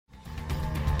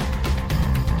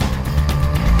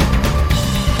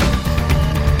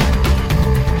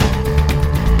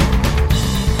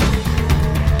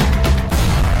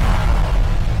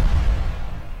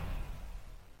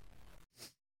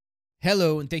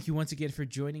Hello, and thank you once again for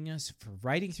joining us for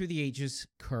Writing Through the Ages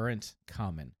Current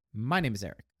Common. My name is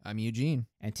Eric, I'm Eugene.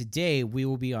 and today we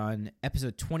will be on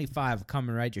episode 25 of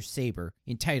Kamen Rider Saber,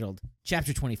 entitled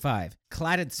Chapter 25,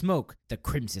 Clad in Smoke, The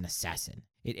Crimson Assassin.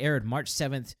 It aired March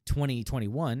 7th,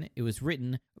 2021. It was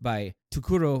written by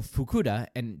Takuro Fukuda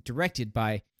and directed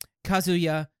by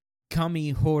Kazuya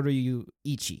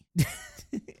Kamihoriuchi.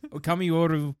 Or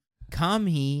Kamihoriuchi.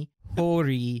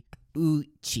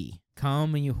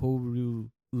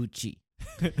 Kamihoriuchi.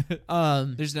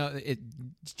 There's no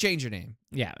change your name.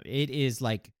 Yeah, it is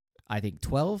like, I think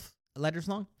 12 letters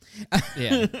long.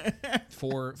 Yeah.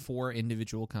 four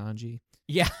individual kanji.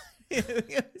 Yeah.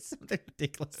 Something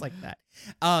ridiculous like that.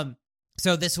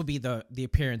 So this will be the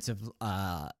appearance of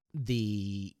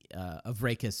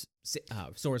Reika's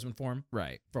swordsman form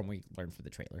Right. from we learned for the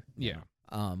trailer. Yeah.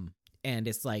 And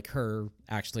it's like her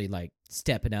actually like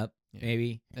stepping up,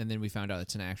 maybe. And then we found out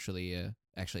it's actually a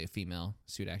female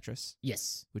suit actress,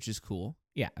 Yes. which is cool.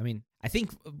 Yeah, I mean, I think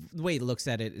the way it looks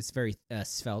at it is very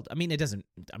svelte. I mean, they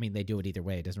do it either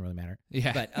way. It doesn't really matter.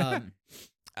 Yeah. But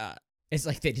it's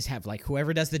like they just have like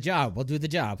whoever does the job will do the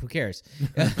job. Who cares?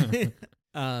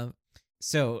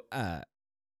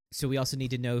 So we also need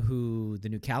to know who the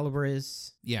new Caliber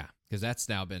is. Yeah, because that's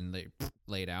now been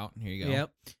laid out. Here you go.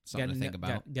 Yep. Something to think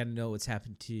about. Got to know what's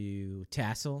happened to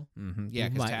Tassel. Mm-hmm. Yeah,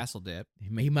 because Tassel dipped.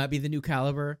 He might be the new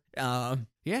Caliber.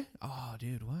 Yeah. Oh,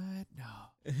 dude, what?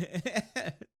 No.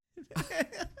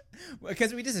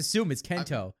 Because we just assume it's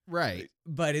Kento. Right.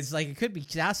 But it's like it could be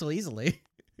Tassel easily.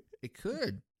 It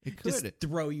could. It could Just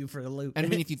throw you for the loop. And I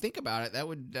mean, if you think about it, that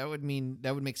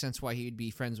would make sense why he'd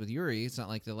be friends with Yuri. It's not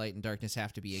like the light and darkness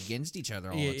have to be against each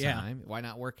other all the time. Why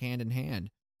not work hand in hand?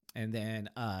 And then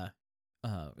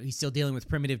he's still dealing with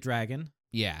Primitive Dragon.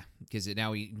 Yeah, because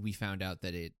now we found out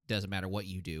that it doesn't matter what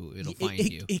you do, it'll find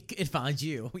you. It finds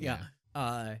you. Yeah.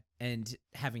 And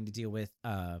having to deal with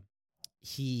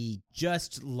he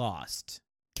just lost.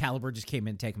 Caliber just came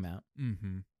in to take him out.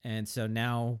 Mm-hmm. And so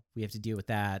now we have to deal with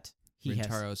that.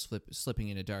 Rintaro's slipping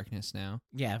into darkness now.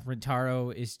 Yeah,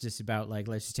 Rintaro is just about like,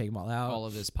 let's just take them all out. All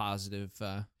of his positive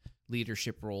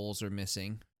leadership roles are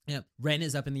missing. Yeah, Ren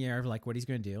is up in the air of like what he's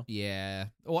going to do. Yeah.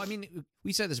 Well, I mean,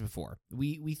 we said this before.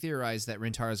 We theorized that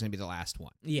Rintaro is going to be the last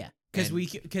one. Yeah, because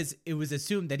it was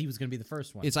assumed that he was going to be the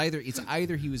first one. It's either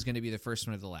he was going to be the first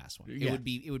one or the last one. Yeah.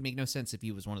 It would make no sense if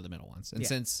he was one of the middle ones. And Yeah.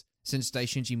 since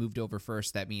Daishinji moved over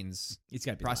first, that means It's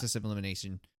got to be process of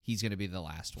elimination. He's going to be the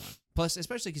last one. Plus,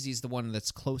 especially because he's the one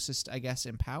that's closest, I guess,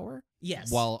 in power.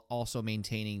 Yes. While also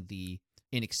maintaining the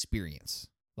inexperience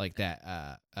like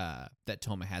that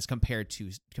Toma has compared to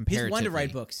his Wonder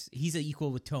Ride books. He's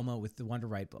equal with Toma with the Wonder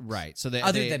Ride books. Right. So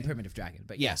other than Primitive Dragon,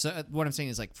 but yeah. So what I'm saying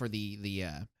is like for the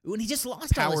when he just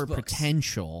lost all his power books.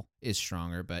 potential is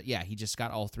stronger, but yeah, he just got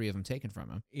all three of them taken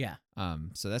from him. Yeah.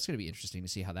 So that's going to be interesting to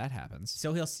see how that happens.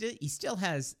 So he still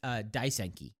has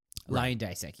Daisenki, Lion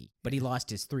Daisenki, but he lost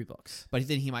his 3 books. But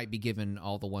then he might be given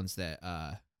all the ones that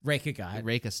Reika got.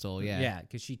 Reika stole. Yeah. Yeah,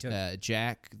 because she took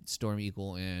Jack, Storm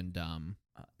Eagle, and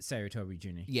Sayatobi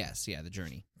Jr. yes, yeah, the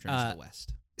Journey to the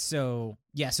West. So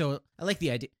I like the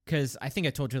idea because I think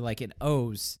I told you like in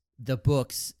O's the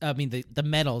books. I mean the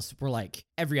medals were like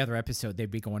every other episode they'd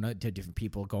be going to different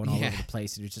people going all over the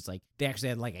place. And it was just like they actually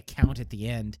had like a count at the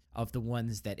end of the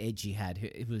ones that Eiji had,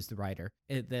 who was the writer.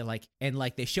 They like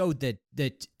they showed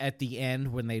that at the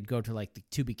end when they'd go to like the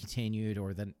to be continued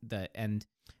or the end,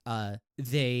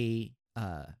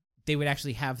 they would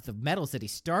actually have the medals that he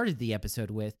started the episode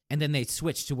with, and then they'd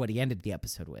switch to what he ended the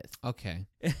episode with. Okay.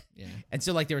 Yeah. And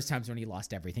so, like, there was times when he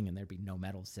lost everything and there'd be no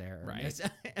medals there. Right.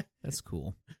 That's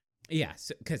cool. Yeah,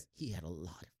 because he had a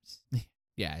lot of...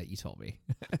 Yeah, you told me.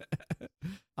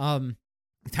 That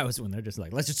was when they're just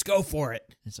like, let's just go for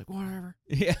it. It's like, whatever.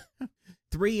 Yeah.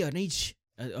 3 on each...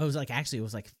 it was like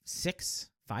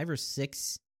 5 or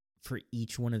 6 for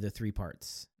each one of the 3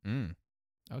 parts.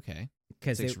 Okay.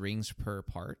 'Cause 6 rings per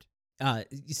part?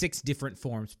 6 different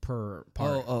forms per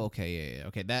part. Oh, okay, yeah.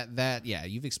 Okay, that, yeah,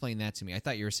 you've explained that to me. I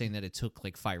thought you were saying that it took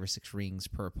like 5 or 6 rings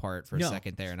per part for a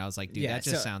second there, and I was like, dude, that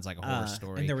just sounds like a horror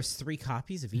story. And there was 3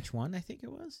 copies of each one, I think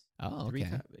it was. Oh,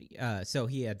 okay. So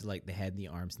he had like the head, the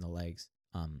arms, and the legs.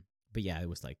 But yeah, it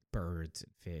was like birds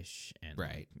and fish and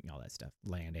all that stuff,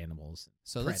 land animals.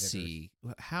 So predators. let's see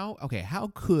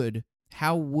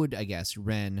how would I guess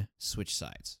Ren switch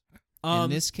sides? In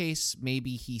this case,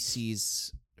 maybe he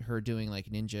sees her doing like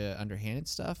ninja underhanded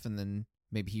stuff, and then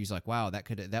maybe he was like, "Wow,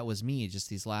 that was me just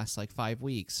these last like 5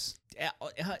 weeks."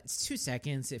 It's 2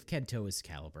 seconds. If Kento is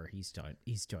Caliber, he's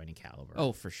joining Caliber.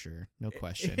 Oh, for sure, no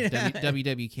question.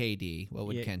 WWKD. What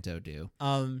would Kento do?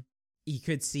 You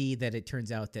could see that it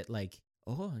turns out that like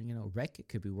oh, Rek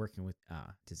could be working with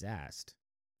Disaster.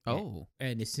 Oh.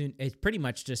 And it's pretty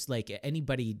much just like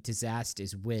anybody Disaster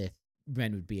is with,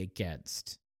 Ren would be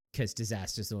against. Because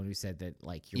Disaster's the one who said that,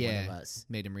 like, you're one of us.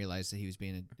 Made him realize that he was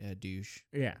being a douche.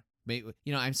 Yeah.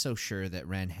 I'm so sure that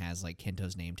Ren has, like,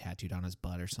 Kento's name tattooed on his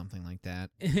butt or something like that.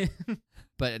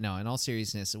 But no, in all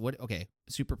seriousness,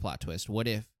 super plot twist. What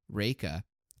if Reika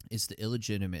is the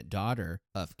illegitimate daughter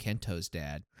of Kento's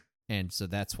dad? And so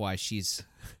that's why she's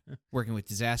working with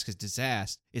Disaster, because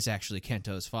Disaster is actually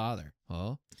Kento's father.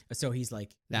 Oh, so he's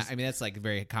like, that's like a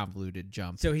very convoluted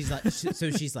jump. So he's like,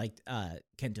 so she's like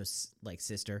Kento's like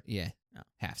sister. Yeah,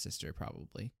 half sister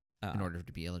probably, in order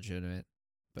to be illegitimate.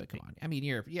 But come on, I mean,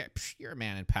 you're a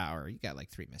man in power. You got like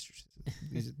 3 mistresses.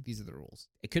 These are the rules.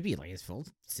 It could be like his full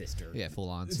sister. Yeah, full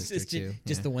on sister too.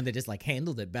 Just the one that just like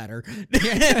handled it better.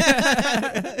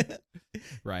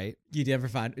 Right? You never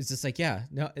find it's just like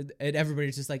no, and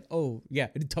everybody's just like, oh yeah,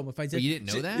 and Toma finds it. You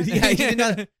didn't know that? Yeah, you didn't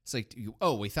know that. It's like,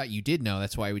 we thought you did know.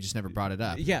 That's why we just never brought it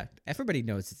up. Yeah, everybody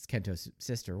knows it's Kento's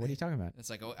sister. What are you talking about? It's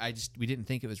like, we didn't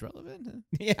think it was relevant.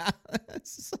 Yeah,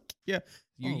 it's just like, yeah.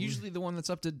 You're usually the one that's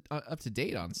up to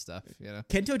date on stuff.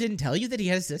 Kento didn't tell you that he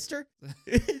had a sister.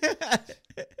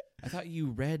 I thought you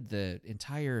read the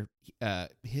entire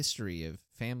history of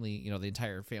family, the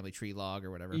entire family tree log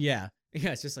or whatever. Yeah.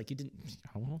 Yeah, it's just like you didn't.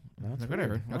 Oh, well, that's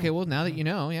whatever. Okay, well, now that you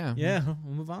know, yeah. Yeah,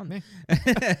 we'll move on.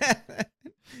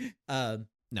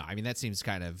 No, I mean, that seems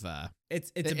kind of.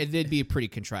 It'd be a pretty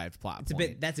contrived plot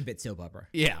point. That's a bit soap opera.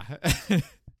 Yeah.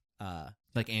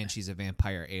 And she's a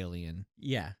vampire alien.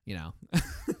 Yeah.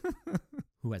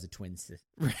 Who has a twin sister.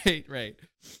 Right.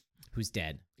 Who's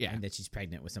dead. Yeah. And that she's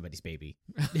pregnant with somebody's baby.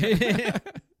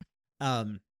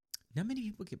 Not many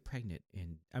people get pregnant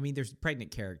there's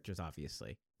pregnant characters,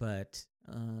 obviously, but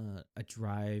a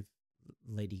Drive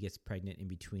lady gets pregnant in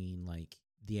between, like,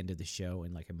 the end of the show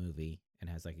and, like, a movie and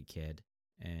has, like, a kid.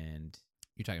 And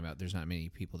you're talking about there's not many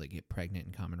people that get pregnant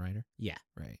in Kamen Rider? Yeah.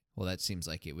 Right. Well, that seems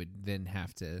like it would then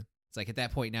have to... It's like at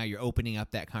that point now you're opening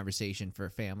up that conversation for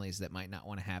families that might not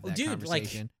want to have that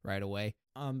conversation right away.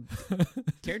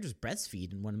 Characters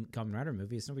breastfeed in one Kamen Rider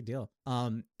movie. It's no big deal.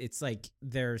 It's like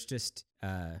there's just...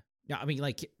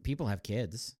 people have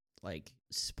kids. Like,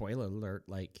 spoiler alert,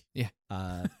 like... Yeah.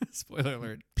 Spoiler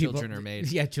alert. Children are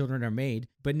made. Yeah, children are made.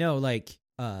 But no, like,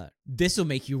 this will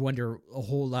make you wonder a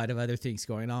whole lot of other things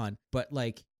going on. But,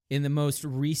 like, in the most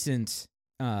recent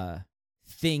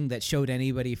thing that showed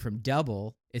anybody from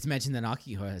Double, it's mentioned that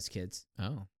Akihiko has kids.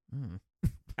 Oh.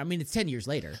 I mean, it's 10 years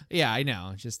later. Yeah, I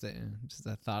know. Just a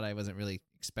thought I wasn't really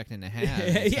expecting to have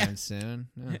anytime soon.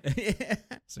 No.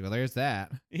 So, well, there's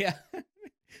that. Yeah.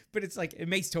 But it's like, it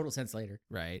makes total sense later.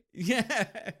 Right. Yeah.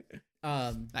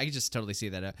 I can just totally see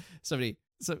that.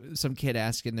 Some kid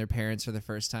asking their parents for the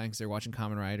first time because they're watching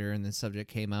Kamen Rider and the subject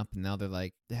came up and now they're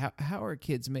like, how are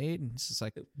kids made? And it's just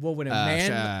like, well, when a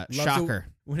man shocker.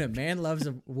 When a man loves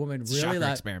a woman really shocker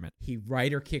loud, experiment. He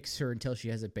rider kicks her until she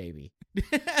has a baby.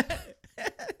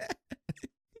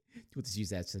 We'll just use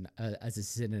that as a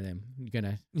synonym. You're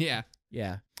gonna, yeah.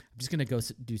 I'm just gonna go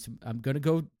do some. I'm gonna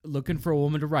go looking for a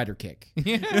woman to rider kick.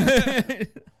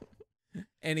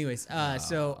 Anyways,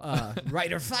 so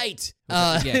rider fight.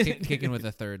 Kicking with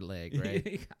a third leg,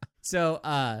 right? So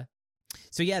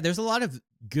yeah, there's a lot of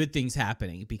good things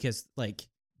happening because, like,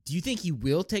 do you think he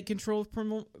will take control of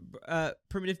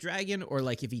Primitive Dragon, or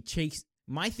like if he takes?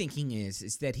 My thinking is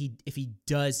that if he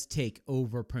does take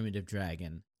over Primitive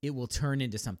Dragon, it will turn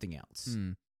into something else.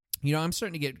 I'm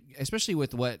starting to get, especially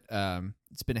with what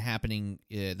it's been happening,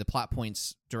 the plot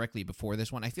points directly before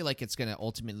this one, I feel like it's going to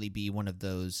ultimately be one of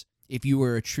those, if you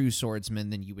were a true swordsman,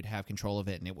 then you would have control of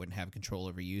it and it wouldn't have control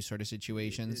over you sort of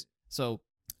situations. So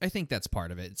I think that's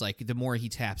part of it. It's like the more he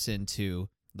taps into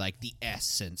like the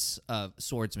essence of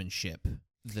swordsmanship,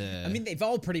 they've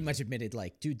all pretty much admitted,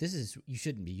 like, dude, you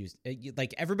shouldn't be using.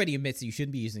 Like, everybody admits that you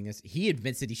shouldn't be using this. He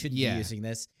admits that he shouldn't be using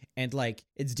this, and like,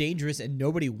 it's dangerous, and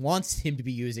nobody wants him to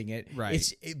be using it. Right.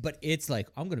 But it's like,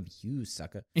 I'm gonna be used,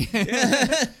 sucker.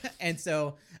 And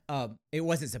so, it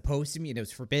wasn't supposed to be, and it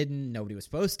was forbidden. Nobody was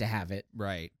supposed to have it.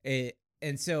 Right.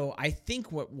 And so I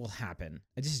think what will happen,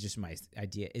 and this is just my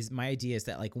idea is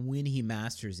that, like, when he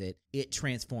masters it, it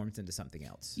transforms into something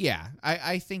else. Yeah,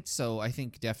 I think so. I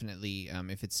think definitely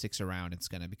if it sticks around, it's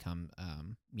going to become,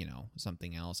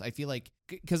 something else. I feel like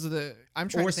because of I'm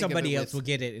trying to think somebody else will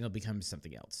get it and it'll become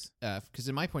something else. Because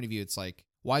in my point of view, it's like,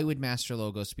 why would Master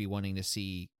Logos be wanting to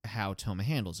see how Toma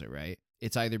handles it, right?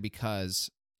 It's either because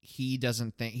he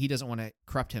doesn't want to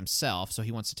corrupt himself, so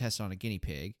he wants to test it on a guinea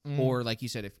pig, or like you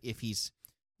said, if he's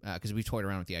because we've toyed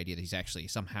around with the idea that he's actually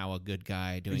somehow a good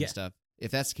guy doing stuff. If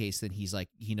that's the case, then he's like,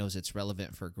 he knows it's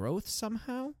relevant for growth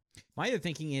somehow. My other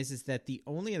thinking is that the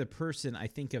only other person I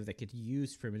think of that could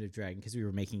use primitive dragon, because we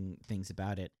were making things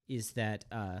about it, is that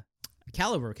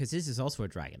Caliber, because his is also a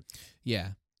dragon. Yeah.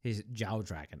 His Jow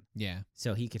dragon. Yeah.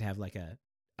 So he could have like a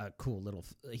cool little.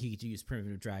 He could use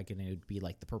primitive dragon, and it would be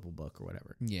like the purple book or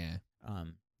whatever. Yeah.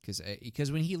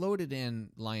 Because when he loaded in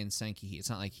Lion Senki,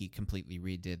 it's not like he completely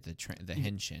redid the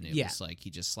henshin. It was like he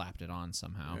just slapped it on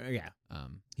somehow. Yeah.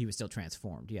 He was still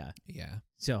transformed. Yeah. Yeah.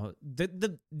 So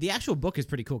the actual book is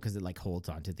pretty cool because it like holds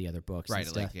on to the other books. Right.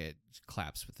 And Like it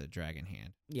claps with the dragon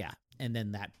hand. Yeah. And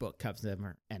then that book comes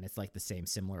them, and it's like the same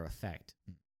similar effect.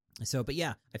 So, but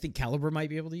yeah, I think Caliber might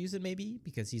be able to use it maybe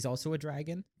because he's also a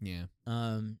dragon. Yeah.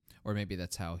 Or maybe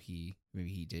that's how he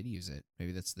did use it.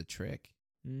 Maybe that's the trick.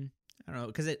 I don't know,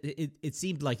 because it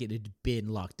seemed like it had been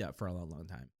locked up for a long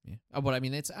time. Yeah. Oh, but I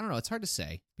mean, I don't know. It's hard to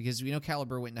say because we know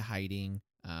Caliber went into hiding.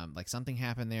 Like something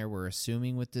happened there. We're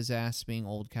assuming with Disaster being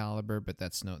old Caliber, but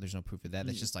there's no proof of that.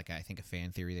 That's just like I think a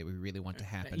fan theory that we really want to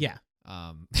happen. Yeah.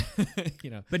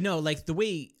 But no, like the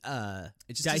way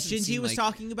Daishinji was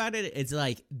talking about it, it's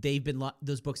like they've been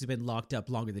those books have been locked up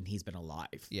longer than he's been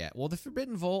alive. Yeah. Well, the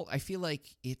Forbidden Vault, I feel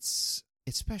like it's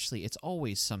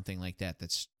always something like that.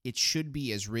 It should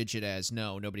be as rigid as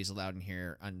nobody's allowed in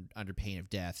here under pain of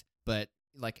death. But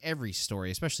like every story,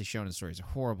 especially shonen stories, are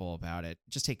horrible about it.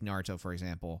 Just take Naruto for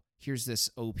example. Here's this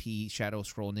OP Shadow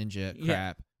Scroll Ninja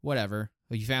crap. Yeah. Whatever.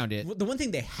 Well, you found it. Well, the one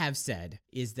thing they have said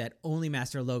is that only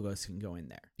Master Logos can go in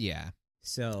there. Yeah.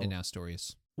 So and now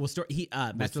Storius. Well,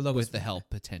 Master Logos with the help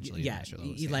potentially. Yeah, Master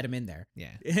Logos, he let him in there.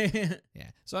 Yeah. Yeah.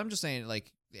 So I'm just saying,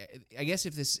 like, I guess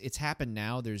if it's happened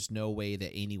now, there's no way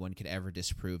that anyone could ever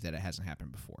disprove that it hasn't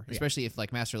happened before. Yeah. Especially if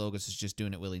like Master Logos is just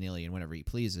doing it willy nilly and whenever he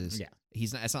pleases. Yeah.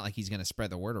 It's not like he's going to spread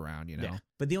the word around, Yeah.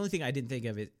 But the only thing I didn't think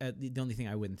of it, the only thing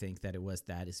I wouldn't think that it was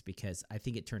that is because I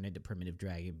think it turned into Primitive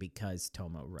Dragon because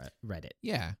Tomo read it.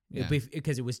 Yeah.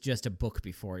 Because it was just a book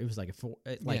before. It was like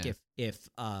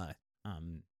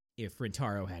if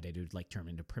Rintaro had it, it would like turn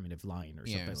into Primitive Lion or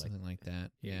something like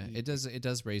that. Yeah, it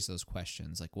does raise those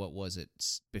questions. Like, what was it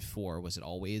before? Was it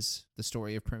always the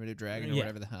story of Primitive Dragon or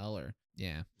whatever the hell? Or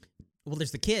Well,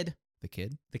 there's the kid. The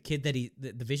kid that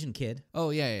the Vision kid.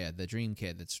 Oh yeah, the Dream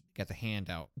kid that's got the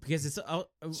hand out because it's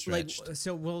like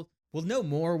so. We'll know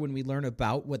more when we learn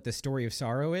about what the story of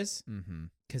Sorrow is. Mm-hmm.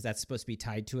 Because that's supposed to be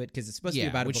tied to it. Because it's supposed to be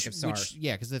about a book of sorrow.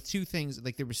 Because the two things,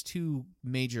 like there was two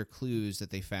major clues that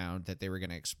they found that they were going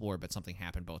to explore, but something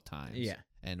happened both times. Yeah.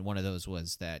 And one of those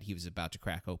was that he was about to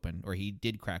crack open, or he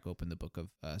did crack open the book of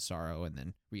sorrow, and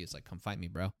then Ria's like, "Come find me,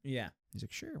 bro." Yeah. He's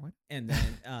like, "Sure, what?" And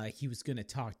then he was going to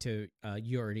talk to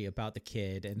Yuri about the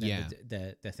kid, and then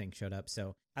the thing showed up.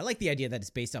 So I like the idea that it's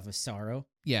based off of sorrow.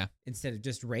 Yeah. Instead of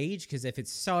just rage, because if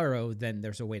it's sorrow, then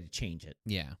there's a way to change it.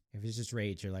 Yeah. If it's just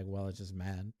rage, you're like, well, it's just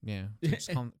mad. Yeah.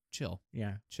 Just chill.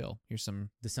 Yeah. Chill. Here's some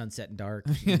the sunset and dark,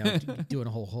 doing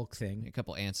a whole Hulk thing. A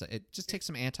couple it just takes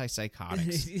some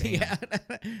antipsychotics. Yeah.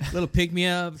 Little pick me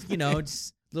up, just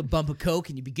a little bump of coke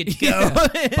and you'd be good to go.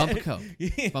 Bump of coke.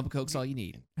 Bump of coke's all you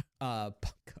need. Bump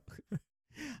coke.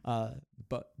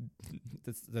 But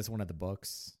that's one of the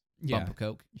books. Bump of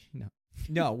coke.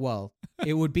 No, well,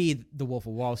 it would be The Wolf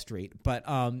of Wall Street, but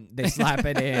they slap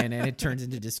it in and it turns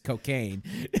into just cocaine.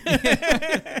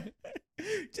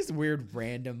 Just weird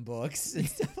random books and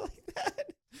stuff like that.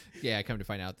 Yeah, I come to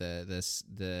find out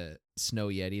the Snow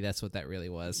Yeti, that's what that really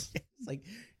was. It's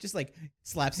just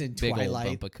slaps in Big Twilight.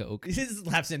 Old bump of coke. Just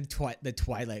slaps in the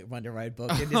Twilight Wonder Ride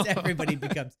book, and everybody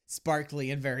becomes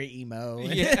sparkly and very emo.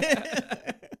 Yeah.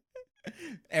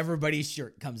 Everybody's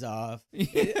shirt comes off.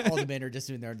 All the men are just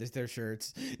doing their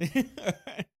shirts.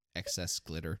 Excess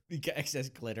glitter. Excess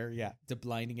glitter, yeah. It's a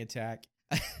blinding attack.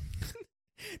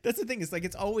 That's the thing. It's like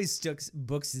it's always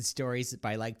books and stories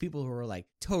by like people who are like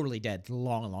totally dead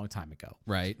long time ago.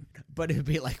 Right. But it'd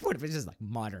be like, what if it's just like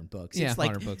modern books? Yeah, it's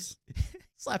modern books.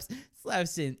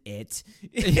 Slaps in it.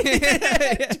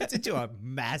 Turns into a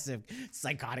massive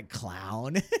psychotic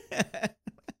clown.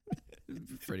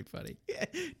 Pretty funny. Yeah,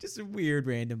 just some weird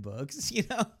random books,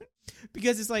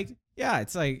 because it's like,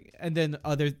 and then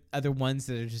other ones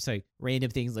that are just like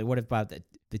random things. Like, what about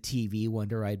the TV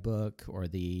Wonder Ride book, or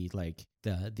the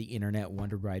internet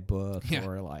Wonder Ride book,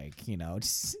 or like,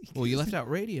 just well, you left out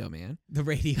radio, man. The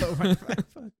radio Wonder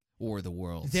Ride book, or the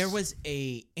world. There was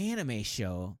a anime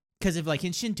show. Because if like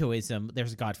in Shintoism,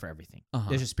 there's a god for everything. Uh-huh.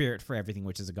 There's a spirit for everything,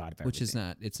 which is a god of everything. Which is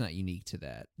it's not unique to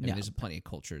that. I mean, there's plenty of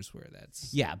cultures where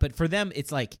that's. Yeah, but for them,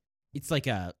 it's like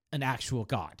an actual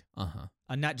god. Uh-huh.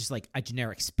 Not just like a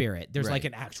generic spirit. There's like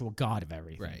an actual god of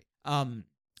everything. Right.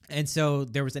 And so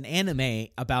there was an anime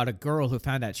about a girl who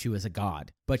found out she was a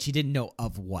god, but she didn't know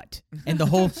of what. And the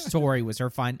whole story was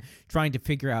her trying to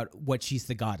figure out what she's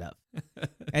the god of.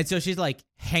 And so she's like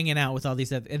hanging out with all these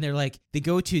stuff, and they're like they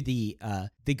go to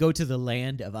the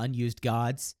land of unused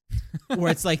gods,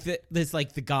 where it's like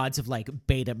the gods of like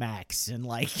Betamax and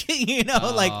like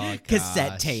like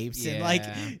cassette tapes and like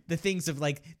the things of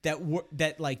like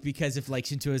that like because if like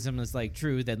Shintoism is like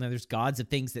true, then there's gods of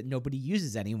things that nobody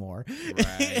uses anymore.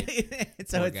 Right.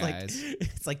 So Poor it's guys. like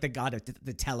it's like the god of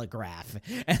the telegraph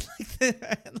and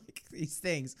like these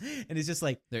things, and it's just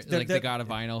like the god of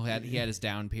vinyl he had his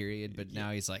down period, but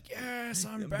now he's like, yes,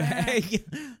 I'm back.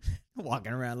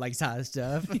 Walking around like hot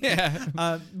stuff.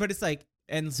 Yeah. But it's like,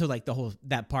 and so like that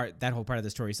whole part of the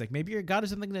story is like, maybe you're a god of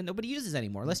something that nobody uses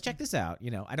anymore. Let's check this out.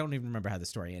 I don't even remember how the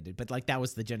story ended, but like that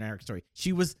was the generic story.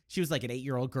 She was like an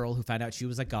 8-year-old girl who found out she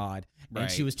was a god, and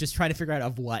she was just trying to figure out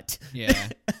of what. Yeah.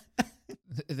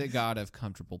 The god of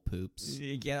comfortable poops.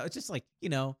 Yeah, it's just like,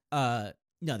 no,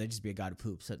 there'd just be a god of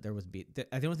poop. So there would be.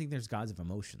 I don't think there's gods of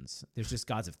emotions. There's just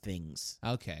gods of things.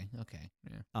 Okay.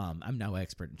 Yeah. I'm no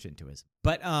expert in Shintoism,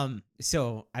 but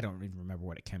so I don't even remember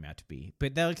what it came out to be.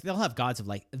 But they'll have gods of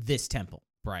like this temple.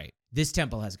 Right. This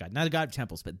temple has God, not a god of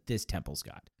temples, but this temple's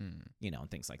God. And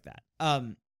things like that.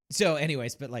 So,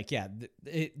 anyways, but like, yeah,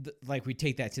 like we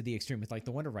take that to the extreme with like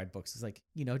the Wonder Ride books. It's like,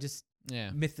 just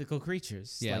mythical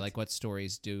creatures. Yeah, like what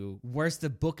stories do? Where's the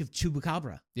Book of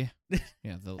Chupacabra? Yeah,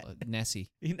 the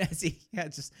Nessie. Nessie, yeah,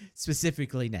 just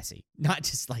specifically Nessie, not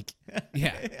just like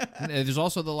yeah. There's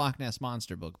also the Loch Ness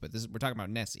Monster book, but we're talking about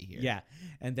Nessie here. Yeah,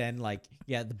 and then like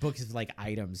the books of like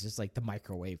items, just like the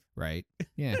microwave, right?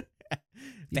 Yeah.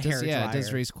 The hair dryer. It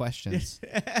does raise questions.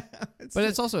 But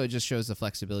it just shows the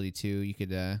flexibility too. You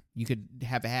could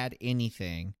have had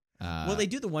anything. Well, they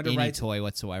do the Wonder Ride Ride toy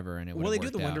whatsoever, and it would. Well, they do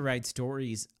the Wonder Ride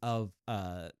stories of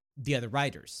the other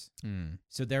riders.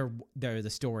 So they're the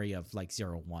story of like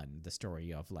 01, the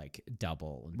story of like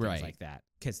Double and things like that,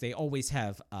 because they always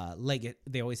have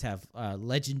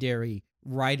legendary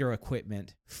rider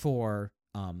equipment for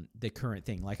the current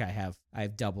thing. Like I have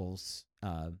Doubles. You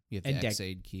have the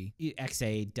X-Aid key.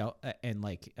 X-Aid and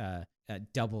like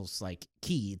Doubles like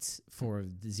keys for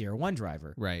the 01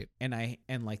 driver. Right. And they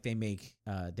made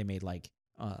like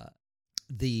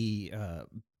the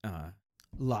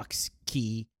Lux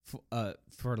key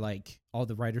for like all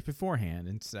the riders beforehand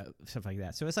and stuff like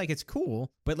that. So it's like it's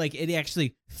cool, but like it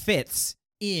actually fits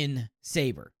in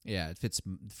Saber. Yeah, it fits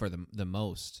for the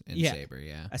most in Saber,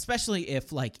 yeah. Especially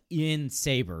if, like, in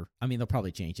Saber, I mean, they'll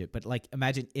probably change it, but, like,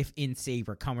 imagine if in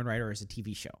Saber, Kamen Rider is a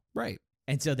TV show. Right.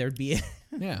 And so there'd be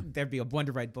a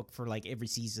Wonder Ride book for, like, every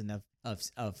season of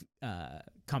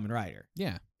Kamen Rider.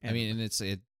 Yeah. I mean, and it's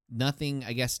nothing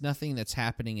that's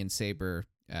happening in Saber,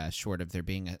 short of there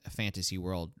being a fantasy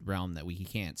realm that we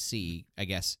can't see, I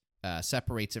guess,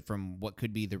 separates it from what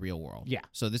could be the real world. Yeah.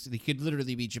 So they could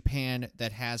literally be Japan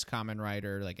that has Kamen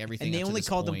Rider, like everything. And they only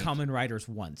called them Kamen Riders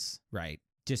once. Right.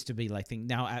 Just to be like,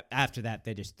 now after that,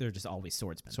 they're just always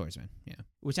swordsmen. Swordsmen, yeah.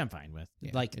 Which I'm fine with.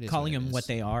 Yeah, like calling them what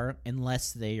they are,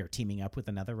 unless they are teaming up with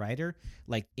another rider.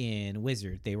 Like in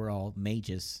Wizard, they were all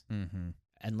mages,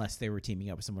 unless they were teaming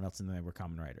up with someone else, and then they were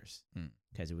Kamen Riders.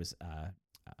 Because it was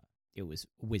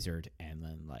Wizard and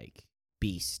then like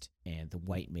Beast and the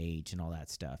White Mage and all that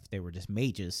stuff. They were just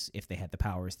mages if they had the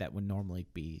powers that would normally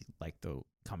be like the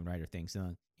Kamen Rider things.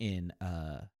 And in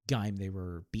Gaim, they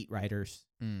were Beat Riders.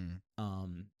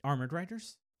 Armored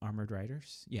Riders?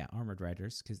 Yeah, Armored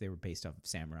Riders, because they were based off of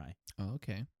Samurai. Oh,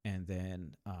 okay. And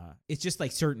then it's just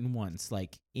like certain ones,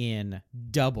 like in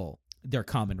Double, they're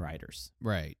Kamen Riders.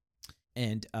 Right.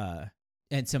 And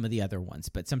some of the other ones.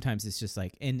 But sometimes it's just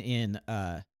like in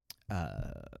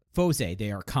Fose,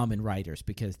 they are Kamen Riders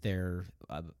because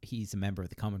he's a member of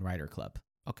the Kamen Rider Club.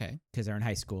 Okay. Because they're in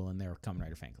high school and they're a Kamen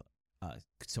Rider fan club.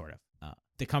 Sort of.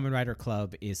 The Kamen Rider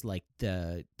Club is like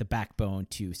the backbone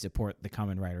to support the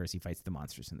Kamen Rider as he fights the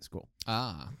monsters in the school.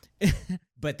 Ah.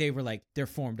 But they're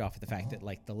formed off of the fact that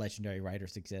like the legendary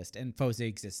riders exist, and Fose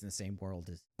exists in the same world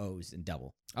as O's and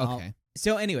Double. Okay.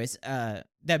 So anyways,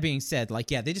 that being said,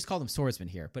 like, yeah, they just call them swordsmen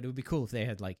here, but it would be cool if they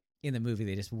had like, in the movie,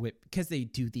 they just whip, because they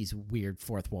do these weird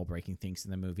fourth wall breaking things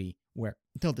in the movie where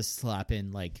they'll just slap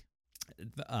in like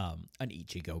an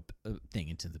Ichigo thing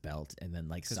into the belt, and then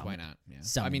like why not?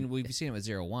 Yeah. I mean, we've seen it with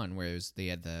 01, where they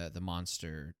had the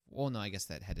monster. Well, no, I guess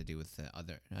that had to do with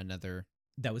another.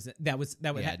 That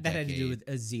had to do with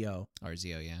Zio. Or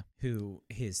Zio, yeah. Who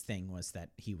his thing was that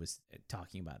he was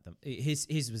talking about them. His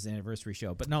was an anniversary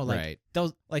show, but no, like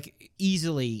those like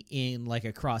easily in like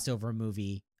a crossover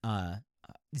movie.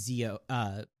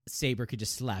 Saber could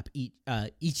just slap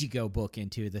Ichigo book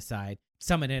into the side,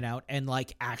 summon it out, and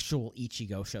like actual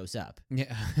Ichigo shows up.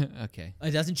 Yeah. Okay.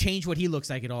 It doesn't change what he looks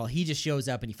like at all. He just shows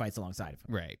up and he fights alongside of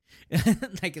him. Right.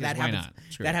 Like that Why happens. not?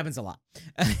 True. That happens a lot.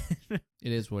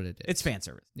 It is what it is. It's fan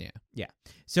service. Yeah. Yeah.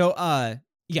 So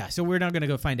so we're now gonna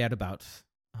go find out about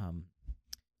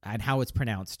and how it's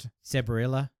pronounced.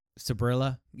 Sabrilla.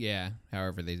 Yeah.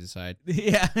 However they decide.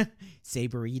 Yeah.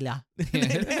 Sabrilla.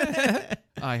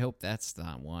 I hope that's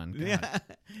not one. God. Yeah.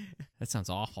 That sounds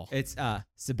awful. It's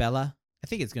Sabella. I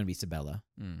think it's gonna be Sabella.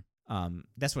 Mm.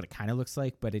 That's what it kind of looks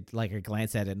like, but it like I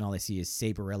glance at it and all I see is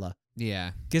Saberilla.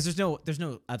 Yeah. Because there's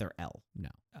no other L. No.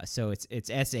 So it's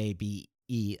Sabella.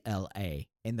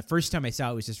 And the first time I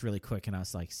saw it was just really quick, and I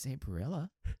was like, Saberilla?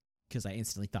 Because I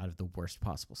instantly thought of the worst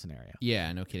possible scenario.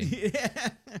 Yeah, no kidding.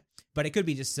 But it could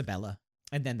be just Sabella,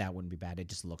 and then that wouldn't be bad. It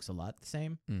just looks a lot the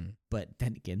same. Mm. But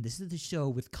then again, this is the show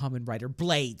with Kamen Rider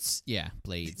Blades. Yeah,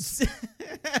 Blades.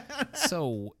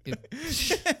 So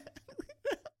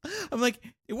I'm like,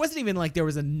 it wasn't even like there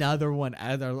was another one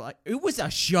other. Like, it was a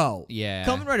show. yeah.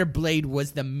 Kamen Rider Blade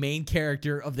was the main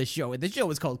character of the show, and the show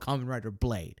was called Kamen Rider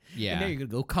Blade. Yeah. And there you're gonna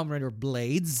go Kamen Rider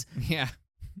Blades Yeah.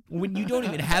 when you don't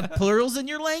even have plurals in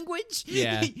your language.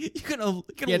 Yeah. You're gonna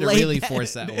You had to lay really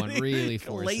force that one. Really you're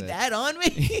gonna force lay it. that on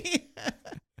me.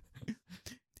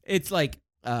 It's like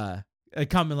a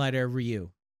Kamen Rider Ryu,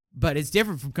 but it's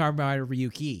different from Kamen Rider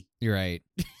Ryuki. You're right.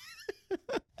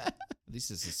 At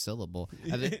least it's a syllable.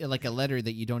 Like a letter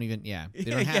that you don't even, they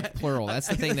don't have plural. That's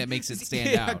the thing that makes it stand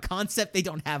A out. concept they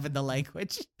don't have in the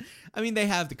language. I mean, they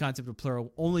have the concept of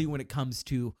plural only when it comes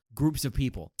to groups of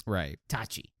people. Right.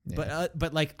 Tachi. Yeah.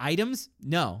 But like items,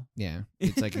 no. Yeah.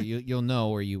 It's like you'll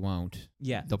know or you won't.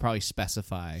 Yeah. They'll probably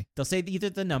specify. They'll say either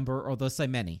the number or they'll say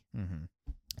many. Mm-hmm.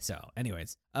 So,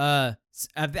 anyways, I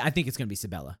think it's gonna be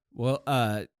Sabella.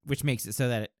 Well, which makes it so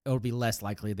that it'll be less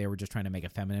likely they were just trying to make a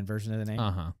feminine version of the name.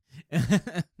 Uh-huh.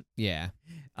 Yeah.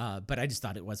 But I just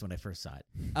thought it was when I first saw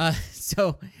it.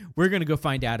 So we're gonna go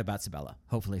find out about Sabella.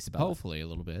 Hopefully, Sabella. Hopefully a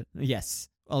little bit. Yes.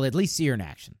 I'll at least see her in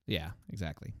action. Yeah,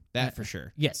 exactly. That for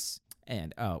sure. Yes.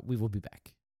 And we will be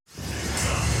back.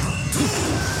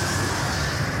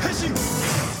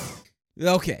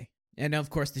 Okay. And of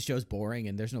course, the show's boring,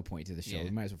 and there's no point to the show. Yeah.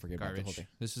 We might as well forget about the whole Garbage. thing.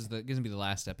 This is going to be the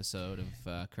last episode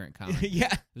of Current Comic.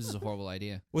 Yeah. This is a horrible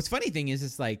idea. What's funny thing is,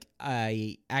 it's like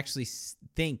I actually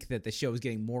think that the show is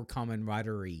getting more Kamen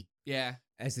Rider-y Yeah.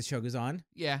 as the show goes on.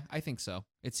 Yeah, I think so.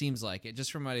 It seems like it.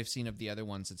 Just from what I've seen of the other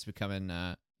ones, it's becoming.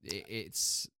 I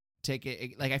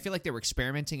feel like they were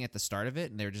experimenting at the start of it,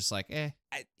 and they were just like, eh.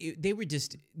 They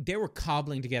were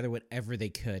cobbling together whatever they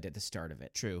could at the start of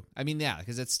it. True. I mean, yeah,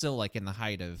 because it's still like in the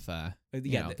height of the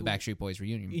Backstreet Boys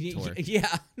reunion tour.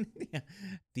 Yeah.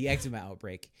 The eczema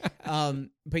outbreak.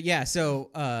 But yeah,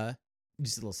 so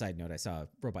just a little side note, I saw a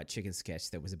Robot Chicken sketch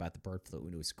that was about the bird flu,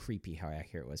 and it was creepy how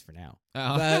accurate it was for now.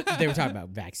 Oh. But they were talking about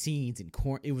vaccines and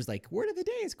it was like, word of the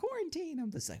day is quarantine.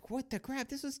 I'm just like, what the crap?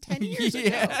 This was 10 years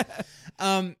ago.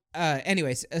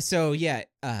 Anyways, so yeah,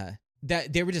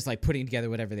 that they were just like putting together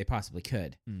whatever they possibly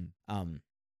could.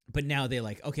 But now they're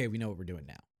like, okay, we know what we're doing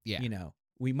now. Yeah. You know,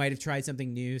 we might have tried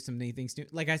something new, some new things new.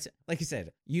 Like I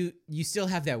said, you still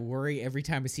have that worry every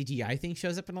time a CGI thing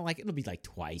shows up, and I'm like, it'll be like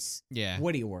twice. Yeah.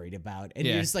 What are you worried about? And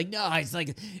you're just like, no, it's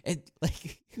like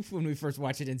when we first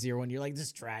watched it in Zero, and you're like, this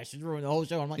is trash, it's ruined the whole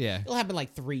show. I'm like, it'll happen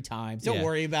like 3 times. Don't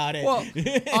worry about it. Well,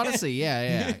 honestly,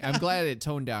 yeah. I'm glad it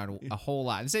toned down a whole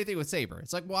lot. The same thing with Saber.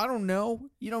 It's like, well, I don't know.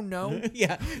 You don't know.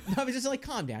 Yeah. No, I'm just like,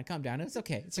 calm down. It's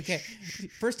okay.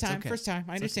 First time.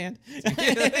 I understand.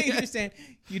 I understand.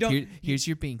 You don't. Here's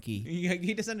your binky.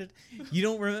 You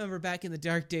don't remember back in the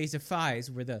dark days of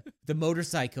Fives where the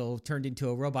motorcycle turned into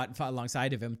a robot and fought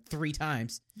alongside of him 3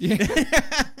 times. Yeah.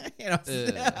 You know?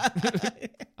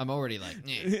 I'm already like,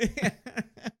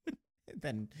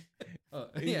 then.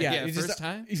 First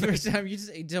time, you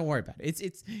just don't worry about it.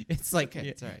 It's like okay,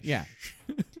 it's all right. Yeah.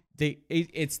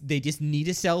 They just need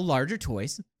to sell larger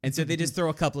toys, and so they just throw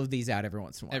a couple of these out every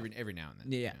once in a while. Every now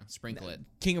and then. Yeah. Sprinkle it.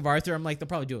 King of Arthur, I'm like, they'll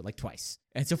probably do it like twice.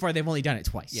 And so far, they've only done it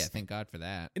twice. Yeah, thank God for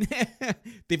that.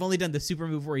 They've only done the super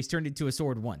move where he's turned into a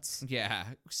sword once. Yeah,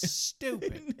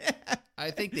 stupid. I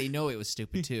think they know it was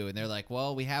stupid too, and they're like,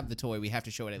 well, we have the toy, we have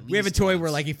to show it at least. We have a toy once.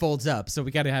 where like he folds up, so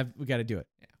we gotta do it.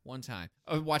 Yeah, one time.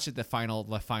 Watch it. The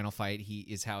final fight. He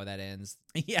is how that ends.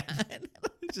 Yeah.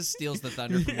 Just steals the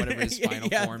thunder from whatever his final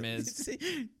form is.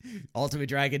 Ultimate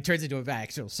Dragon turns into an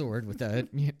actual sword with a.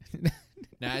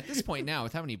 Now at this point,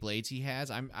 with how many blades he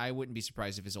has, I wouldn't be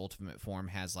surprised if his ultimate form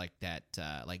has like that,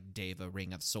 like Deva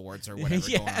Ring of Swords or whatever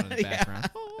going on in the background.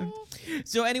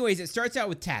 So, anyways, it starts out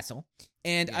with Tassel,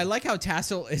 and I like how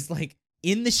Tassel is like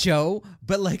in the show,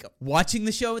 but like watching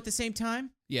the show at the same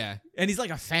time. Yeah. And he's like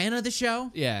a fan of the show.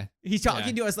 Yeah. He's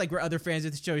talking to us like we're other fans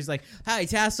of the show. He's like, "Hi,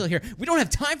 Tassel here. We don't have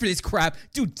time for this crap.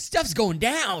 Dude, stuff's going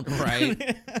down."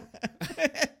 Right.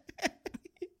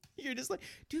 You're just like,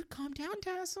 "Dude, calm down,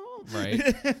 Tassel." Right.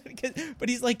 but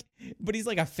he's like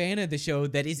a fan of the show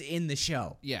that is in the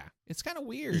show. Yeah. It's kind of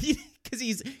weird.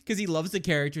 Because he loves the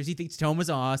characters. He thinks Toma's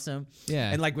awesome.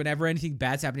 Yeah. And like whenever anything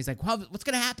bad's happening, he's like, "Wow, what's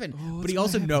gonna happen?" Oh, but he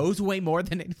also knows way more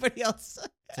than anybody else.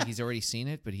 It's like he's already seen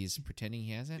it, but he's pretending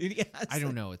he hasn't. Yeah, I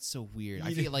don't know. It's so weird.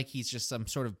 I feel like he's just some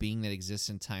sort of being that exists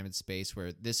in time and space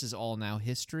where this is all now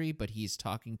history, but he's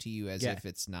talking to you as if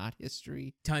it's not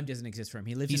history. Time doesn't exist for him.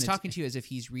 He lives. He's talking to you as if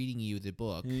he's reading you the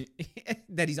book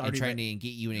that he's already and trying to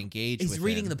get you and engage He's with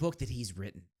reading him. the book that he's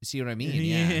written. You see what I mean?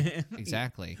 Yeah,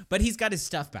 exactly. But he's got his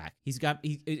stuff back.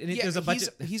 There's a bunch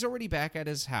of he's already back at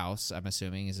his house. I'm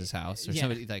assuming is his house or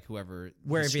somebody like whoever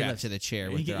wherever he strapped lives to the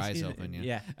chair with their eyes open.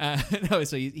 Yeah. Yeah.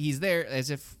 So he's there as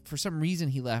if for some reason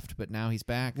he left, but now he's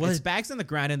back. Well, his bag's on the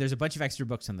ground and there's a bunch of extra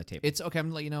books on the table. It's okay. I'm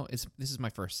gonna let you know. This is my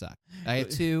first suck. I have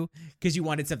two because you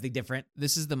wanted something different.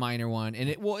 This is the minor one, and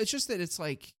it's just that it's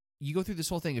like you go through this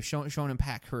whole thing of showing him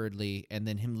pack hurriedly, and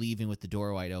then him leaving with the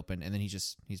door wide open, and then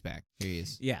he's back. Here he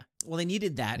is. Yeah. Well, they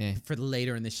needed that for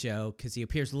later in the show because he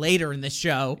appears later in the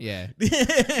show. Yeah.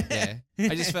 Yeah.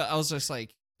 I was just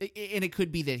like. And it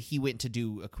could be that he went to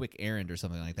do a quick errand or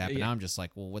something like that. But now I'm just like,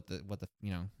 well, what the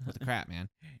crap, man.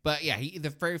 But yeah,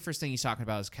 the very first thing he's talking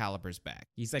about is Calibur's back.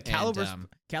 He's like,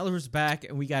 Calibur's back,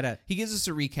 and we gotta. He gives us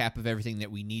a recap of everything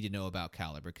that we need to know about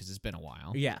Calibur because it's been a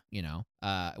while. Yeah,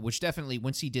 which definitely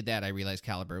once he did that, I realized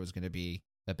Calibur was going to be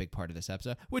a big part of this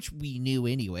episode, which we knew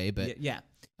anyway. But yeah.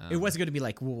 It wasn't going to be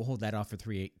like we'll hold that off for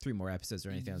three more episodes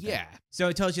or anything like that. Yeah. So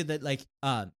it tells you that like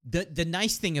the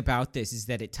nice thing about this is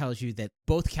that it tells you that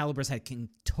both Caliburs had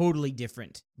totally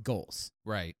different goals.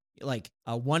 Right. Like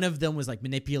one of them was like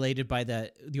manipulated by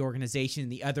the organization.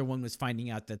 The other one was finding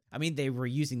out that they were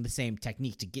using the same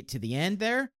technique to get to the end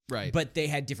there. Right. But they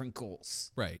had different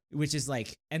goals. Right. Which is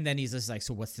like, and then he's just like,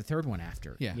 so what's the third one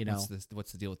after? Yeah.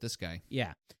 What's the deal with this guy?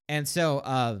 Yeah. And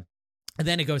so and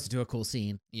then it goes into a cool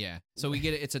scene. Yeah. So we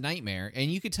get it. It's a nightmare,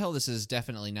 and you could tell this is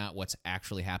definitely not what's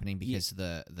actually happening because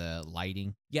the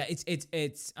lighting. Yeah, it's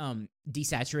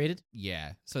desaturated.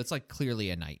 Yeah. So it's like clearly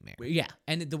a nightmare. Yeah,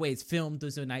 and the way it's filmed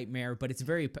is a nightmare, but it's a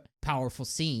very powerful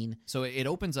scene. So it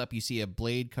opens up. You see a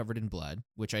blade covered in blood,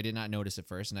 which I did not notice at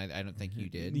first, and I don't think you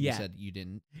did. Yeah. You said you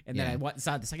didn't. And then I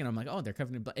saw it the second. I'm like, oh, they're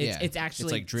covered in blood. It's actually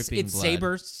it's like dripping it's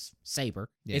blood. Saber.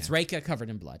 Yeah. It's Reika covered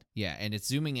in blood. Yeah, and it's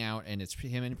zooming out, and it's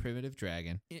him and Primitive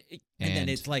Dragon. And then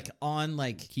it's like on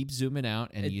like keep zooming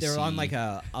out, and they're on like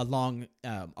a long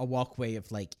a walkway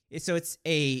of like so it's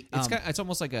a it's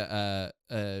almost like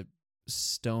a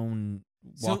stone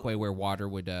walkway where water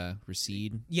would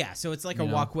recede. Yeah, so it's like a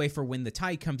walkway for when the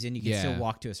tide comes in, you can still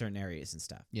walk to a certain areas and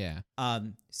stuff. Yeah.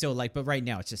 So like, but right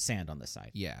now it's just sand on the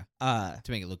side. Yeah.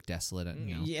 To make it look desolate,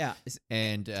 Yeah.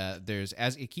 And there's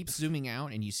as it keeps zooming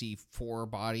out, and you see 4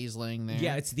 bodies laying there.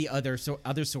 Yeah, it's the other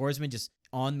swordsman just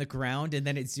on the ground, and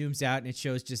then it zooms out and it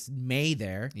shows just May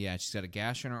there. Yeah, she's got a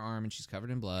gash in her arm and she's covered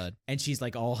in blood. And she's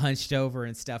like all hunched over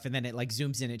and stuff. And then it like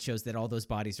zooms in, it shows that all those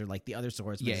bodies are like the other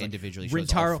swordsmen. Yeah, like, individually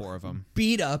shows all 4 of them.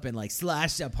 Beat up and like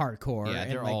slashed up hardcore. Yeah,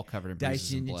 they're and, all covered in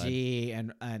bruises and blood.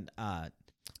 and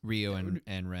Rio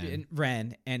and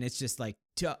Ren. And it's just like,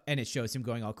 and it shows him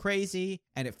going all crazy.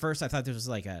 And at first I thought there was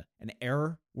like an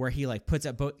error where he like puts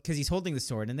up both, because he's holding the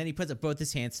sword, and then he puts up both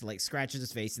his hands to like scratches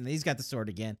his face, and then he's got the sword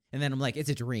again. And then I'm like, it's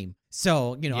a dream.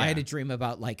 So, I had a dream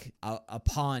about like a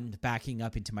pond backing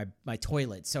up into my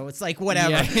toilet. So it's like,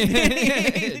 whatever.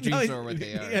 Yeah. Dreams are what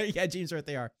they are. Yeah, dreams are what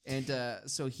they are. And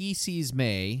so he sees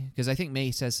May, because I think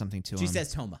May says something to him. She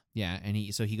says Toma. Yeah, and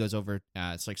he goes over,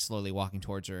 it's like slowly walking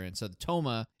towards her, and so the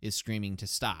Toma is screaming to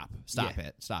stop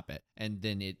it. And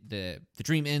then the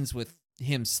dream ends with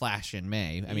him slashing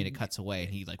May. I mean, it cuts away,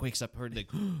 and he like wakes up, her like,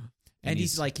 and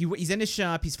he's like, he's in his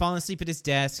shop. He's falling asleep at his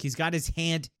desk. He's got his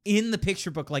hand in the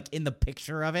picture book, like in the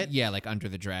picture of it. Yeah, like under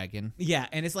the dragon. Yeah,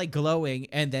 and it's like glowing.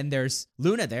 And then there's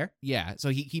Luna there. Yeah, so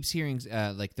he keeps hearing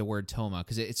like the word Toma,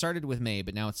 because it started with May,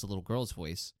 but now it's the little girl's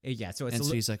voice. Yeah, so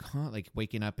he's like, like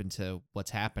waking up into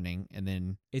what's happening, and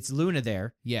then it's Luna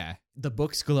there. Yeah. The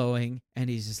book's glowing, and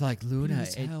he's just like, Luna,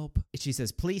 help. She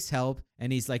says, please help.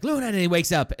 And he's like, Luna, and he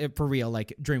wakes up for real,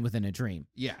 like dream within a dream.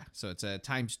 Yeah, so it's a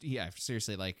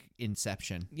seriously, like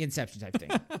Inception type thing.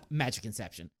 Magic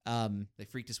Inception. They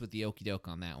freaked us with the okey doke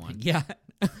on that one. Yeah.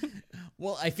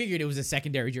 Well, I figured it was a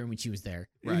secondary dream when she was there.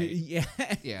 Right. Yeah.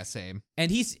 Yeah, same.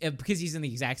 And he's, because he's in the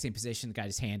exact same position, got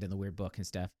his hand in the weird book and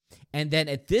stuff. And then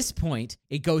at this point,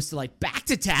 it goes to like back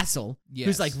to Tassel,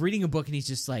 who's like reading a book, and he's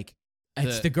just like,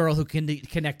 It's the girl who can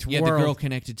connect Yeah, worlds. the girl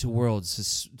connected to worlds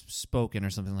has spoken or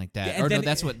something like that. Yeah, Or no, then-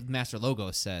 that's what Master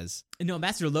Logos says. No,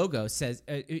 Master Logos says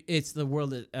it's the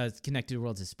world connected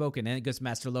worlds has spoken, and it goes to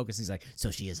Master Logos. And he's like, so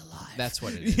she is alive. That's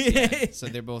what it is. Yeah. So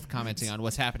they're both commenting on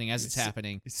what's happening as it's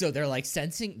happening. So they're like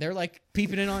sensing, they're like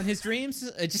peeping in on his dreams,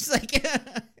 just like.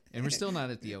 And we're still not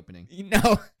at the opening.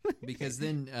 No. Because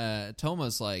then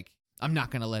Toma's like, I'm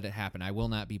not going to let it happen. I will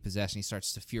not be possessed. And he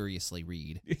starts to furiously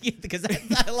read. Yeah, because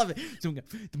I love it. So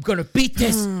I'm going to beat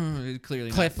this. Clearly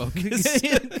Cliff. not focused.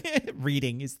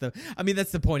 Reading is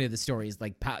that's the point of the story, is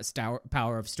like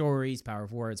power of stories, power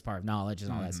of words, power of knowledge,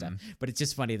 and all that stuff. But it's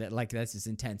just funny that like that's this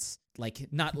intense, like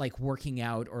not like working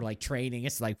out or like training.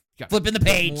 It's like flipping the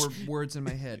page. More words in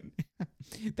my head.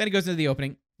 Then it goes into the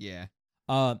opening. Yeah.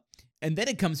 And then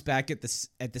it comes back at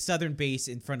the southern base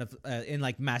in front of in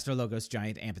like Master Logos'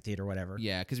 giant amphitheater or whatever.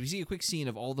 Yeah, because we see a quick scene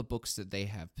of all the books that they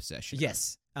have possession of.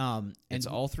 Yes. And It's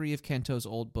all three of Kento's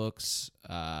old books.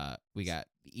 We got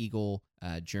Eagle,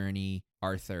 Journey,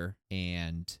 Arthur,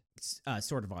 and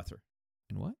Sword of Arthur.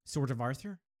 and what? Sword of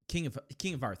Arthur? King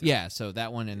of Arthur. Yeah, so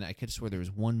that one, and I could swear there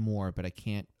was one more, but I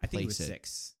can't I think it place was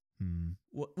 6.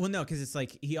 Well, no, because it's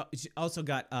like he also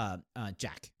got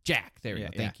Jack. Jack, there we Yeah,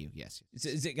 go. Thank you. Yes.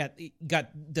 It got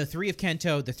the 3 of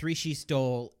Kento, the 3 she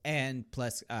stole, and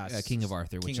plus King of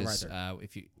Arthur, which King of is Arthur.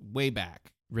 if you way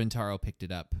back, Rentaro picked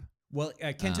it up. Well,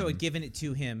 Kento had given it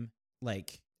to him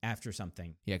like after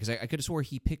something. Yeah, because I could have swore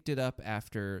he picked it up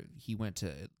after he went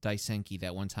to Daisenki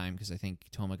that one time, because I think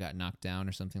Toma got knocked down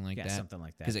or something like Yeah, that. something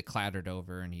like that. Because it clattered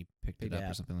over and he picked it up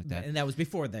or something like that. And that was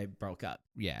before they broke up.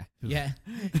 Yeah. Yeah.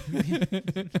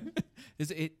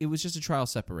 It was just a trial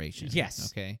separation.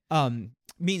 Yes. Okay.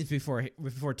 Means before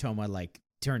Toma like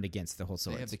turned against the whole They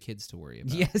sword. have the kids to worry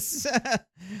about. Yes.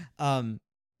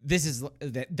 This is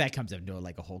that comes into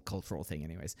like a whole cultural thing,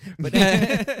 anyways. But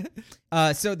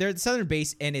so they're at the southern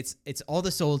base, and it's all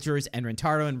the soldiers, and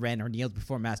Rentaro and Ren are kneeled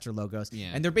before Master Logos, Yeah.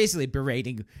 and they're basically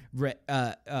berating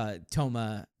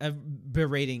Toma,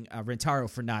 berating Rentaro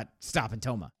for not stopping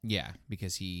Toma. Yeah,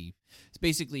 because it's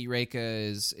basically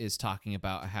Reika is talking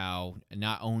about how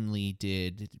not only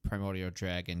did Primordial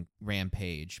Dragon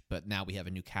rampage, but now we have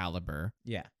a new caliber,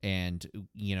 Yeah. and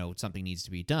something needs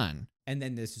to be done. And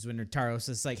then this is when Rentaro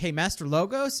says like, "Hey, Master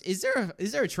Logos, is there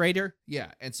a traitor?"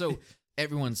 Yeah, and so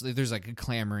there's like a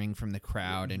clamoring from the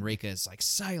crowd, and Reika is like,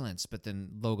 silence, but then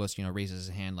Logos raises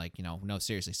his hand like, no,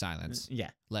 seriously, silence.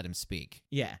 Yeah. Let him speak.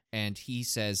 Yeah. And he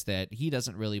says that he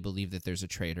doesn't really believe that there's a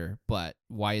traitor, but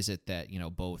why is it that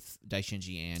both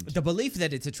Daishinji and The belief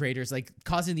that it's a traitor is like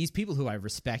causing these people who I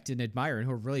respect and admire and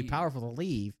who are really powerful to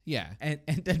leave. yeah. And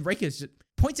then Reika just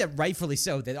points out, rightfully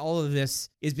so, that all of this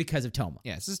is because of Toma.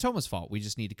 Yeah, this is Toma's fault. We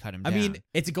just need to cut him I down. mean,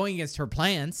 it's going against her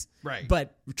plans, Right.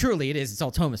 but truly it is. It's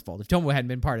all Toma's fault. If Toma hadn't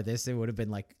been part of this, it would have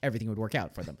been like everything would work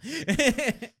out for them.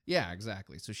 Yeah,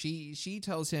 exactly. So she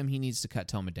tells him he needs to cut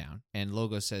Toma down, and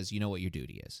Logos says, you know what your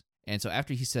duty is. And so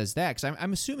after he says that, because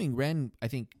I'm assuming Ren,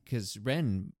 because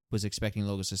Ren was expecting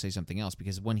Logos to say something else,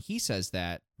 because when he says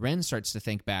that, Ren starts to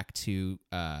think back to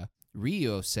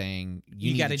Ryo saying,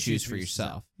 you need gotta to choose for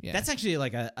yourself. Yeah. That's actually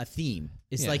like a theme.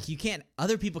 It's Yeah. like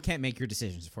other people can't make your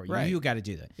decisions for you. Right. You got to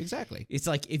do that. Exactly. It's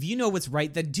like, if you know what's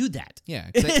right, then do that.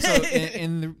 Yeah. So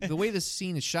and the way this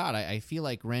scene is shot, I feel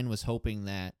like Ren was hoping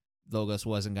that Logos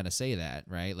wasn't going to say that,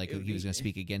 right? Like he was going to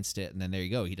speak against it, and then there you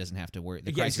go. He doesn't have to worry.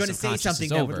 The Yeah, he's crisis going to of say conscience something is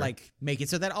that over. would like make it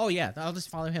so that, oh yeah, I'll just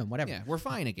follow him, whatever. Yeah, we're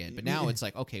fine again. But now it's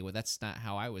like, okay, well, that's not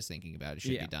how I was thinking about it. It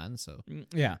should Yeah. be done. So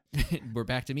Yeah. we're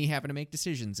back to me having to make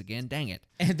decisions again. Dang it.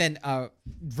 And then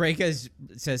Reika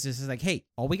says this is like, hey,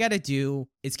 all we got to do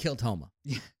is kill Toma.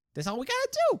 Yeah. That's all we got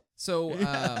to do. So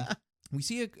we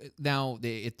see now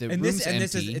the And room's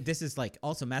this empty. this is like,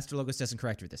 also Master Logos doesn't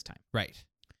correct her this time. Right.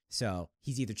 So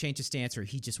he's either changed his stance or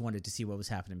he just wanted to see what was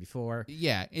happening before.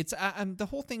 Yeah, it's the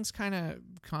whole thing's kind of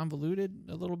convoluted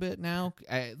a little bit now.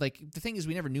 Like the thing is,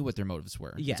 we never knew what their motives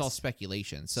were. Yes. It's all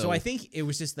speculation. So I think it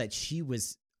was just that she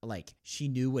was like, she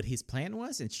knew what his plan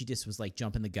was, and she just was like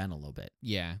jumping the gun a little bit.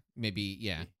 yeah, maybe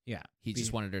Yeah. he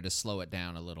just wanted her to slow it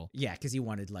down a little. Yeah, because he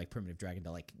wanted like Primitive Dragon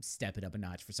to like step it up a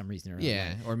notch for some reason or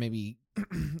Yeah, another.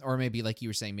 or maybe, like you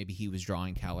were saying, maybe he was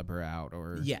drawing Caliber out,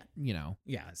 or Yeah. you know,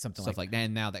 Yeah, something stuff like that.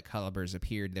 And now that Caliber's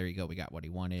appeared, there you go. We got what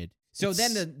he wanted. So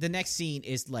then the next scene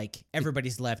is like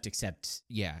everybody's left except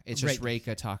it's just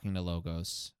Reika talking to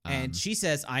Logos, and she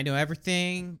says, "I know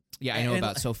everything." Yeah, I know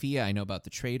about Sophia. I know about the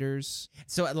traitors.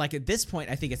 So like at this point,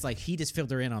 I think it's like he just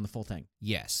filled her in on the full thing.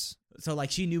 Yes. So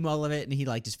like she knew all of it, and he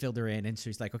like just filled her in, and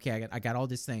she's like, "Okay, I got all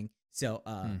this thing." So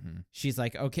she's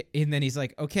like, "Okay," and then he's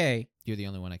like, "Okay, you're the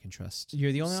only one I can trust.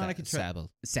 You're the only one I can trust."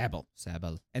 Sable.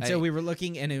 And so we were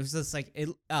looking, and it was just like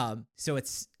so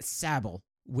it's Sable,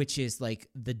 which is like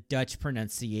the Dutch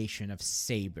pronunciation of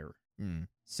saber.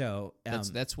 So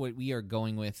that's what we are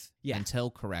going with until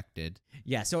corrected.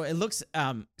 Yeah. So it looks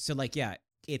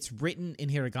it's written in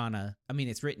hiragana. I mean,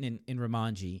 it's written in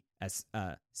Romanji as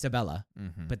Sabella,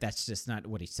 but that's just not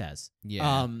what he says.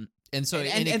 Yeah. And so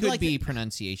it could be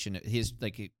pronunciation. His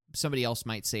somebody else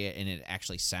might say it and it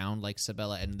actually sound like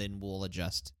Sabella, and then we'll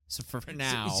adjust. So for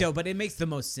now, but it makes the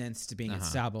most sense to being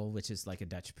Sabel, which is like a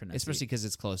Dutch pronunciation, especially because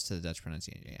it's close to the Dutch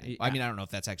pronunciation. Yeah. I mean, I don't know if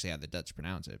that's actually how the Dutch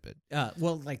pronounce it, but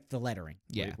like the lettering,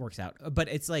 it works out. But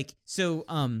it's like so.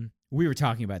 We were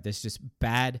talking about this, just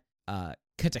bad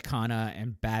katakana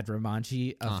and bad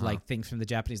romanji of like things from the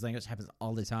Japanese language happens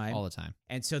all the time.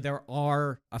 And so there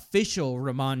are official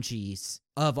romanjis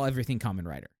of everything Kamen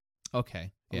Rider.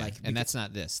 Okay. Yeah. And that's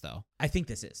not this though. I think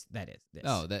this is. That is this.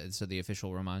 Oh, so the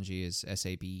official romanji is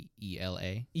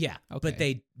Sabela? Yeah.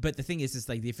 Okay. But the thing is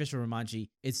like the official romanji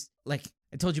is like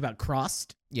I told you about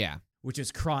crossed. Yeah. Which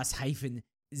is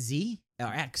cross-Z or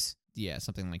X. Yeah,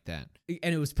 something like that.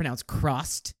 And it was pronounced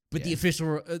crossed, but the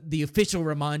official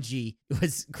Romanji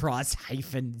was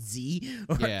cross-Z.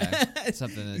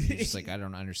 Something that you're just like, I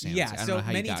don't understand. Yeah, I don't so know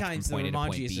how many you got times the from point A to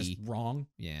point Romanji is B. just wrong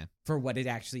for what it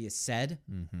actually is said.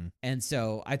 Mm-hmm. And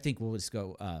so I think we'll just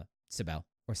go Sabel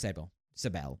or Sable.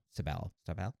 Sabel.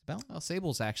 Well,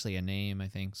 Sable's actually a name, I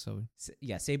think. So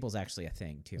yeah, Sable's actually a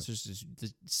thing too. It's just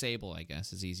the Sable, I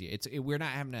guess, is easier. We're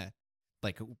not having to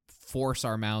like force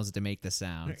our mouths to make the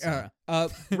sound. So.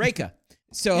 Reika.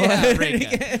 So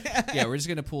Reika. Yeah, we're just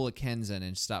gonna pull a Kenzen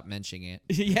and stop mentioning it.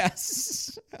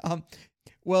 Yes.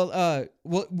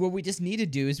 What we just need to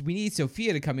do is we need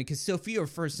Sophia to come in because Sophia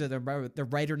refers to the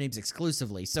writer names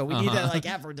exclusively. So we need to like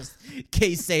have her just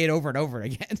say it over and over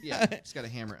again. Yeah, just gotta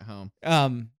hammer it home.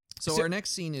 So our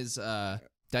next scene is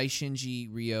Daishinji,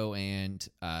 Ryo, and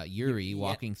Yuri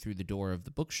walking through the door of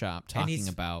the bookshop, talking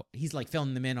about. He's like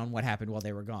filling them in on what happened while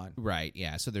they were gone. Right.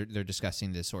 Yeah. So they're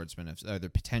discussing the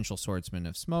potential swordsman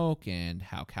of smoke and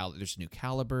how there's a new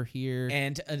caliber here.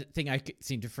 And a thing I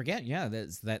seem to forget,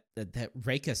 is that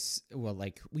Reika's. Well,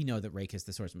 like we know that Reika's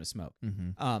the swordsman of smoke.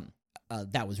 Mm-hmm.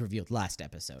 That was revealed last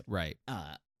episode. Right.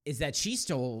 Is that she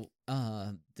stole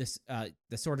the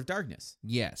Sword of Darkness?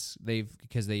 Yes,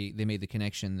 because they made the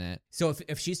connection that. So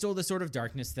if she stole the Sword of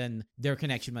Darkness, then their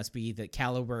connection must be that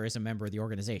Caliber is a member of the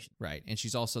organization, right? And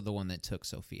she's also the one that took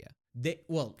Sophia.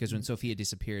 Because when Sophia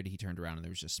disappeared, he turned around and there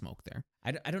was just smoke there.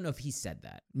 I don't know if he said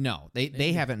that. No,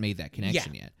 they haven't made that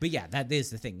connection yet. But yeah, that is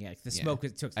the thing. Yeah, the smoke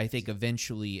took. I think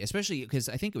eventually, especially because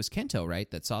I think it was Kento, right,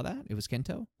 that saw that. It was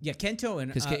Kento. Yeah, Kento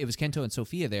and because it was Kento and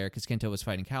Sophia there because Kento was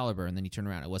fighting Caliber, and then he turned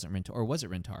around. It wasn't Rintaro, or was it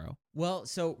Rintaro? Well,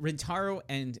 so Rintaro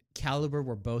and Caliber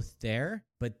were both there,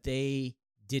 but they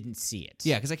didn't see it.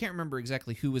 Yeah, because I can't remember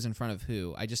exactly who was in front of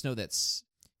who. I just know it's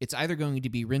either going to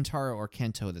be Rintaro or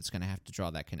Kento that's going to have to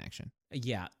draw that connection.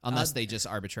 Yeah. Unless they just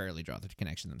arbitrarily draw the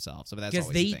connection themselves. So that's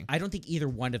always the thing. I don't think either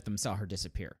one of them saw her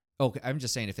disappear. Okay, I'm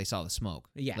just saying if they saw the smoke.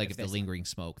 Yeah. Like if the lingering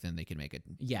smoke, then they can make it.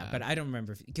 Yeah, but I don't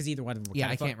remember because either one of them were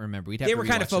I can't remember. They were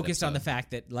kind of focused on the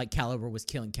fact that like Caliber was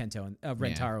killing Kento and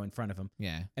Rintaro in front of him.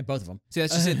 Yeah. And both of them. See,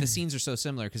 that's just it. The scenes are so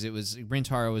similar because it was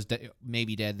Rintaro was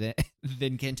maybe dead,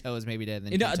 then Kento was maybe dead.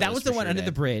 Then that was the one under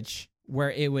the bridge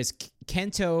where it was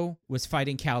Kento was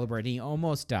fighting Caliber and he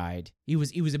almost died. He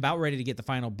was about ready to get the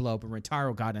final blow, but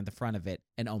Rintaro got in the front of it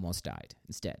and almost died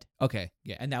instead. Okay,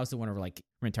 yeah. And that was the one where like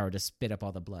Rintaro just spit up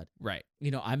all the blood. Right.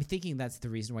 I'm thinking that's the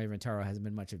reason why Rintaro hasn't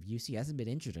been much of use. He hasn't been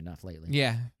injured enough lately.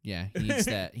 Yeah. He needs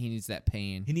that. He needs that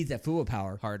pain. He needs that Fuwa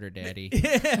power. Harder, daddy.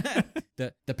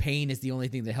 The pain is the only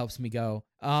thing that helps me go.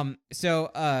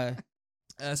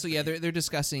 So yeah, they're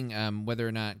discussing whether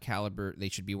or not Caliber they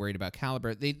should be worried about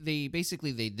Caliber. They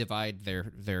basically divide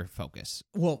their focus.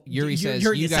 Well, Yuri says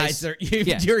Yuri you decides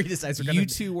guys, Yuri decides you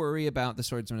two worry about the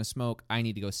Swordsman of Smoke. I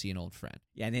need to go see an old friend.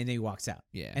 Yeah, and then he walks out.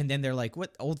 Yeah, and then they're like,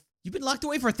 "What old? You've been locked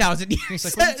away for 1,000 years."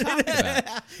 He's like, "What are you talking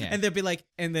about?" Yeah. And they'll be like,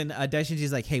 and then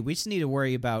Daishinji's like, "Hey, we should be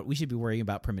worrying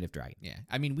about Primitive Dragon." Yeah,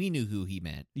 I mean, we knew who he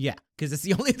meant. Yeah, because it's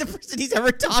the only other person he's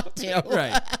ever talked to.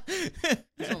 Right.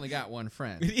 He's only got one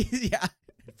friend. Yeah.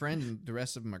 Friend and the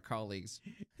rest of them are colleagues.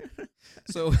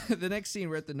 So the next scene,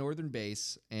 we're at the northern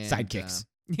base and sidekicks.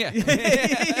 Yeah, he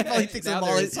thinks now they're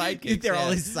all his sidekicks. They're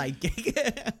all his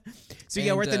sidekick. So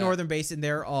yeah, we're at the northern base, and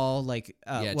they're all like,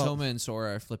 Toma and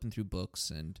Sora are flipping through books,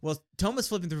 and Toma's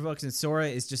flipping through books, and Sora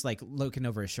is just like looking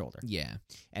over his shoulder. Yeah,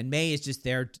 and May is just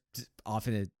there off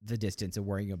in the distance and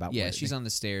worrying about. Yeah, she's on the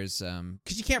stairs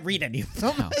because you can't read any of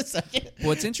them. No.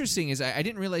 What's interesting is I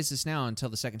didn't realize this now until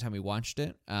the second time we watched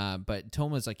it. But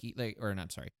Toma's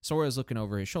Sora's looking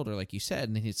over his shoulder, like you said,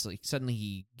 and it's like suddenly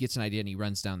he gets an idea and he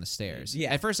runs down the stairs.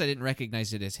 Yeah. At first, I didn't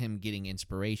recognize it as him getting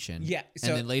inspiration. Yeah,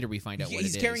 and then later we find out what it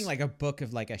is. He's carrying like a book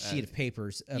of like a sheet of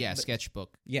papers.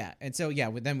 Sketchbook. Yeah, and so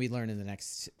then we learn in the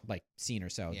next like scene or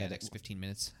so. Yeah, next 15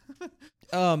 minutes.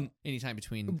 Anytime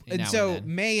between and now so and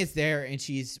then. May is there and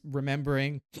she's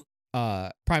remembering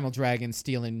Primal Dragon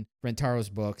stealing Rentaro's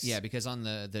books. Yeah, because on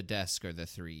the desk are the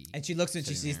three. And she looks and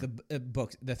she sees the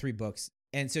books, the 3 books.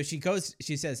 And so she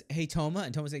says, "Hey Toma,"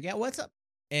 and Toma's like, "Yeah, what's up?"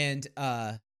 And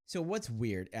so what's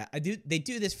weird? They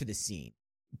do this for the scene,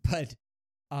 but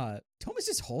Toma's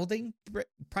just holding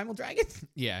Primal Dragon.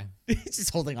 Yeah. He's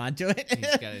just holding on to it.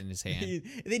 He's got it in his hand.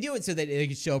 They do it so that they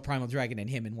can show Primal Dragon and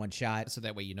him in one shot. So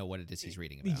that way you know what it is he's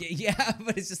reading about. Yeah,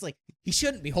 but it's just like, he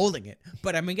shouldn't be holding it.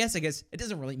 But I guess it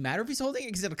doesn't really matter if he's holding it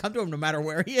because it'll come to him no matter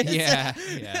where he is. Yeah.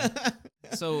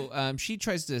 So she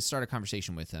tries to start a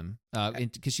conversation with him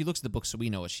because she looks at the book so we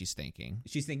know what she's thinking.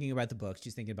 She's thinking about the books.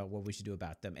 She's thinking about what we should do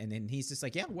about them. And then he's just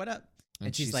like, "Yeah, what up?"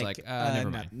 And she's like, never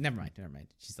mind. Never mind.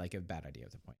 She's like, a bad idea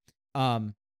at the point.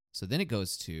 So then it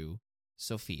goes to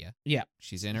Sophia. Yeah.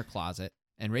 She's in her closet,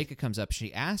 and Reika comes up.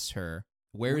 She asks her,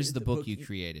 where is the book you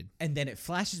created? And then it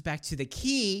flashes back to the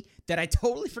key that I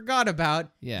totally forgot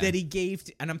about that he gave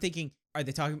to, and I'm thinking, are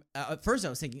they talking? At first I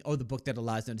was thinking, the book that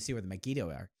allows them to see where the Megiddo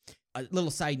are. A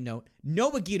little side note,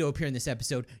 no Megiddo appear in this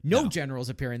episode. No generals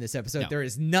appear in this episode. No. There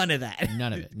is none of that.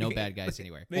 None of it. No bad guys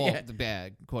anywhere. Well, the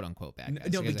bad, quote-unquote bad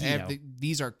guys. No Megiddo.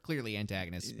 These are clearly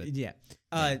antagonists.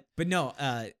 But, but no.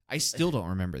 I still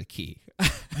don't remember the key.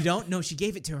 You don't? No, she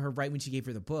gave it to her right when she gave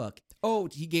her the book. Oh,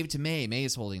 he gave it to May. May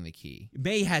is holding the key.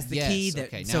 May has the key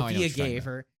that Sophia gave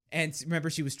her. And remember,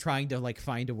 she was trying to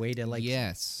find a way to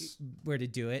where to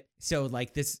do it. So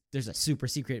there's a super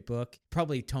secret book,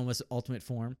 probably Toma's ultimate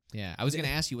form. Yeah, I was gonna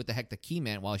ask you what the heck the key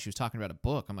meant while she was talking about a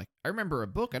book. I'm like, I remember a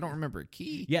book, I don't remember a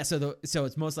key. Yeah, so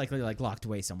it's most likely locked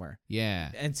away somewhere.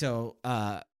 Yeah, and so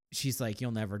she's like,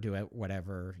 "You'll never do it,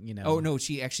 whatever, you know." Oh no,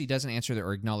 she actually doesn't answer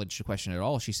or acknowledge the question at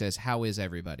all. She says, "How is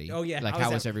everybody?" Oh yeah,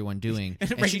 how is everyone doing?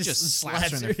 And she just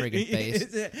slaps her in the friggin' face.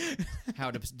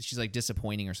 She's like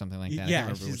disappointing or something like that. Yeah, I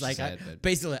can't remember she's what like, she said,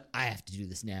 basically, I have to do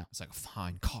this now. It's like,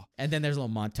 fine, call. And then there's a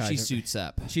little montage. She suits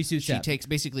up. She takes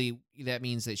that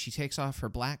means that she takes off her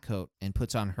black coat and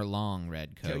puts on her long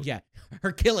red coat. Yeah,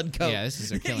 her killing coat. Yeah, this is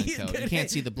her killing coat. You can't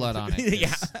see the blood on it.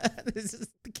 Yeah, this is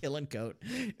the killing coat.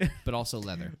 But also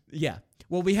leather. Yeah.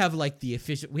 Well, we have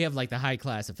the high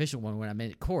class official one when I'm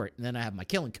in court, and then I have my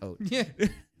killing coat. Yeah.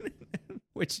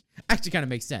 Which actually kind of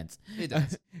makes sense. It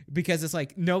does. Because it's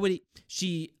like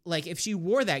if she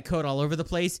wore that coat all over the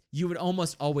place, you would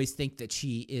almost always think that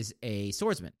she is a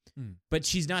swordsman. But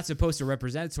she's not supposed to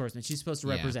represent swordsman. She's supposed to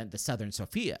represent the Southern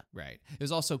Sophia. Right. It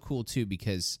was also cool, too,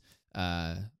 because,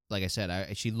 like I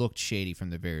said, she looked shady from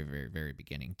the very, very, very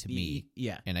beginning to me.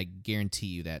 Yeah. And I guarantee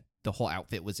you that the whole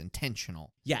outfit was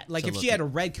intentional. Yeah, like if she had a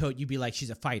red coat, you'd be like,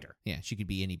 she's a fighter. Yeah, she could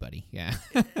be anybody. Yeah.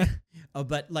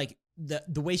 But like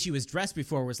the way she was dressed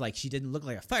before was like she didn't look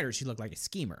like a fighter; she looked like a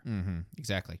schemer. Mm-hmm.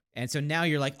 Exactly. And so now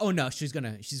you're like, oh no, she's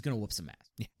gonna whoop some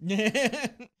ass. Yeah.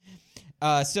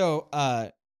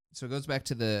 So it goes back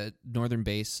to the Northern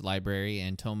Base library,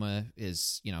 and Toma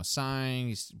is, sighing.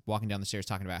 He's walking down the stairs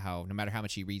talking about how no matter how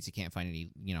much he reads, he can't find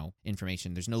any,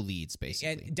 information. There's no leads,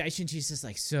 basically. And Daishinji's just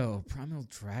like, so Primal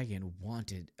Dragon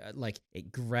wanted,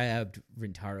 it grabbed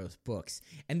Rintaro's books.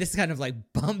 And this kind of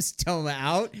bumps Toma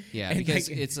out. Yeah, because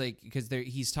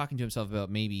he's talking to himself about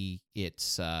maybe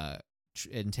it's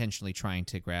intentionally trying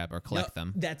to grab or collect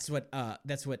them. That's what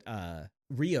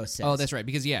Rio says. Oh, that's right.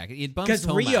 Because it bumps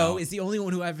Toma Rio out. is the only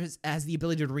one who has the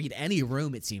ability to read any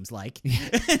room. It seems like.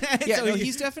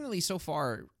 He's definitely so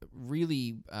far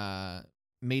really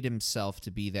made himself to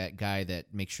be that guy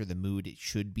that makes sure the mood it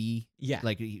should be. Yeah,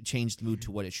 he changed the mood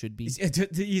to what it should be.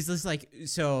 He's just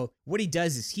so what he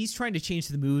does is he's trying to change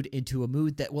the mood into a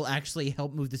mood that will actually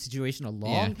help move the situation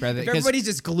along. Yeah, if everybody's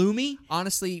just gloomy.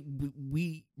 Honestly,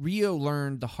 Rio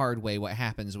learned the hard way what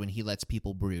happens when he lets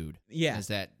people brood. Yeah. Is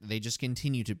that they just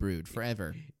continue to brood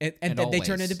forever. And then they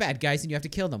turn into bad guys and you have to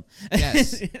kill them.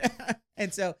 Yes.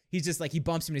 And so he's just he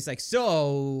bumps him and he's like,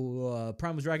 so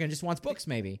Primal Dragon just wants books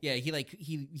maybe. Yeah,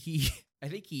 I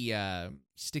think he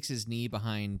sticks his knee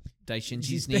behind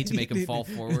Daishinji's knee to make him fall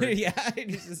forward. Yeah,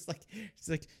 and he's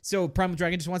like, so Primal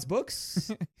Dragon just wants books?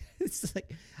 It's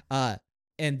like,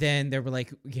 And then they were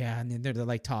like, yeah, and then they're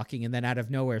like talking, and then out of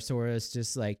nowhere, Sora's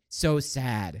just like so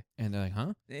sad, And they're like,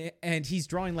 huh? and he's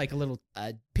drawing like a little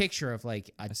picture of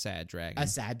like A sad dragon. a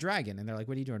sad dragon, and they're like,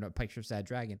 "What are you doing? A picture of sad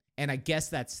dragon?" And I guess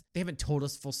they haven't told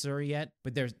us full story yet,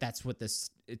 but that's what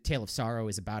this Tale of Sorrow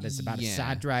is about. It's about a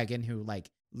sad dragon who like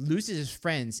loses his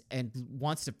friends and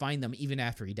wants to find them even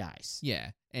after he dies.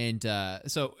 Yeah. And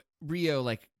so Rio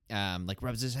like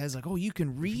rubs his head like, oh, you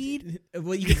can read?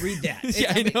 Well, you can read that.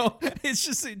 Yeah, I know. It's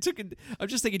just I'm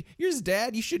just thinking, here's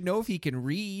dad. You should know if he can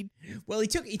read. Well, he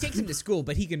takes him to school,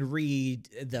 but he can read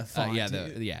the font.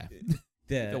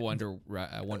 The Wonder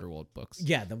World books.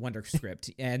 Yeah, the Wonder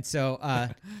script. And so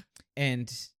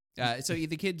so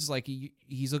the kid's like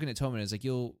he's looking at Toma and is like,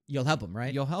 you'll help him,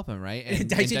 right? You'll help him, right? And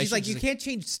Daishinji's like, you can't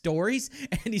change stories,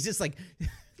 and he's just like.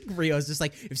 Rio's just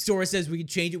like, if Sora says we can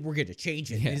change it, we're going to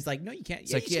change it. Yeah. And he's like, no, you can't.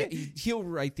 It's he'll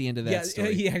write the end of that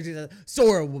story. Yeah,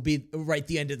 Sora will write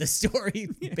the end of the story,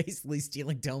 basically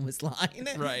stealing Toma's line.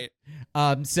 Right.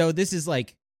 So this is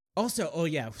like, also, oh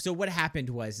yeah. So what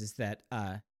happened is that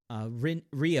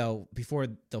Rio, before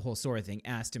the whole Sora thing,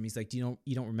 asked him, he's like, you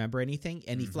don't remember anything?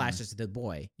 And he flashes to the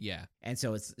boy. Yeah. And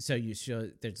so you show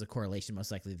there's a correlation,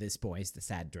 most likely this boy is the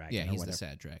sad dragon. Yeah, he's the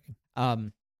sad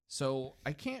dragon. So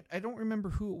I don't remember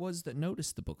who it was that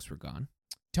noticed the books were gone.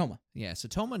 Toma. Yeah, so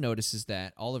Toma notices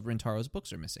that all of Rintaro's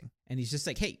books are missing. And he's just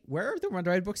like, hey, where are the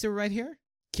Wonder books that were right here?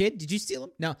 Kid, did you steal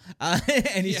them? No.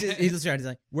 And he's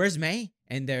like, where's May?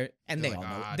 And they like, all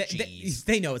know.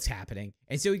 They know what's happening.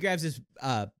 And so he grabs his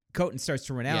coat and starts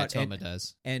to run out. Yeah, Toma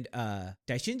does. And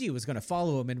Daishinji was going to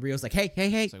follow him, and Rio's like, hey.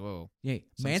 It's like, whoa. Hey,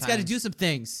 man's got to do some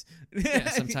things. Yeah,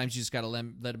 sometimes you just got to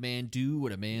let a man do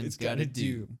what a man's got to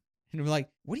do. And we're like,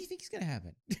 what do you think is gonna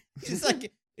happen? It's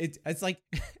like it's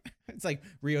like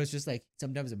Rio's just like,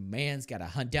 sometimes a man's gotta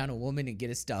hunt down a woman and get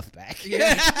his stuff back.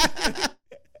 Yeah.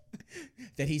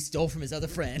 That he stole from his other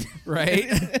friend. Right?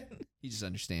 He just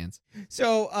understands.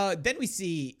 So then we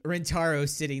see Rintaro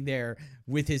sitting there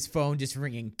with his phone just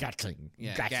ringing, Gatling.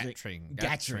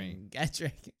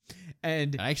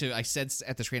 And actually, I said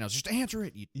at the train, I was just answer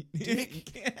it, you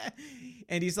dick.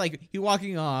 And he's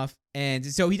walking off, and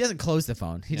so he doesn't close the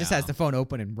phone. He just has the phone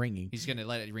open and ringing. He's gonna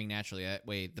let it ring naturally. That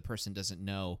way, the person doesn't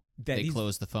know that they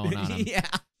closed the phone on him. Yeah.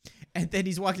 And then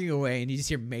he's walking away, and you just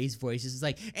hear May's voice. It's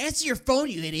like, answer your phone,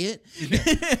 you idiot.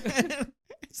 Yeah.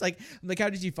 It's like, how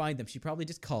did you find them? She probably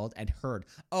just called and heard,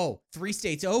 3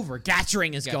 states over,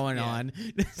 Gatchering is going on.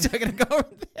 So I'm going to go over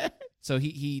there. So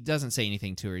he doesn't say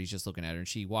anything to her. He's just looking at her, and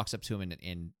she walks up to him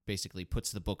and basically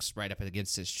puts the books right up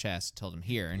against his chest, told him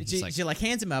here. And she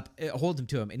hands him up, holds him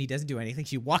to him, and he doesn't do anything.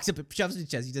 She walks up, shoves his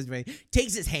chest, he doesn't do anything,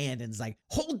 takes his hand, and is like,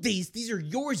 hold these are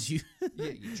yours, you.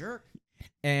 Yeah, you jerk.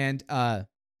 And,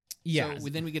 yeah. So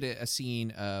then we get a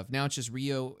scene of, now it's just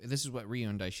Rio. This is what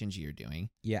Rio and Daishinji are doing.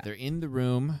 Yeah. They're in the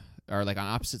room, or like on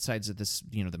opposite sides of this,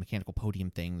 the mechanical podium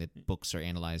thing that books are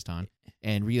analyzed on.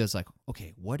 And Rio's like,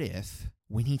 okay, what if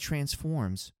when he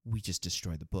transforms, we just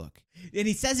destroy the book? And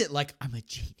he says it like, I'm a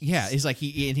genius. Yeah, it's like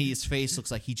his face looks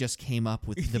like he just came up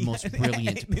with the most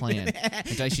brilliant plan. And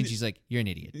Daishinji's like, you're an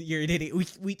idiot. You're an idiot.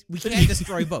 We can't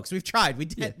destroy books. We've tried.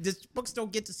 Books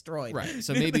don't get destroyed. Right.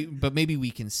 So maybe we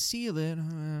can seal it.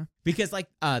 Because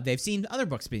they've seen other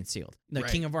books being sealed. The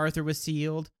King of Arthur was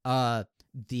sealed.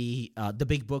 The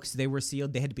big books, they were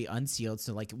sealed. They had to be unsealed,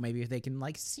 so maybe if they can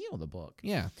seal the book.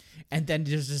 Yeah. And then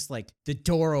there's just the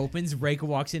door opens, Reika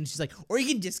walks in, and she's like, or you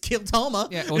can just kill Toma.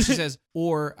 Yeah. Well, she says,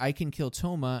 or I can kill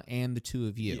Toma and the two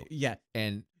of you. Yeah.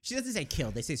 And she doesn't say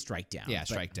kill, they say strike down. Yeah,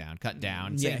 strike down, cut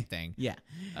down, same thing. Yeah.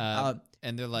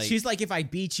 And they're like, she's like, if I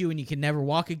beat you and you can never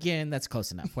walk again, that's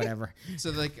close enough, whatever.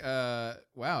 So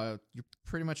wow, you're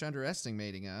pretty much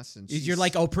underestimating us. And you're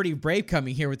like, pretty brave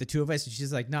coming here with the two of us. And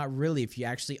she's like, not really, if you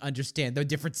actually understand the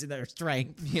difference in their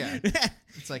strength. Yeah.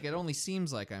 It's like, it only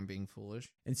seems like I'm being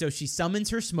foolish. And so she summons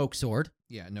her smoke sword.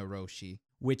 Yeah, Noroshi.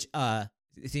 Which,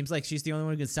 it seems like she's the only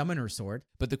one who can summon her sword.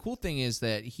 But the cool thing is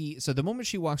that so the moment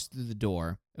she walks through the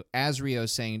door, as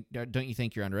Rio's saying, don't you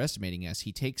think you're underestimating us?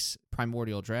 He takes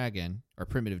Primordial Dragon, or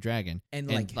Primitive Dragon, and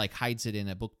hides it in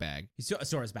a book bag.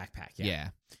 Sora's backpack, yeah.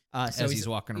 So as he's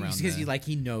walking around. Because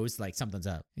he knows something's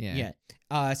up. Yeah.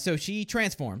 So she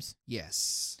transforms.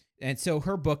 Yes. And so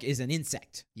her book is an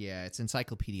insect. Yeah, it's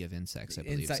Encyclopedia of Insects, I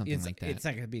believe, something like that.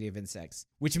 Encyclopedia of Insects,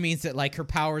 which means that her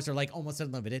powers are almost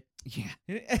unlimited. Yeah,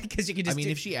 because you can just.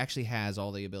 if she actually has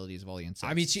all the abilities of all the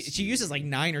insects. She uses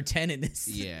 9 or 10 in this.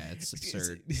 Yeah, it's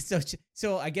absurd.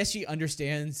 So I guess she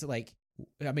understands.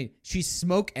 She's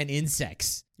smoke and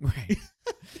insects. Right.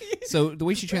 So the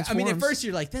way she transforms. I mean, at first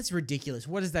you're like, that's ridiculous.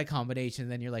 What is that combination?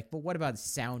 And then you're like, but what about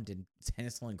sound and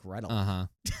Hansel and Gretel?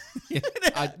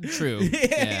 True.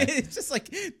 Yeah. It's just like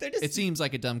they're just. It seems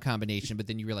like a dumb combination, but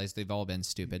then you realize they've all been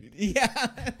stupid. Yeah,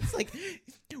 it's like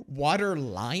Water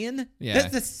Lion. Yeah.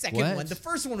 That's the second What? one. The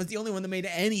first one was the only one that made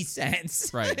any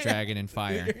sense. Right, dragon and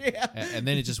fire. Yeah. And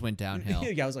then it just went downhill.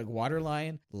 Yeah, I was like Water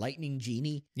Lion, Lightning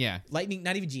Genie, Yeah, Lightning,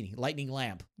 not even Genie, Lightning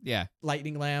Lamp, yeah.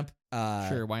 Lightning Lamp.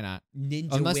 Sure, why not?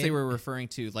 Ninja Unless they Wind. were referring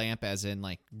to lamp as in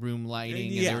like room lighting,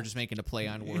 and Yeah. they were just making a play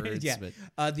on words. Yeah.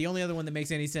 But The only other one that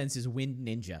makes any sense is Wind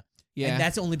Ninja. yeah, And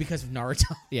that's only because of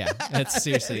Naruto. yeah. That's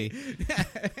seriously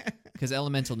because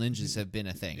elemental ninjas have been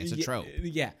a thing. It's a trope.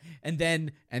 Yeah. And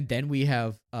then we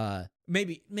have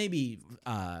maybe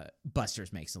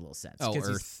Buster's makes a little sense. Oh,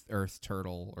 'cause Earth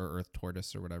turtle or Earth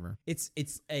tortoise or whatever. It's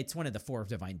one of the 4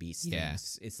 divine beasts. Yeah.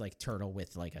 Things. It's like turtle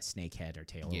with like a snake head or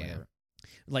tail or Yeah. whatever.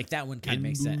 Like that one kind of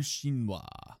makes sense. Chinois.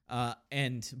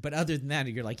 But other than that,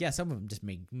 you're like, yeah, some of them just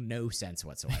make no sense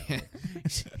whatsoever.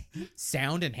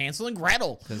 Sound and Hansel and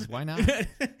Gretel. Because why not?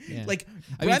 Yeah. Like,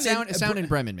 I mean, Bremen- sound and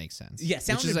Bremen makes sense. Yeah,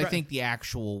 Sound which is and I think the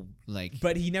actual like.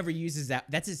 But he never uses that.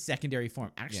 That's his secondary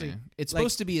form. Actually, Yeah. It's like-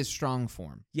 supposed to be a strong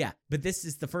form. yeah. But this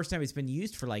is the first time it's been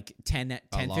used for like 10 A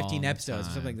 15 long episodes or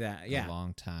time. something like that. Yeah. A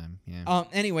long time. Yeah.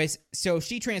 Anyways, so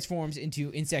she transforms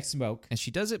into insect smoke. And she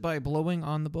does it by blowing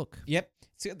on the book. Yep.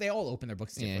 So they all open their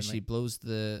books Yeah, differently. she blows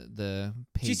the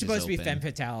pages She's supposed to be open. femme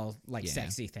fatale, like Yeah.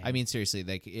 sexy thing. I mean, seriously,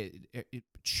 like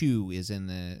chew is in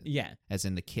the yeah. as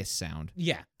in the kiss sound.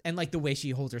 Yeah. And like the way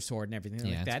she holds her sword and everything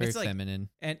Yeah, like that. it's It's very like feminine.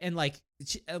 and like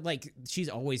she's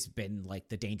always been like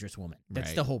the dangerous woman. That's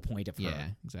Right. the whole point of her. Yeah,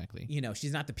 exactly. You know,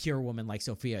 she's not the pure woman like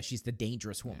Sophia. She's the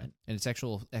dangerous woman. And it's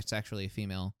actually a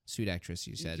female suit actress.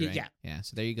 You said, Y- right? yeah. Yeah.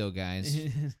 So there you go, guys.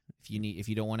 if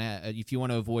you want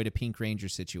to avoid a Pink Ranger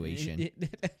situation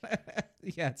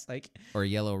Yeah, it's like or a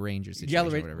Yellow Ranger situation, Yellow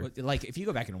or whatever. like if you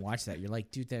go back and watch that, you're like,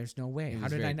 dude, there's no way. It How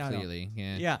was did I very not know? clearly,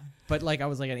 yeah. Yeah, but like I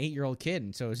was like an 8-year-old kid,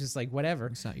 and so it's just like whatever.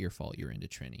 It's not your fault. You're into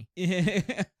Trini.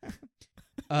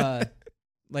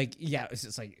 Like yeah, it's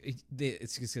just like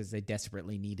it's just because they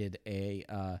desperately needed they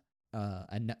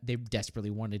desperately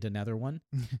wanted another one.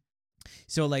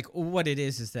 So like what it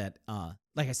is that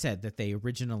like I said that they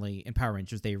originally in Power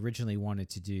Rangers they originally wanted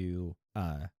to do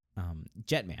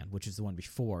Jetman, which is the one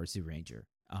before Zoo Ranger.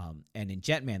 And in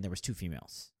Jetman there was 2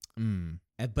 females. Mm.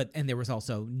 And there was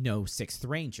also no 6th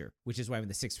Ranger, which is why when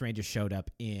the 6th Ranger showed up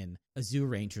in a Zoo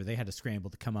Ranger, they had to scramble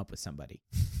to come up with somebody.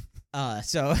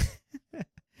 So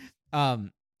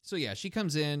yeah, she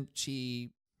comes in,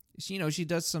 she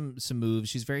does some moves.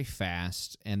 She's very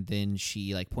fast, and then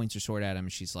she like points her sword at him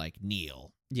and she's like,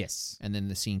 "Kneel." yes. And then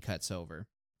the scene cuts over.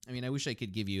 I mean, I wish I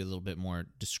could give you a little bit more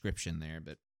description there,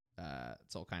 but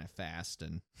it's all kind of fast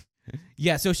and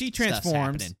Yeah, so she stuff's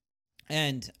transforms happening.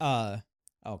 and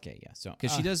okay, yeah. So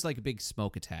Because she does like big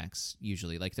smoke attacks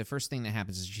usually. Like the first thing that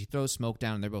happens is she throws smoke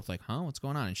down, and they're both like, "Huh, what's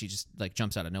going on?" And she just like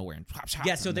jumps out of nowhere and pops.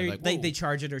 yeah, so and they're like, they "Whoa." they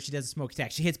charge at her. She does a smoke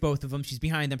attack. She hits both of them. She's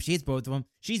behind them. She hits both of them.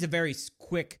 She's a very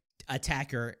quick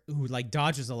attacker who like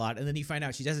dodges a lot, and then you find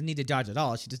out she doesn't need to dodge at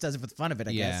all. She just does it for the fun of it,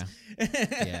 I Yeah.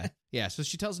 guess. Yeah. So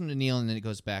she tells him to kneel, and then it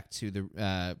goes back to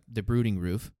the brooding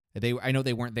roof. I know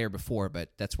they weren't there before, but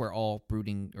that's where all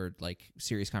brooding or like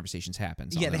serious conversations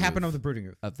happens. Yeah, they happen on the brooding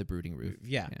roof. of the brooding roof.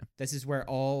 Yeah. This is where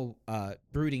all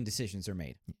brooding decisions are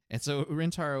made. And so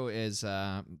Rintaro is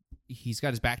he's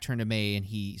got his back turned to May, and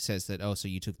he says that, "Oh, so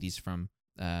you took these from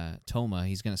Toma?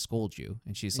 He's gonna scold you."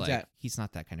 And she's like, Exactly. "He's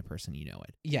not that kind of person, you know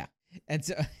it." Yeah. And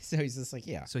so he's just like,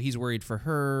 yeah. So he's worried for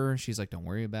her. She's like, "Don't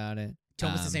worry about it."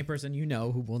 Toma's the same person you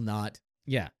know who will not.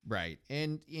 Yeah. Right.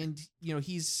 And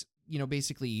he's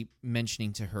basically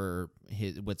mentioning to her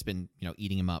what's been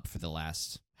eating him up for the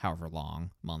last however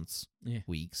long, months,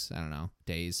 weeks, I don't know,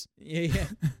 days. Yeah.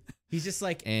 He's just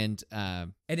like And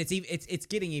it's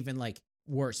getting even like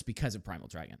worse because of Primal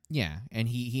Dragon. yeah, and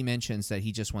he mentions that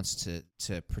he just wants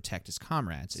to protect his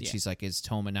comrades. And she's like, "Is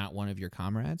Toma not one of your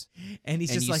comrades?" And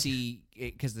he's And just you like see,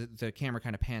 because the camera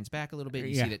kind of pans back a little bit,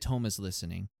 you Yeah. see that Toma's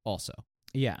listening also.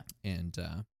 yeah. And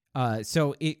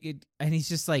So and he's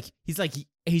just like he's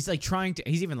like trying to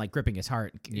he's even like gripping his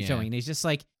heart Yeah. showing and he's just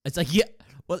like it's like yeah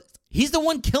well he's the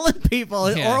one killing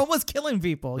people Yeah. or almost killing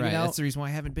people right, you know that's the reason why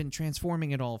I haven't been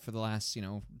transforming at all for the last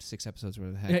 6 episodes or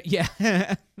whatever the heck.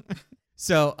 yeah.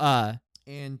 So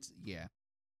And yeah,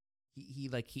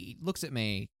 he looks at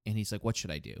May and he's like, "What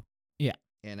should I do?" Yeah.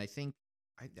 And I think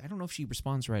I don't know if she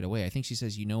responds right away. I think she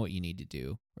says, "You know what you need to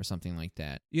do," or something like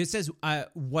that. It says,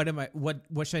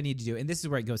 "What should I need to do?" And this is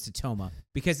where it goes to Toma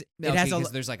because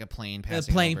there's like a plane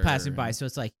passing by, so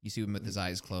it's like you see him with his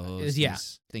eyes closed. Yeah,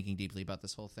 he's thinking deeply about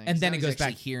this whole thing, and then it goes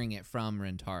back hearing it from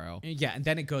Rentaro. Yeah, and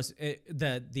then it goes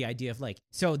the idea of like,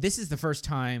 so this is the first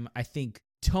time I think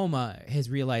Toma has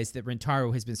realized that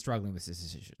Rentaro has been struggling with this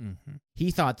decision. Mm-hmm.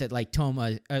 He thought that like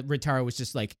Rentaro was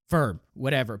just like firm,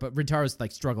 whatever, but Rentaro's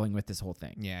like struggling with this whole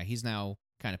thing. Yeah, he's now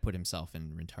kind of put himself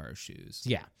in Rentaro's shoes.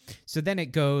 Yeah. So then it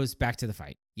goes back to the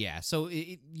fight. Yeah. So,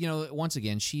 once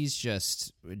again, she's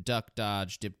just duck,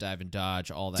 dodge, dip, dive, and dodge,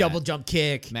 all that. Double jump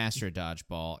kick. Master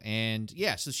dodgeball. And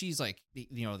yeah, so she's like,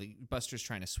 the Buster's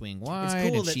trying to swing wide. It's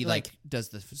cool and that, she does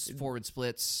the forward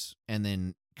splits and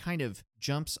then kind of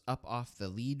jumps up off the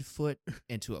lead foot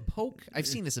into a poke. I've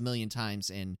seen this a million times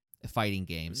in fighting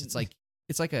games. It's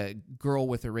like a girl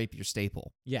with a rapier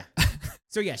staple. Yeah.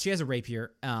 So yeah, she has a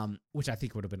rapier, which I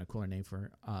think would have been a cooler name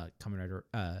for Kamen Rider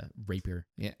Rapier.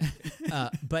 Yeah.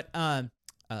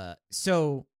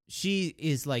 So she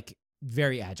is like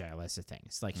very agile as a thing.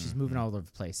 It's like she's moving all over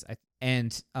the place.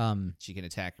 And she can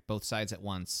attack both sides at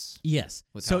once. Yes.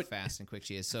 With how fast and quick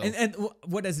she is. So and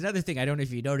what is another thing? I don't know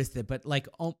if you noticed it, but like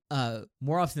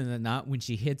more often than not, when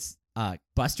she hits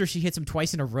Buster, she hits him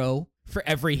twice in a row for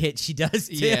every hit she does.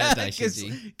 Yeah,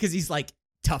 because he's like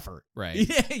tougher, right?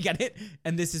 Yeah, you got it.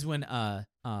 And this is when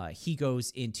he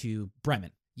goes into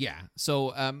Bremen. Yeah.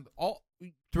 So all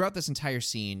throughout this entire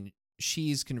scene,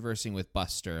 she's conversing with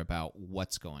Buster about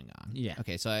what's going on. Yeah.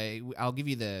 Okay, so I'll give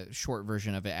you the short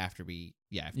version of it after we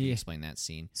explain that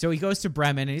scene. So he goes to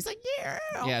Bremen and he's like, yeah,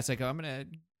 it's like,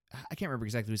 I can't remember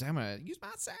exactly what he's like, I'm going to use my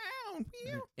sound.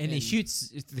 And he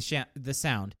shoots the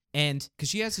sound. And because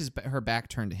she has her back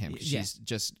turned to him, because she's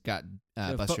just got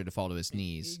Buster to fall to his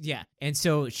knees. Yeah, and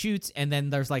so shoots, and then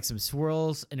there's like some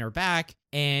swirls in her back,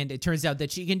 and it turns out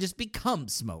that she can just become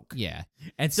smoke. Yeah,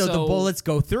 and so the bullets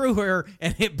go through her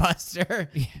and hit Buster.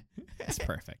 Yeah, that's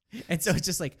perfect. And so it's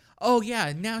just like, oh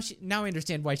yeah, now I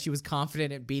understand why she was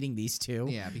confident at beating these two.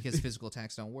 Yeah, because physical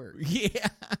attacks don't work. Yeah.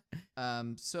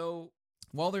 So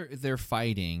while they're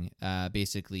fighting,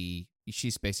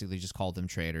 she's basically just called them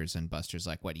traitors, and Buster's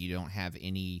like, "What? You don't have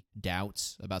any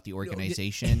doubts about the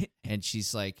organization?" And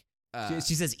she's like,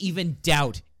 she says, "Even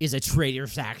doubt is a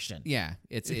traitor's action." Yeah,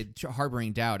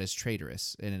 harboring doubt is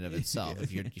traitorous in and of itself.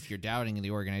 If you're doubting in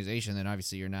the organization, then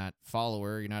obviously you're not a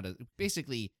follower. You're not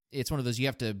basically. It's one of those, you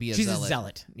have to be a she's zealot. A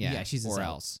zealot. Yeah, she's a or zealot.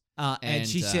 else. And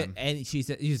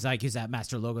he's like, is that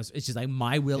Master Logos? It's just like,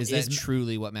 my will is that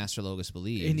truly what Master Logos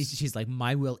believes? And she's like,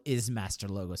 my will is Master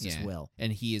Logos' will.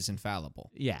 And he is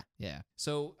infallible. Yeah. Yeah.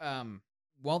 So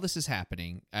while this is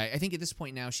happening, I think at this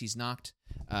point now she's knocked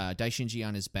Daishinji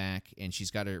on his back, and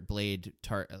she's got her blade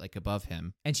above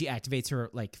him. And she activates her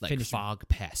fog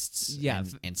pests. Yeah.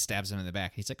 And stabs him in the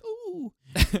back. He's like, ooh.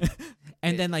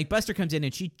 And then Buster comes in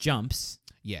and she jumps.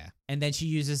 Yeah. And then she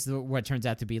uses what turns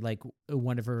out to be like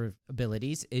one of her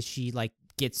abilities is she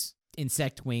gets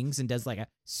insect wings and does like a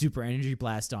super energy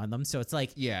blast on them. So it's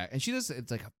like, yeah, and she does,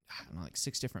 it's like, I don't know, like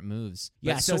 6 different moves. But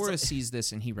yeah. So Sora sees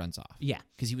this and he runs off. Yeah.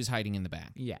 Because he was hiding in the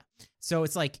back. Yeah. So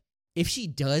it's like, if she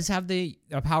does have the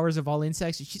powers of all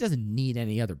insects, she doesn't need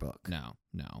any other book. No.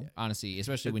 Honestly,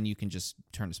 especially when you can just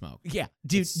turn to smoke. Yeah,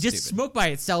 dude, just smoke by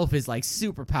itself is like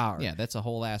super power. Yeah, that's a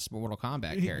whole ass Mortal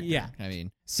Kombat character. Yeah, I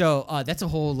mean, so that's a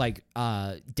whole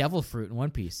devil fruit in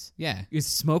One Piece. Yeah, it's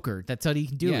smoker. That's all he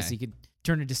can do is he can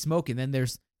turn into smoke, and then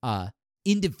there's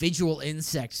individual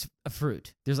insect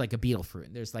fruit. There's like a beetle fruit.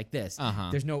 And there's like this.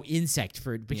 There's no insect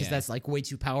fruit because that's like way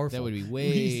too powerful. That would be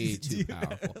way too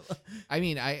powerful. I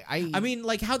mean, I mean,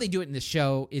 like how they do it in the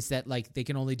show is that like they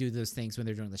can only do those things when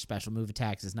they're doing the special move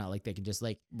attacks. It's not like they can just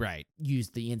like use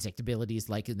the insect abilities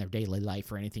like in their daily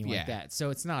life or anything like that.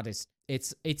 So it's not as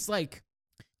it's like.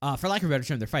 For lack of a better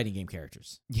term, they're fighting game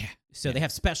characters. Yeah. So they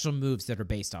have special moves that are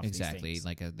based off exactly. These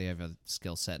things. Like they have a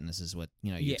skill set, and this is what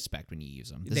you expect when you use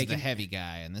them. This is the heavy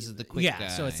guy, and this is the quick guy. Yeah.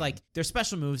 So it's like their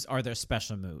special moves are their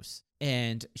special moves,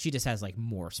 and she just has like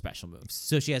more special moves.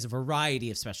 So she has a variety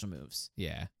of special moves.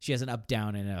 Yeah. She has an up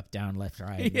down and an up down, left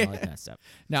right, and all that kind of stuff.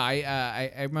 No,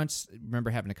 I once remember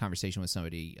having a conversation with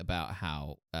somebody about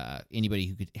how anybody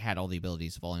who had all the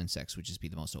abilities of all insects would just be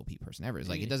the most OP person ever. It's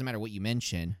like it doesn't matter what you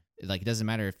mention. Like, it doesn't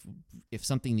matter if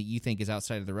something that you think is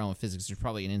outside of the realm of physics, there's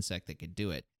probably an insect that could do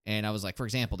it. And I was like, for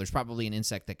example, there's probably an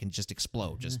insect that can just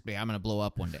explode. Just, I'm going to blow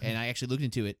up one day. And I actually looked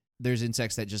into it. There's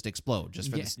insects that just explode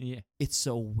just for this. Yeah. It's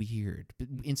so weird.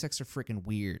 Insects are freaking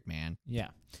weird, man. Yeah.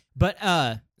 But,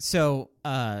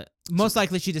 most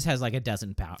likely she just has like a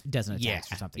dozen attacks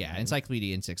or something. Yeah, right?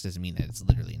 Encyclopedia Insects doesn't mean that it's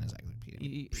literally an encyclopedia.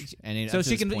 So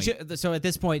she can. So at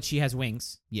this point, she has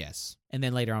wings. Yes. And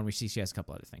then later on, we see she has a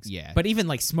couple other things. Yeah. But even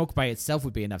like smoke by itself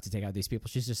would be enough to take out these people.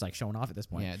 She's just like showing off at this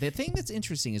point. Yeah. The thing that's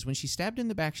interesting is when she stabbed in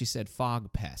the back, she said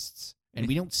fog pests. And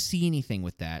we don't see anything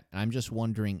with that. I'm just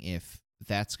wondering if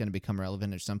that's going to become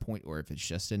relevant at some point, or if it's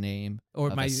just a name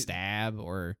or of a stab,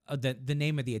 or the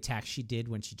name of the attack she did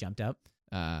when she jumped up.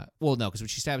 Well, no, because when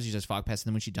she stabs, she says fog pest,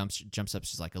 and then when she jumps up,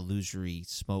 she's like illusory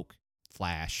smoke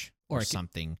flash or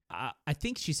something. I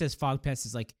think she says fog pest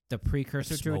is like the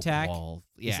precursor to attack. Wall.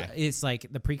 Yeah, it's like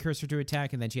the precursor to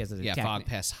attack, and then she has an attack. Fog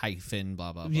pest hyphen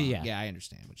blah blah blah. Yeah, I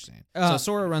understand what you're saying. So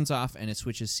Sora runs off, and it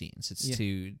switches scenes. It's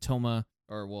to Toma.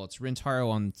 It's Rintaro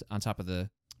on top of the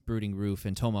brooding roof,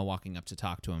 and Toma walking up to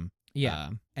talk to him.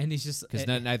 Yeah, and he's just because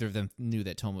neither of them knew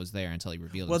that Toma was there until he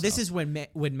revealed. Well, himself. This is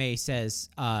when May says,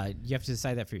 "You have to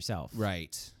decide that for yourself."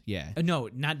 Right. Yeah. No,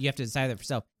 not you have to decide that for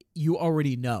yourself. You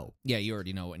already know. Yeah, you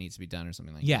already know what needs to be done, or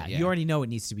something like that. Yeah, you already know what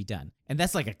needs to be done, and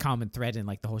that's like a common thread in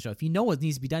like the whole show. If you know what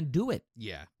needs to be done, do it.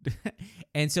 Yeah.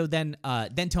 And so then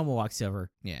Toma walks over.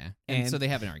 Yeah, and so they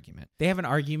have an argument. They have an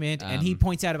argument, and he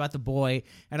points out about the boy.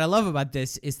 And I love about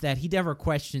this is that he never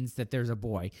questions that there's a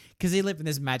boy because they live in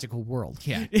this magical world.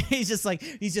 Yeah, he's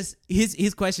just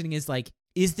his questioning is like,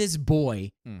 is this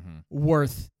boy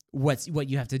worth what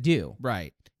you have to do?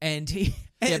 Right. And he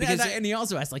and he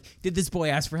also asked, like, did this boy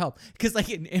ask for help? Because, like,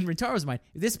 in Rintaro's mind,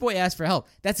 if this boy asked for help,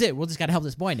 that's it. We'll just got to help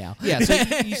this boy now. Yeah, so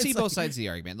you see both sides of the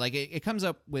argument. Like, it comes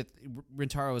up with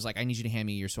Rintaro is like, I need you to hand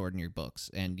me your sword and your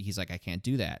books. And he's like, I can't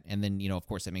do that. And then, of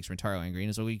course, that makes Rintaro angry. And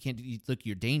he's like, well, you can't look,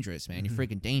 you're dangerous, man. You're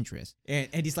freaking dangerous.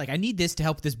 And he's like, I need this to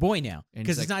help this boy now.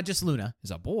 Because it's not just Luna. It's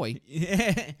a boy.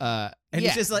 And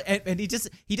he's just like, and he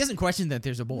doesn't question that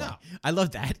there's a boy. No. I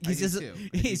love that.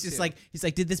 He's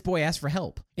like, did this boy ask for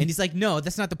help? And he's like, no,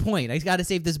 that's not the point. I got to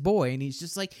save this boy. And he's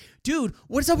just like, dude,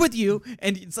 what's up with you?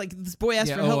 And it's like, this boy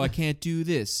asked for help. I can't do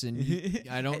this, and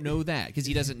I don't know that because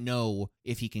he doesn't know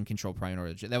if he can control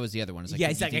Primordial. That was the other one. Like,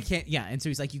 he's like, I can't. Yeah, and so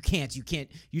he's like, you can't.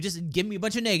 You just give me a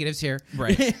bunch of negatives here,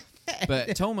 right?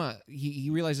 But Toma, he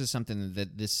realizes something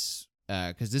that this.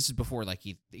 Because this is before, like,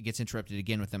 he gets interrupted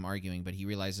again with them arguing, but he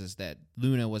realizes that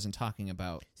Luna wasn't talking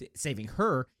about saving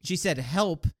her. She said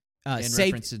help. In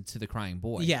reference to the crying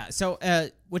boy. Yeah, so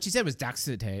what she said was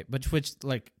Daxite, which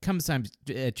like sometimes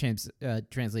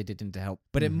translated into help.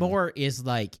 But it more is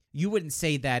like, you wouldn't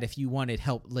say that if you wanted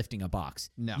help lifting a box.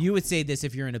 No. You would say this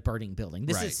if you're in a burning building.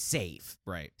 This is save.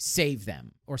 Right. Save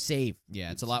them. Or save.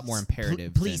 Yeah, it's a lot more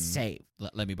imperative. Please save.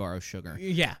 Let me borrow sugar.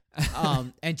 Yeah.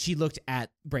 And she looked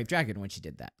at Brave Dragon when she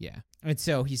did that. Yeah. And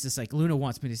so he's just like, Luna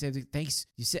wants me to save. Thanks.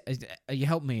 You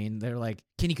helped me. And they're like,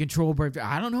 can you control Brave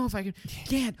Dragon? I don't know if I can.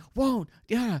 Can't. Won't.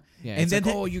 Yeah. Yeah. And then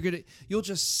like, you'll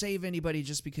just save anybody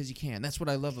just because you can. That's what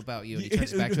I love about you. And he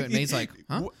turns back to it, and May's like,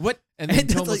 huh? What? And then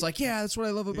Toma's like, yeah, that's what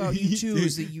I love about you too,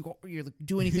 is that you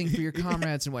do anything for your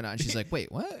comrades and whatnot. And she's like,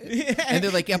 wait, what? And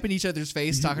they're like up in each other's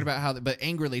face, talking about but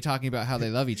angrily talking about how they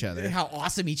love each other, how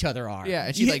awesome each other are. Yeah,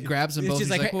 and she like grabs them both.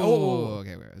 She's like, whoa,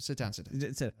 okay, wait, sit down.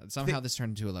 Somehow this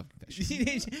turned into a love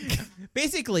confession.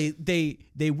 Basically,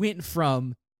 they went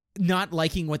from not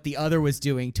liking what the other was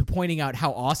doing to pointing out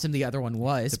how awesome the other one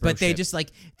was, but they just like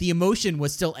the emotion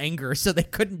was still anger, so they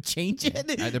couldn't change it.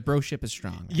 The broship is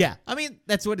strong. Yeah, I mean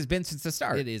that's what it's been since the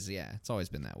start. It is, yeah. It's always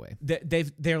been that way.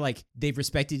 They've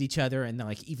respected each other, and they're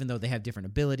like, even though they have different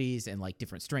abilities and like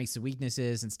different strengths and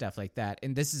weaknesses and stuff like that,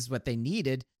 and this is what they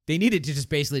needed. They needed to just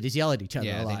basically just yell at each other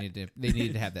a lot. They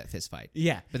needed to have that fist fight.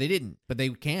 Yeah, but they didn't. But they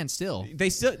can still. They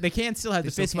can still have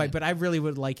the fist fight. But I really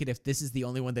would like it if this is the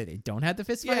only one that they don't have the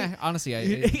fist fight. Yeah, honestly,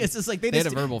 it's just like they had a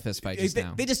verbal fist fight just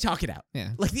now. They just talk it out. Yeah,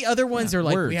 like the other ones are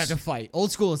like, words. We have to fight.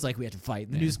 Old school is like, we have to fight.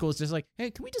 And the new school is just like, hey,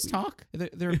 can we just talk?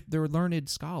 They're learned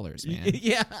scholars, man.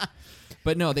 Yeah.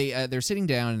 But no, they're sitting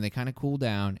down and they kind of cool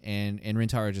down, and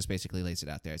Rintaro just basically lays it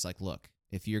out there. It's like, look,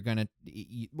 if you're gonna,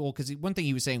 because one thing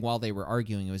he was saying while they were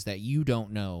arguing was that you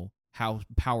don't know how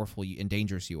powerful and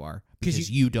dangerous you are because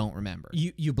you don't remember.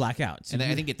 You black out. So and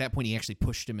I think at that point he actually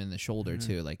pushed him in the shoulder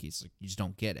too. Like he's like, you just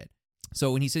don't get it.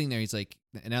 So when he's sitting there, he's like,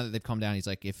 now that they've calmed down, he's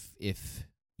like, if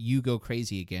you go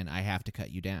crazy again, I have to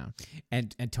cut you down.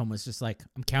 And Toma's just like,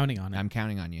 I'm counting on it. I'm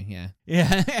counting on you. Yeah.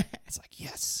 Yeah. It's like,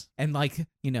 yes. And like,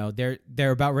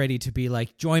 they're about ready to be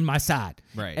like, join my side.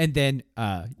 Right. And then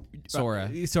Sora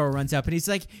runs up and he's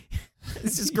like,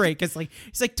 this is great because like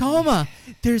he's like, Toma,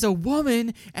 there's a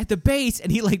woman at the base,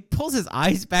 and he like pulls his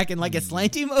eyes back in like a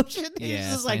slanty motion. Yeah,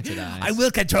 he's just like, eyes. I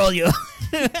will control you.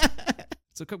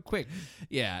 So come quick.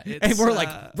 Yeah. And we're like,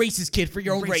 racist kid for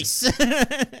your own race.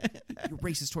 You're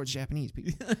racist towards Japanese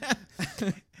people.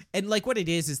 And like what it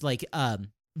is like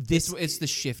It's the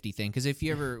shifty thing, because if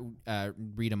you ever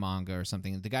read a manga or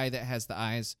something, the guy that has the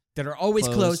eyes that are always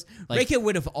closed. like- Reika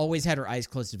would have always had her eyes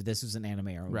closed if this was an anime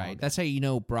or a right, manga. that's how you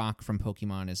know Brock from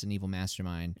Pokemon is an evil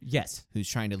mastermind Yes. who's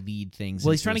trying to lead things.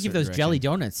 Well, he's into trying a to give certain those jelly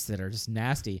direction. donuts that are just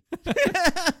nasty.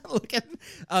 Look at,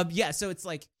 yeah. So it's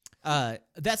like,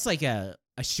 that's like a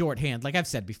shorthand. Like I've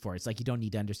said before, it's like you don't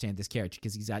need to understand this character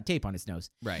because he's got tape on his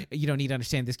nose. Right. You don't need to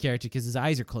understand this character because his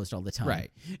eyes are closed all the time.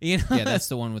 Right. You know. Yeah, that's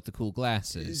the one with the cool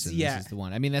glasses. And Yeah. This is the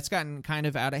one. I mean, that's gotten kind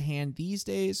of out of hand these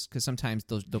days, because sometimes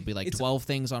there'll be like 12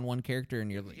 things on one character, and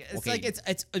you're like, It's okay. like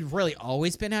it's really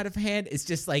always been out of hand. It's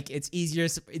just like it's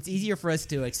easier for us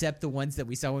to accept the ones that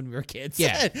we saw when we were kids.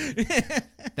 Yeah.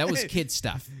 That was kid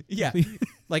stuff. Yeah.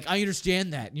 Like I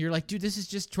understand that. And you're like, dude, this is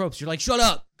just tropes. You're like, shut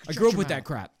up. I grew up your with that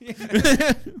mouth. crap.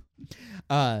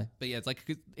 But yeah, it's like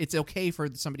it's okay for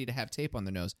somebody to have tape on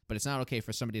their nose, but it's not okay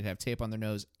for somebody to have tape on their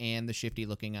nose and the shifty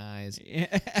looking eyes,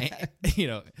 and,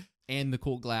 and the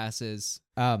cool glasses.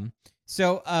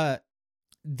 So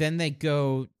then they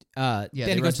go Yeah, then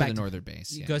they it run goes to back the to northern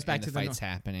base. it Yeah, goes back and to the the fight's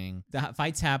happening. the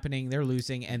fight's happening, they're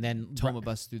losing, and then Toma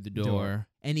busts through the door.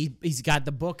 and he's got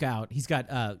the book out. He's got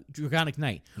Dragonic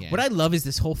Knight. Yeah. What I love is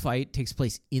this whole fight takes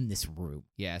place in this room.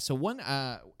 Yeah, so one,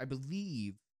 I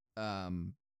believe,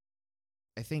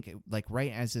 I think like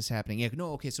right as this happening. Yeah,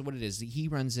 no, okay. So what it is, he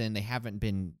runs in. They haven't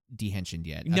been dehensioned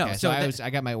yet. No, okay, so I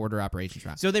got my order operations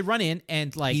wrong. So they run in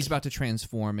and like He's about to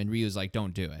transform, and Ryu's like,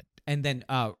 "Don't do it." and then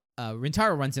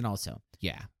Rintaro runs in also.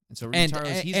 Yeah, and so And-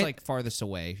 he's and- like farthest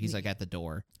away. He's like at the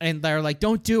door. And they're like,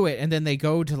 "Don't do it!" And then they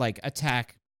go to like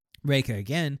attack Reika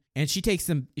again, and she hits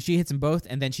them both,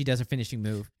 and then she does her finishing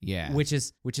move, Yeah, which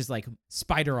is like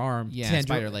spider arm,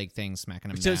 spider leg thing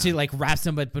smacking him So down. she like wraps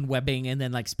them up in webbing, and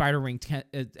then like spider ring,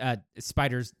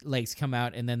 spider's legs come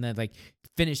out, and then they like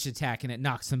finish attack, and it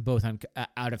knocks them both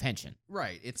out of henshin.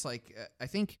 right. It's like I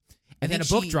think. And then a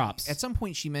book drops. At some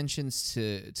point, she mentions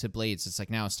to Blades, "It's like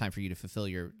now it's time for you to fulfill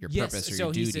your purpose or so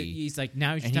your duty." he's like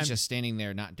now and he's just standing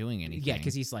there not doing anything. yeah,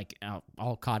 because he's like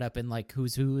all caught up in like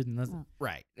who's who, and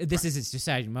right. this is his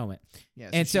deciding moment. Yeah,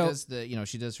 And she so- does the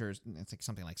she does her, it's like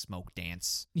something like smoke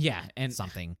dance Yeah, and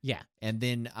something, yeah, and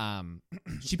then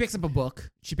she picks up a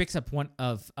book. She picks up one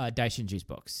of Daishinji's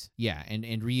books. yeah,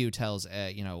 and Ryu tells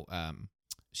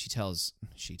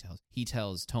he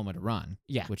tells Toma to run.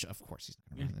 Yeah. which of course he's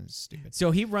not gonna run. That's stupid.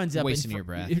 So he runs up Wasting your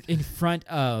breath. in front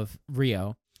of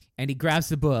Rio, and he grabs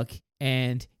the book,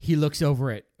 and he looks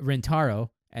over at Rintaro,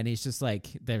 and he's just like,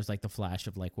 there's like the flash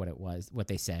of like what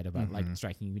they said about like Mhm.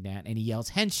 striking you down, and he yells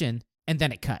henshin, and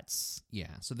then it cuts. Yeah,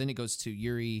 so then it goes to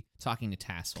Yuri talking to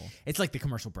Tassel. It's like the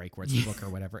commercial break where it's the book or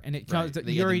whatever, and it comes to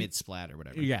the Yuri. mid splat or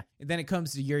whatever. Yeah, and then it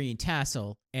comes to Yuri and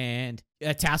Tassel, and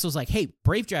Tassel's like, "Hey,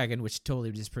 Brave Dragon," which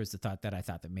totally disproves the thought that I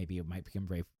thought that maybe it might become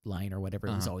Brave Lion or whatever.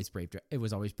 It was Uh-huh. always It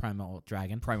was always Primal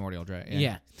Dragon. Primordial dragon.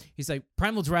 Yeah. He's like,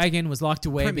 Primal Dragon was locked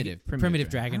away. Primitive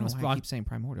Dragon was I locked. keep saying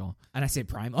primordial. And I say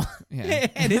Primal. Yeah.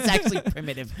 And it's actually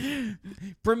Primitive.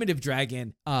 Primitive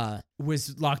Dragon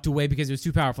was locked away because it was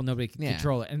too powerful. Nobody could Yeah.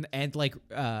 control it. And like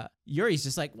Yuri's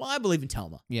just like, well, I believe in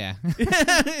Toma. Yeah.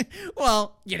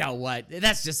 Well, you know what?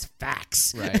 That's just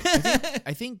facts. Right.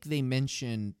 I think they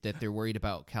mentioned that they're worried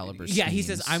about Calibur's Yeah, he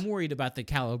says, schemes. I'm worried about the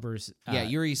Calibers. Yeah,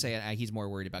 Yuri saying he's more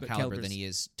worried about but Caliber Calibur's- than he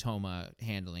is Toma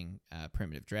handling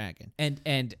Primitive Dragon. And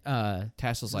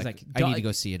Tassel's he's like, like, I need to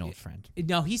go see an old friend.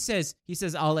 no, he says,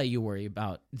 I'll let you worry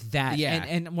about that. Yeah.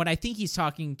 And what I think he's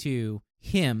talking to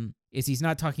him is he's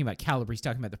not talking about Caliber. He's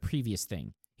talking about the previous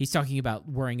thing. He's talking about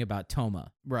worrying about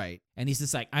Toma. Right. And he's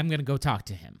just like, I'm going to go talk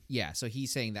to him. Yeah, so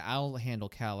he's saying that I'll handle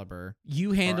Caliber.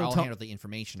 You Or handle I'll Toma. handle the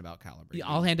information about Caliber.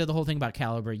 I'll handle the whole thing about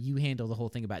Caliber. You handle the whole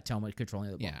thing about Toma controlling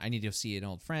the book. Yeah, I need to go see an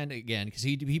old friend again because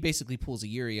he basically pulls a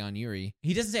Yuri on Yuri.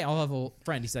 He doesn't say, I'll have a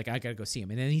friend. He's like, I got to go see him.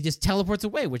 And then he just teleports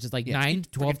away, which is like Yeah, 9,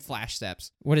 12. Freaking flash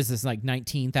steps. What is this, like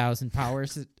 19,000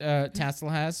 powers that Tassel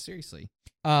has? Seriously.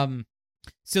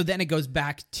 So then it goes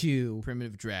back to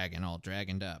Primitive Dragon all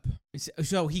dragoned up.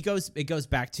 So it goes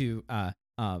back to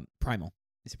Primal.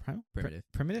 Is it Primal? Primitive.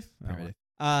 Primitive? Primitive.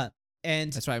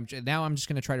 And That's why I'm just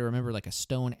going to try to remember like a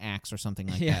stone axe or something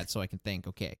like Yeah. that so I can think,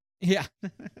 okay, yeah.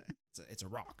 it's a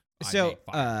rock. I So made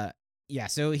fire. yeah,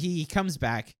 so he comes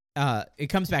back. It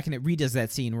comes back and it redoes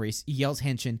that scene where he yells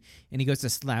henshin and he goes to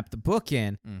slap the book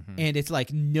in, Mhm. and it's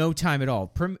like no time at all.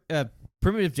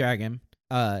 Primitive Dragon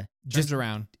Just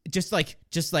around. Just like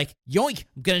yoink,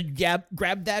 I'm gonna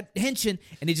grab that henshin,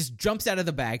 and he just jumps out of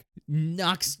the bag,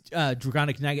 knocks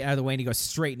Dragonic Knight out of the way, and he goes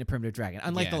straight into Primitive Dragon.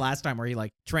 Unlike the last time where he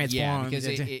like transforms. Yeah, because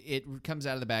it comes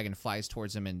out of the bag and flies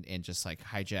towards him and just like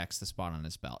hijacks the spot on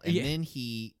his belt. And then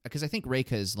because I think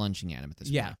Reika is lunging at him at this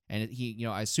point. And he,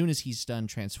 as soon as he's done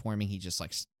transforming, he just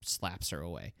like slaps her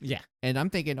away. Yeah. And I'm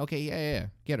thinking, okay, yeah,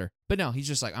 get her. But no, he's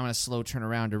just like, I'm gonna slow turn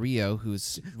around to Rio,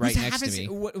 who's right next to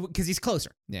me. Because he's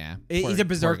closer. Yeah. He's a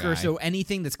berserker, so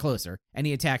anything that's closer, and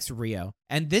he attacks Rio.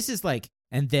 And this is like,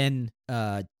 and then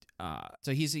so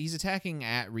he's attacking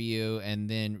at Rio, and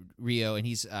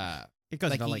he's it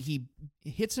goes like he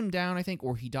hits him down, I think,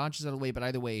 or he dodges out of the way. But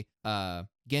either way,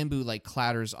 Genbu like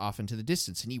clatters off into the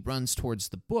distance, and he runs towards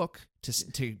the book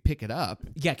to pick it up.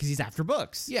 Yeah, because he's after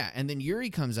books. Yeah, and then I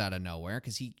comes out of nowhere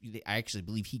because I actually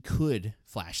believe he could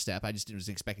flash step. I just was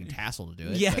expecting Tassel to do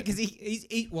it. Yeah, because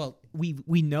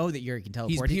we know that Yuri can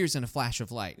teleport. He appears in a flash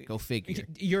of light. Go figure.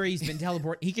 Yuri's been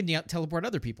He can teleport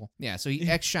other people. Yeah, so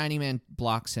X Shiny Man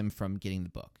blocks him from getting the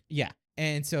book. Yeah.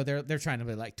 And so they're trying to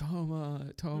be like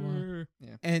Toma,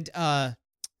 yeah. And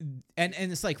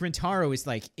it's like Rintaro is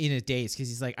like in a daze because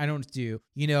he's like, I don't do,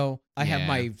 I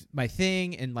have my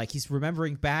thing, and like he's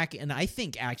remembering back, and I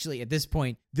think actually at this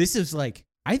point this is like,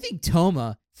 I think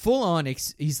Toma full on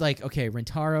he's like, okay,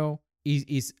 Rintaro.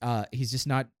 He's just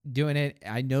not doing it.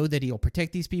 I know that he'll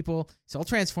protect these people, so I'll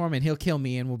transform and he'll kill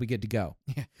me and we'll be good to go.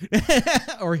 Yeah.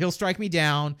 Or he'll strike me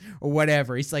down or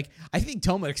whatever. He's like, I think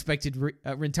Toma expected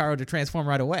Rintaro to transform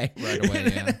right away.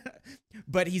 Yeah.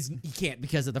 But he can't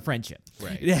because of the friendship.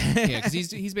 Right. Yeah, because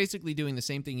he's basically doing the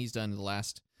same thing he's done the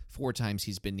last 4 times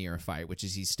he's been near a fight, which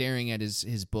is he's staring at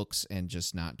his books and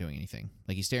just not doing anything.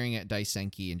 Like he's staring at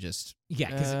Daisenki and just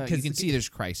because you can see there's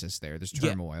crisis there. There's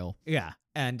turmoil. Yeah.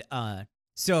 And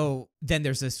so then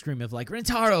there's a scream of like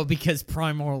Rintaro because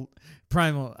Primitive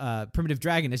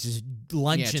Dragon is just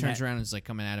lunging. Yeah, it turns around and it's like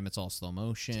coming at him. It's all slow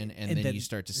motion, and then you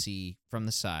start to see from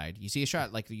the side. You see a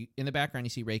shot like in the background. You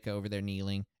see Reika over there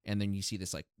kneeling, and then you see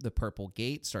this like the purple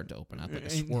gate start to open up like a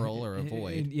swirl or a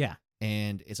void. Yeah.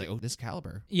 And it's like, oh, this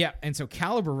Caliber. Yeah, and so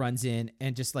Caliber runs in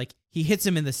and just like he hits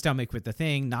him in the stomach with the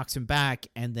thing, knocks him back,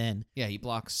 and then he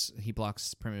blocks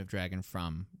Primitive Dragon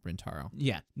from Rintaro.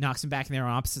 Yeah, knocks him back, and they're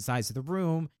on opposite sides of the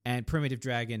room. And Primitive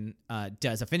Dragon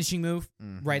does a finishing move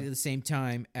right at the same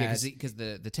time as because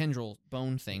the tendril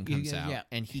bone thing comes out,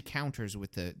 and he counters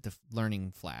with the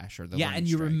learning flash or the and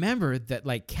you remember that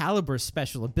like Caliber's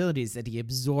special ability is that he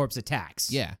absorbs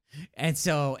attacks. Yeah, and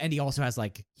he also has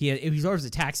like he absorbs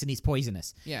attacks and he's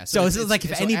poisonous. Yeah, so it's like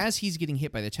as he's getting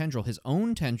hit by the tendril, his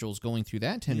own tendril's going through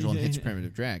that tendril and hits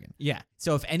Primitive Dragon. Yeah,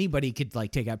 so if anybody could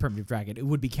like take out Primitive Dragon, it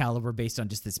would be Caliber based on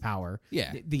just this power.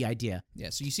 Yeah, the idea.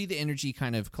 Yeah, so you see the energy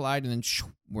kind of collide, and then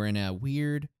we're in a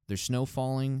weird. There's snow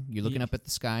falling. You're looking up at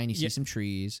the sky, and you see some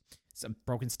trees. Some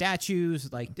broken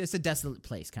statues, like it's a desolate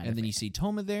place kind of. And then you see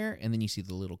Toma there, and then you see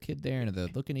the little kid there, and they're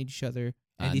looking at each other.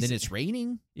 And then it's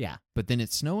raining. Yeah. But then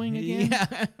it's snowing again.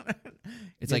 Yeah.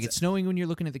 It's like it's snowing when you're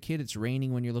looking at the kid. It's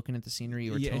raining when you're looking at the scenery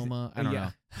or Toma. I don't know.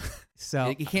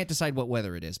 So you can't decide what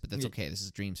weather it is, but that's okay. This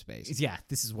is dream space. Yeah,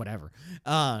 this is whatever.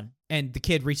 And the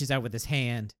kid reaches out with his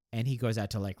hand, and he goes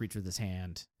out to like reach with his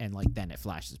hand, and like then it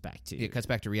flashes back to it cuts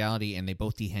back to reality, and they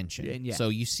both dehenshin. Yeah. So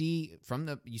you see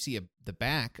the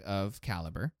back of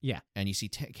Caliber. Yeah. And you see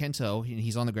Kento, and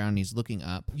he's on the ground, and he's looking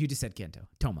up. You just said Kento.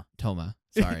 Toma.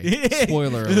 Sorry.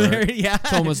 Spoiler alert. Yeah.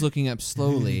 Toma's looking up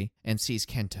slowly and sees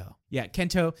Kento. Yeah,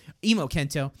 Emo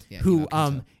Kento, who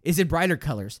is in brighter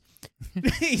colors.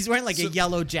 He's wearing like a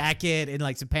yellow jacket and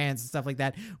like some pants and stuff like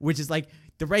that, which is like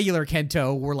the regular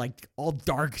Kento were like all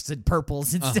darks and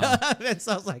purples and stuff. And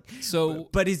so I was like,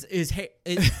 but his hair,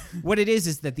 what it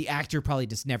is that the actor probably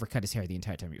just never cut his hair the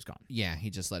entire time he was gone. Yeah, he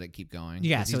just let it keep going.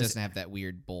 Yeah, so he doesn't have that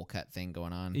weird bowl cut thing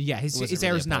going on. Yeah, his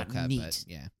hair is not neat. But,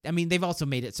 yeah, I mean they've also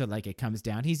made it so like it comes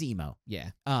down. He's emo. Yeah,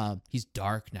 he's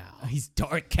dark now. He's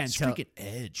dark Kento. It's freaking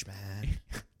edge, man.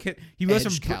 He goes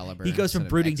edge Caliber. He goes from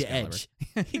brooding to edge.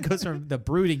 He goes from the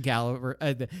brooding Caliber,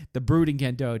 the brooding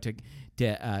Kento to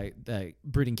the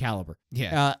brooding Caliber.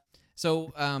 Yeah.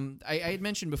 So I had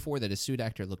mentioned before that his suit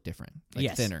actor looked different,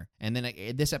 like thinner. And then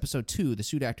in this episode 2, the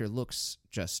suit actor looks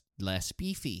just less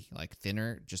beefy, like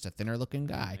thinner, just a thinner looking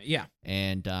guy. Yeah.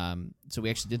 And so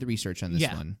we actually did the research on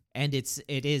this one. and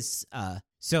it is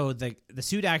so the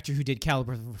suit actor who did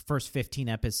Caliber for the first 15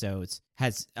 episodes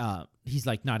has he's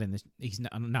like not in this, he's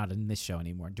not in this show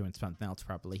anymore, doing something else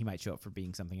probably. He might show up for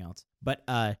being something else. But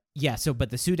but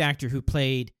the suit actor who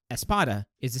played Espada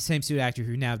is the same suit actor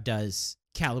who now does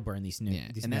Caliber in these new. Yeah,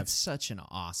 and that's such an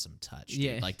awesome touch. Dude.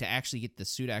 Yeah, like to actually get the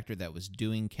suit actor that was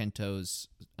doing Kento's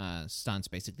stunts,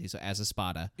 basically, so as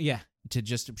Espada. Yeah, to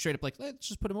just straight up like, let's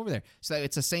just put him over there. So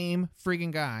it's the same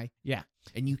friggin' guy. Yeah,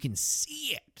 and you can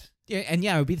see it. Yeah, and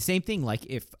it would be the same thing. Like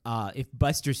if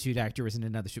Buster's suit actor was in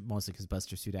another show, mostly because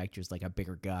Buster's suit actor is like a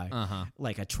bigger guy,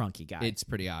 like a trunky guy. It's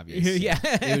pretty obvious. Yeah,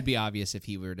 it would be obvious if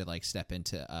he were to like step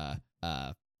into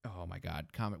oh my god,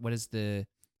 what is the?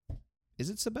 Is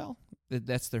it Sibel?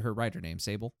 That's her writer name,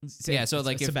 Sable. Yeah, so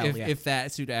like if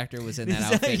that suit actor was in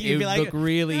that outfit, it would look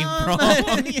really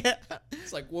wrong. Yeah.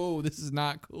 It's like, whoa, this is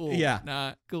not cool. Yeah,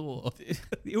 not cool.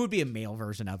 It would be a male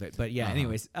version of it, but yeah.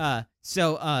 Anyways, and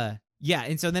so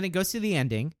then it goes to the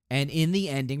ending, and in the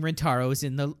ending, Rintaro is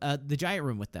in the giant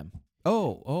room with them.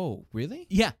 Oh, really?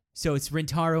 Yeah. So it's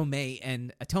Rintaro, May,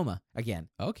 and Atoma again.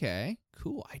 Okay,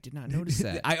 cool. I did not notice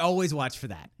that. I always watch for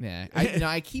that. Yeah,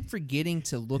 I keep forgetting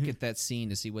to look at that scene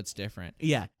to see what's different.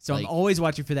 Yeah, so I'm always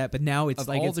watching for that. But now it's of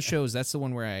like all the shows, that's the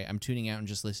one where I'm tuning out and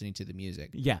just listening to the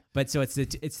music. Yeah, but so it's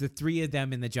the three of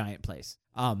them in the giant place.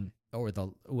 Or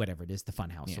the whatever it is, the fun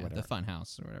house or whatever. The fun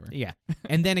house or whatever. Yeah.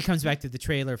 And then it comes back to the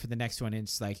trailer for the next one, and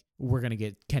it's like, we're going to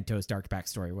get Kento's dark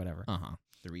backstory or whatever.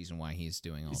 The reason why he's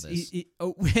doing all this.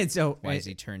 And so why is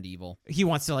he turned evil? He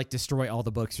wants to like destroy all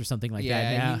the books or something like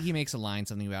that. Yeah, he makes a line,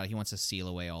 something about it. He wants to seal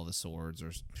away all the swords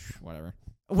or whatever.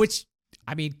 Which,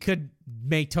 I mean, could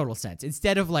make total sense.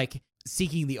 Instead of like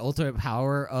seeking the ultimate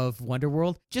power of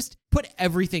Wonderworld, just put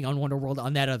everything on Wonderworld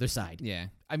on that other side. Yeah.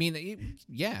 I mean,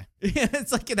 yeah.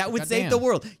 It's like that would save the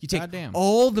world. You take Goddamn.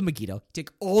 all the Megiddo, you take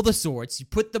all the swords, you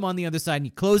put them on the other side, and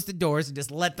you close the doors and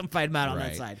just let them fight them out on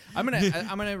that side. I'm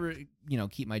gonna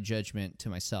keep my judgment to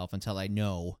myself until I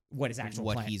know what his actual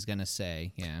what plan. He's gonna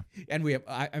say. Yeah. And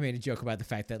I made a joke about the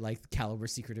fact that like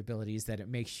Caliber's secret ability is that it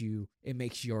makes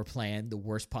your plan the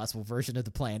worst possible version of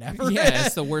the plan ever. Yeah,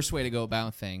 it's the worst way to go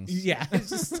about things. Yeah, it's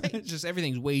just, like, it's just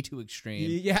everything's way too extreme.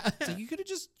 Yeah, so you could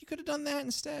have done that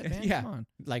instead, man. Yeah, come on.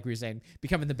 Like we were saying,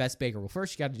 becoming the best baker. Well,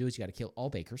 first you got to do is you got to kill all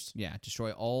bakers. Yeah,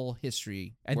 destroy all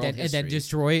history, and then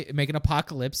destroy, make an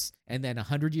apocalypse, and then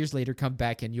 100 years later come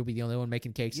back and you'll be the only one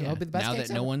making cakes. Yeah. And I'll be the best. Now cakes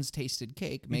that no one's tasted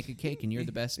cake, make a cake, and you're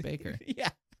the best baker. Yeah,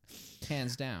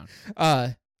 hands down.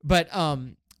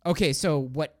 Okay. So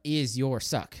what is your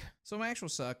suck? So my actual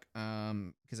suck,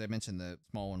 because I mentioned the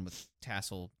small one with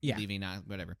Tassel leaving,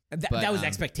 whatever. That was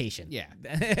expectation. Yeah,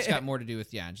 it's got more to do with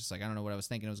just like I don't know what I was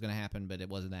thinking it was going to happen, but it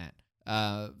wasn't that.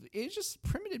 It's just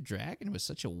Primitive Dragon was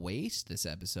such a waste this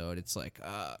episode. It's like,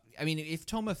 I mean, if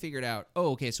Toma figured out,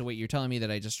 oh, okay, so wait, you're telling me that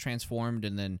I just transformed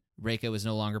and then Reika was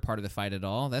no longer part of the fight at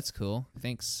all? That's cool.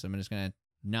 Thanks. I'm just gonna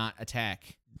not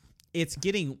attack. It's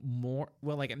getting more,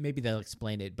 well, like maybe they'll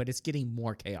explain it, but it's getting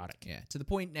more chaotic. Yeah, to the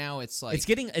point now it's like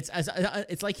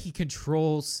it's like he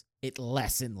controls it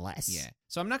less and less. Yeah.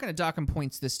 So I'm not going to dock him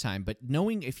points this time, but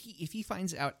knowing if he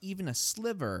finds out even a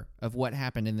sliver of what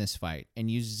happened in this fight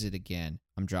and uses it again,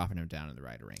 I'm dropping him down in the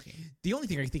rider ranking. The only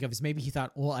thing I can think of is maybe he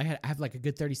thought, well, I have like a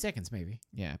good 30 seconds, maybe.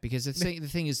 Yeah, because the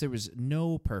thing is, there was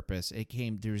no purpose.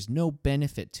 There was no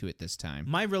benefit to it this time.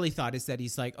 My really thought is that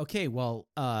he's like, okay, well,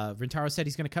 Rintaro said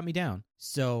he's going to cut me down.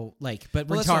 So, like, but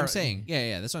Rintaro... that's what I'm saying.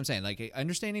 Yeah, that's what I'm saying. Like,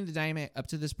 understanding the dynamic up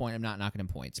to this point, I'm not knocking him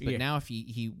points. But now if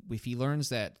he learns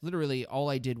that literally all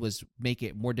I did was make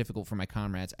it more difficult for my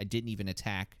comrades, I didn't even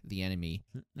attack the enemy.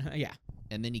 Yeah.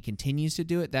 And then he continues to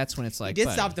do it, that's when it's like, he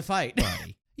did stop the fight.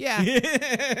 Buddy. Yeah.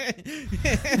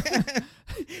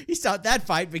 He stopped that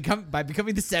fight by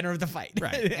becoming the center of the fight.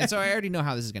 Right. And so I already know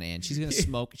how this is going to end. She's going to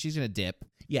smoke. She's going to dip.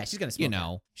 Yeah, she's going to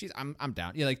smoke. I'm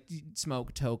down. Yeah, like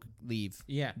smoke, toke, leave.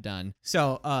 Yeah. Done.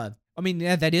 So, I mean,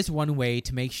 that is one way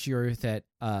to make sure that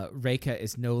Reika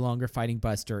is no longer fighting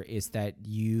Buster is that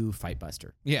you fight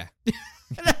Buster. Yeah.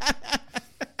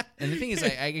 And the thing is,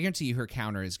 I guarantee you her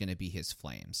counter is going to be his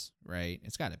flames, right?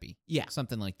 It's got to be. Yeah.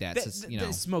 Something like that.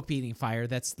 The smoke beating fire,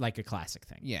 that's like a classic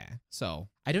thing. Yeah. So.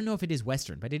 I don't know if it is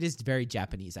Western, but it is a very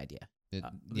Japanese idea.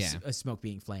 Yeah. A smoke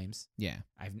beating flames. Yeah.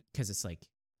 Because it's like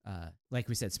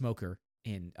we said, Smoker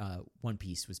in One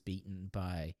Piece was beaten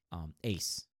by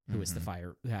Ace, who is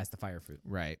who has the fire fruit.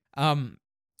 Right.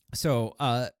 So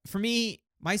for me,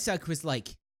 my suck was like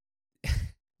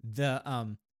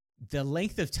the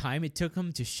length of time it took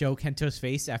him to show Kento's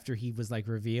face after he was like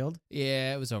revealed.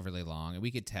 Yeah, it was overly long, and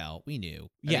we could tell. We knew.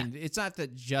 Yeah, I mean, it's not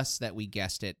that we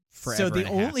guessed it forever. So the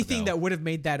only thing that would have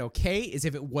made that okay is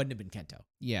if it wouldn't have been Kento.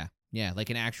 Yeah, Yeah, like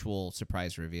an actual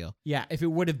surprise reveal. Yeah, if it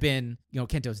would have been,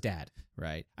 Kento's dad.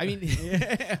 Right. I mean,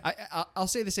 I'll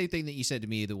say the same thing that you said to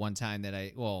me the one time that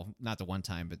not the one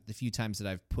time, but the few times that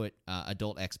I've put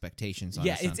adult expectations on.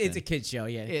 Yeah, it's a kid's show.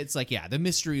 Yeah, it's like the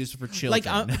mystery is for children.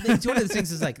 Like it's one of the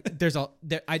things is like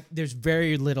there's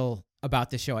very little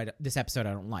about this show. This episode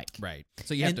I don't like. Right.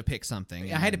 So you have to pick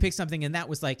something. I had to pick something, and that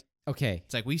was like, okay,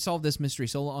 it's like we solved this mystery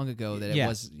so long ago that it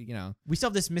was we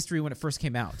solved this mystery when it first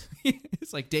came out.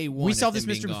 It's like day one. We solved this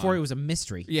mystery before it was a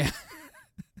mystery. Yeah.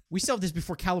 We solved this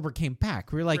before Caliber came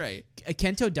back. We were like, right.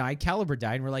 Kento died, Caliber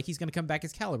died, and we're like, he's going to come back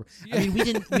as Caliber. Yeah. I mean, we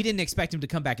didn't expect him to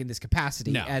come back in this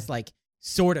capacity as like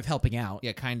sort of helping out.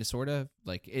 Yeah, kind of, sort of.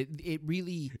 Like it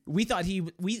really. We thought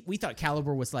we thought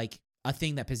Caliber was like a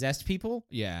thing that possessed people.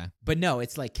 Yeah. But no,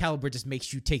 it's like Caliber just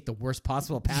makes you take the worst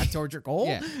possible path towards your goal.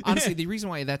 Yeah. Honestly, the reason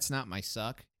why that's not my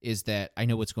suck is that I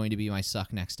know what's going to be my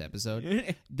suck next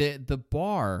episode. The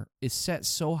bar is set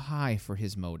so high for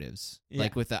his motives. Yeah.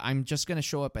 Like with I'm just going to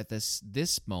show up at this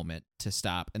moment to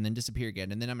stop and then disappear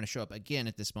again. And then I'm going to show up again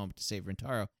at this moment to save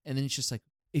Rintaro. And then it's just like,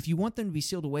 if you want them to be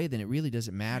sealed away, then it really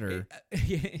doesn't matter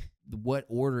what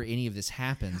order any of this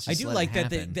happens. I do like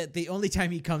that the only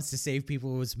time he comes to save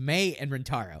people was Mei and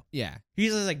Rintaro. Yeah.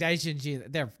 He's just like,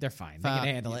 Daishinji, they're fine. They can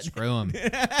handle it. Screw them.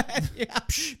 Yeah.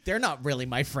 They're not really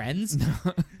my friends.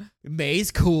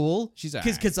 Mei's cool. She's all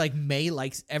right. Because like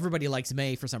everybody likes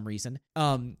Mei for some reason.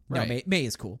 Right. No, Mei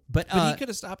is cool. But he could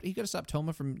have stopped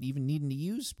Toma from even needing to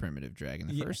use Primitive Dragon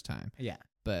the first time. Yeah.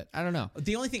 But I don't know.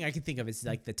 The only thing I can think of is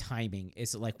like the timing.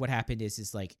 Is like what happened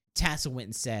is like Tassel went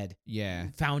and said,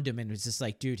 found him and was just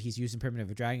like, dude, he's using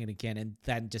Primitive Dragon again, and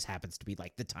that just happens to be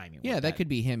like the timing. Yeah, that could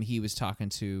be him. He was talking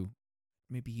to,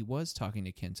 maybe he was talking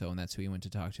to Kento, and that's who he went to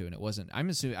talk to, and it wasn't. I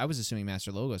was assuming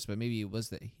Master Logos, but maybe it was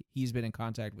that he's been in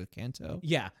contact with Kento.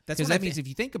 Yeah, that's because that means if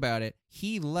you think about it,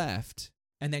 he left.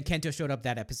 And then Kento showed up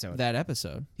that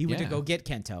episode. He went to go get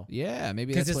Kento. Yeah,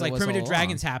 maybe because it's like Primitive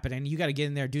Dragon's happening. You got to get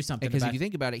in there and do something. Because if you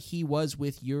think about it, he was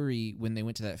with Yuri when they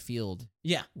went to that field.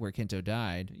 Yeah, where Kento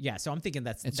died. Yeah, so I'm thinking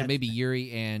so maybe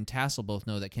Yuri and Tassel both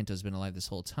know that Kento's been alive this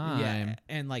whole time. Yeah,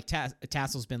 and like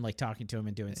Tassel's been like talking to him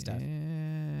and doing stuff.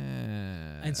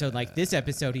 And so like this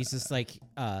episode, he's just like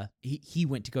he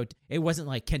went to go. It wasn't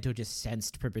like Kento just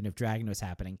sensed Primitive Dragon was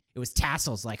happening. It was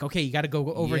Tassel's like, okay, you got to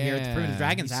go over here. The Primitive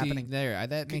Dragon's happening.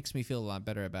 That makes me feel a lot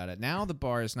better about it. Now the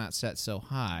bar is not set so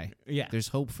high. Yeah, there's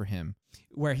hope for him.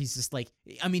 Where he's just like,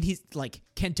 I mean, he's like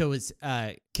Kento is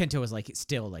like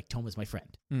still like Toma's my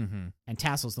friend, and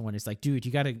Tassel's the one who's like, dude,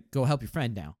 you got to go help your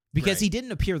friend now because he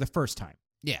didn't appear the first time.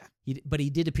 Yeah, but he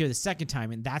did appear the second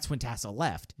time, and that's when Tassel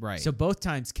left. Right. So both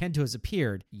times Kento has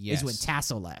appeared is when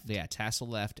Tassel left. Yeah, Tassel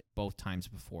left both times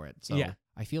before it. So yeah.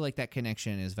 I feel like that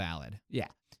connection is valid. Yeah.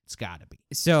 It's got to be.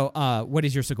 So what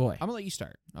is your Sugoi? I'm going to let you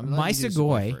start. My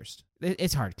Sugoi first.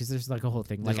 It's hard because there's like a whole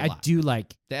thing. Like I do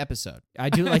like the episode. I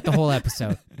do like the whole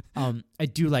episode. I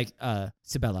do like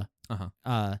Sibella.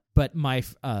 But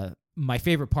my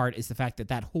favorite part is the fact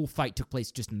that whole fight took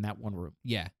place just in that one room.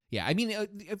 Yeah. Yeah. I mean,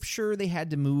 I'm sure they had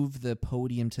to move the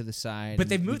podium to the side. But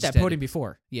they've moved that podium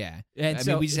before. Yeah. And I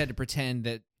mean, we just had to pretend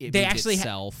that it they moved actually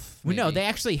itself. No, they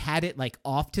actually had it like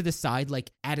off to the side, like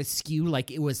at a skew,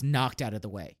 like it was knocked out of the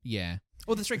way. Yeah.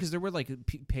 Oh, that's right, because there were like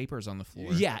papers on the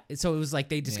floor. Yeah, so it was like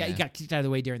they just got kicked out of the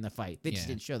way during the fight. They just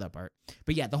didn't show that part.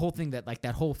 But yeah, the whole thing that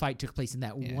whole fight took place in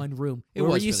that one room. It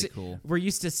was really cool. We're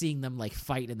used to seeing them like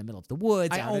fight in the middle of the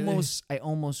woods. I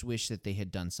almost wish that they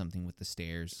had done something with the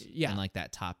stairs. Yeah, and like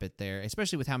that top bit there,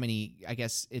 especially with how many. I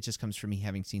guess it just comes from me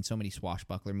having seen so many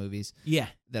swashbuckler movies. Yeah,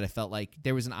 that I felt like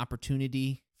there was an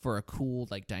opportunity for a cool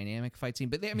like dynamic fight scene,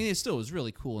 but it still was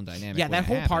really cool and dynamic. Yeah, that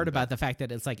whole part about the fact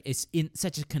that it's like it's in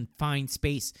such a confined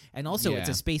space, and also it's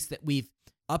a space that we've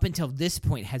up until this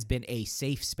point has been a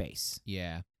safe space.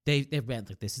 Yeah, they've been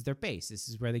like, this is their base, this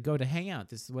is where they go to hang out,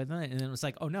 this is where, and then it was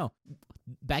like, oh no,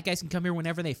 bad guys can come here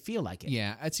whenever they feel like it.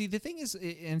 Yeah, see, the thing is,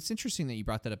 and it's interesting that you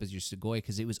brought that up as your Sugoi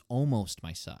because it was almost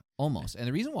my suck, almost, and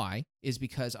the reason why is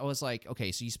because I was like,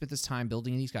 okay, so you spent this time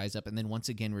building these guys up, and then once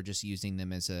again we're just using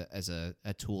them as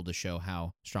a tool to show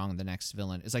how strong the next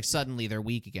villain is. Like suddenly they're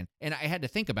weak again, and I had to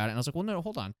think about it, and I was like, well, no,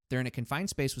 hold on, they're in a confined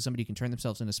space with somebody who can turn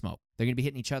themselves into smoke. They're gonna be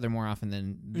hitting each other more often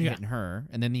than hitting her,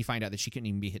 and then you find out that she couldn't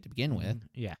even be hit to begin with.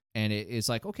 Yeah, and it's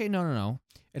like, okay, no.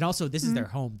 And also, this is their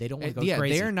home. They don't want to go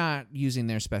crazy. They're not using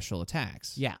their special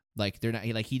attacks. Yeah. Like, they're not,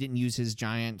 like, he didn't use his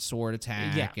giant sword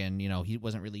attack, and, he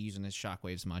wasn't really using his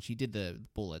shockwaves much. He did the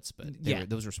bullets, but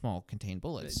those were small, contained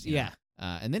bullets. Yeah.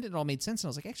 And then it all made sense, and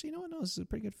I was like, actually, no, this is a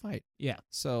pretty good fight. Yeah.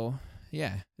 So,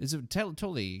 Yeah. It's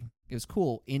totally. It was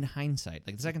cool in hindsight.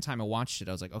 Like the second time I watched it,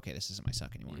 I was like, okay, this isn't my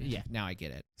suck anymore. Yeah. Now I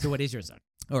get it. So what is your suck?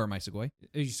 Or my Sugoi?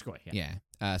 Your Sugoi, yeah.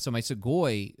 Yeah. So my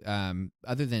Sugoi,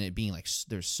 other than it being like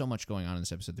there's so much going on in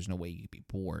this episode, there's no way you could be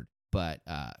bored. But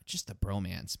just the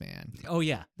bromance, man. Oh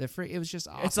yeah, it was just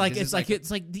awesome. It's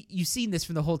like you've seen this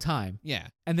from the whole time. Yeah,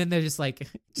 and then they're just like,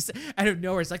 just out of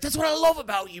nowhere, it's like that's what I love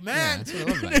about you, man. Yeah, that's what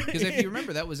I love about it. Because if you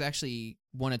remember, that was actually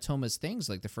one of Toma's things,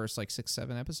 like the first like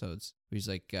 6-7 episodes. Where he's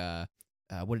like,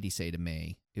 what did he say to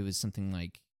May? It was something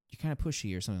like, you're kind of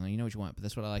pushy or something, like, you know what you want, but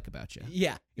that's what I like about you.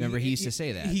 Yeah. Remember, he used to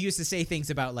say that. He used to say things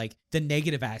about like the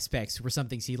negative aspects were some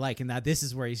things he liked, and now this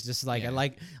is where he's just like, Yeah.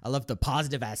 I love the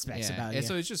positive aspects about and you.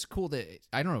 so it's just cool that,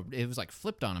 I don't know, it was like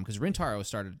flipped on him, because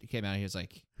Rintaro came out, he was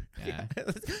like, yeah.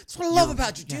 That's what I love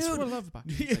about you, dude. That's what I love about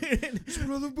you. That's what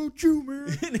I love about you,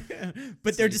 man.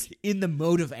 But they're just in the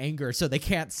mode of anger, so they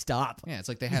can't stop. Yeah, it's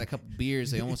like they had a couple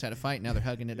beers, they almost had a fight, now they're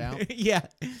hugging it out. Yeah.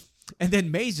 And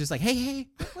then May's just like, hey,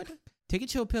 what? Take a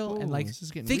chill pill and like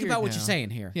think about what you're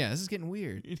saying here. Yeah, this is getting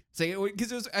weird.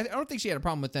 Because I don't think she had a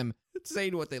problem with them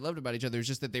saying what they loved about each other. It's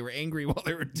just that they were angry while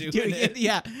they were doing it.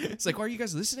 Yeah. It's like, are you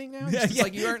guys listening now? It's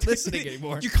like you aren't listening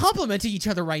anymore. You're complimenting each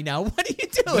other right now. What are you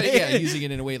doing? But yeah, using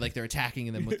it in a way like they're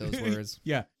attacking them with those words.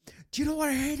 Yeah. Do you know what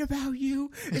I hate about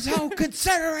you? Is how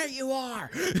considerate you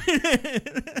are.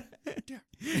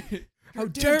 How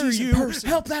dare you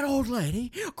help that old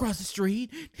lady across the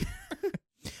street?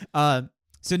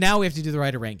 So now we have to do the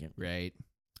writer ranking. Right.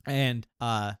 And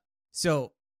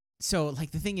so like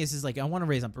the thing is like I want to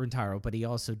raise up Rintaro, but he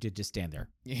also did just stand there.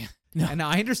 Yeah. No. And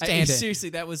I understand it.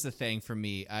 Seriously, that was the thing for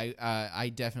me.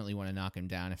 I definitely want to knock him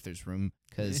down if there's room,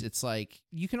 because it's like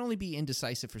you can only be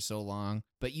indecisive for so long,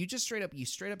 but you straight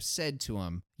up said to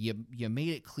him, you made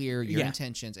it clear your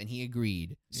intentions, and he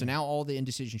agreed. So now all the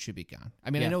indecision should be gone.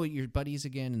 I mean, I know you're buddies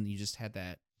again, and you just had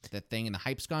that thing and the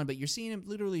hype's gone, but you're seeing him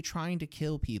literally trying to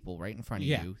kill people right in front of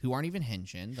you who aren't even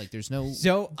henshin. Like there's no.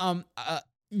 So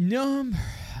no,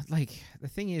 like the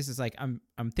thing is like I'm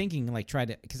thinking like try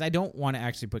to, because I don't want to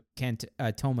actually put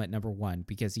Toma at number 1,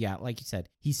 because like you said,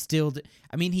 he still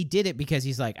he did it because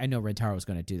he's like, I know Rintaro's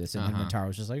going to do this, and then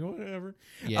Rintaro's just like whatever.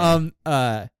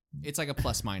 Yeah. It's like a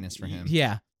plus minus for him.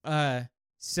 Yeah.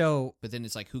 So, but then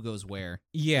it's like, who goes where?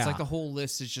 Yeah, it's like the whole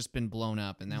list has just been blown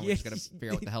up, and now we just got to figure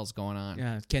out what the hell's going on.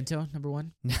 Yeah, Kento number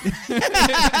 1.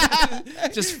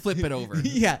 Just flip it over.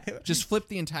 Yeah, just flip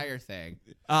the entire thing.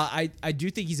 I do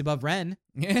think he's above Ren,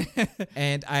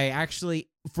 and I actually,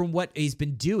 from what he's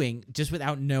been doing, just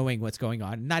without knowing what's going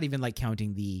on, not even like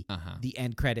counting the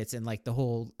end credits and like the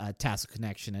whole tassel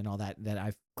connection and all that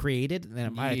I've created.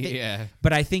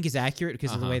 But I think is accurate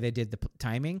because of the way they did the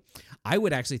timing. I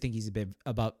would actually think he's a bit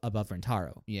above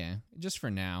Rintaro. Yeah, just for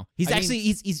now. He's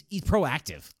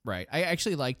proactive. Right. I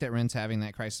actually like that Ren's having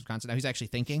that crisis of concept. Now he's actually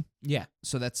thinking. Yeah.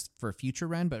 So that's for future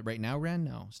Ren, but right now Ren,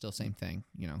 no, still same thing.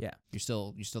 You know. Yeah. You're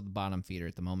still the bottom feeder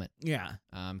at the moment. Yeah.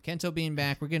 Kento being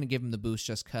back, we're gonna give him the boost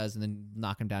just cause, and then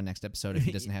knock him down next episode if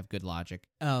he doesn't have good logic.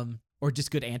 Or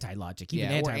just good anti-logic. Even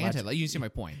anti-logic. You see my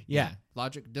point. Yeah.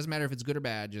 Logic doesn't matter if it's good or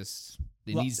bad. Just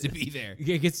it needs to be there.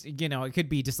 It could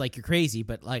be just like you're crazy,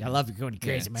 but like I love you going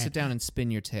crazy, man. Sit down and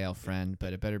spin your tail, friend,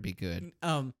 but it better be good.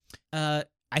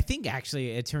 I think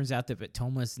actually it turns out that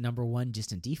Toma's number 1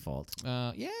 just in default.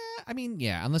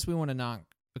 Unless we want to knock,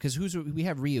 because we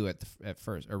have Ryu at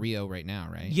first, or Rio right now,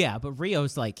 right? Yeah, but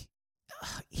Rio's like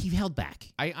he held back.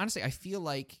 I honestly feel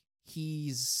like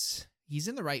he's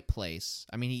in the right place.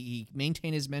 I mean, he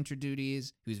maintained his mentor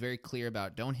duties. He was very clear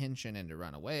about don't henshin and to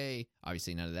run away.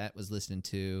 Obviously, none of that was listened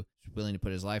to. Willing to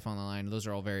put his life on the line. Those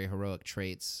are all very heroic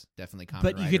traits. Definitely Kamen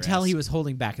Rider-esque. But you could tell he was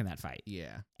holding back in that fight.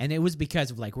 Yeah. And it was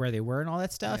because of like where they were and all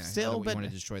that stuff still. But you want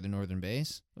to destroy the northern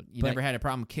base? You never had a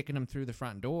problem kicking them through the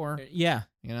front door. Yeah.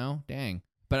 You know? Dang.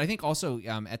 But I think also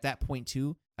at that point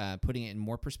too, putting it in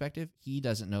more perspective, he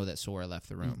doesn't know that Sora left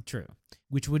the room. True.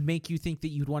 Which would make you think that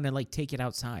you'd want to like take it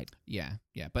outside. Yeah.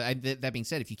 But that being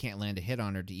said, if you can't land a hit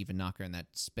on her to even knock her in that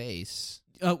space,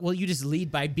 well, you just lead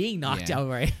by being knocked out,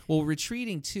 right? Well,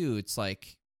 retreating too, it's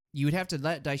like you would have to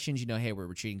let Daishinji know, hey, we're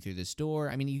retreating through this door.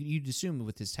 I mean, you'd assume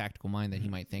with his tactical mind that he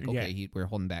might think, okay, we're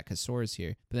holding back because Sora's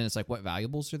here. But then it's like, what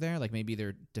valuables are there? Like maybe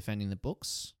they're defending the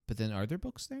books. But then are there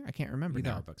books there? I can't remember.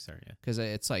 There are books there, yeah. Because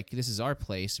it's like, this is our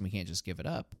place and we can't just give it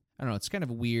up. I don't know. It's kind of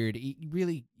weird. You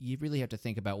really have to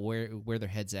think about where their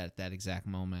heads at that exact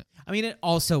moment. I mean, it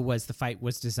also was the fight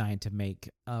was designed to make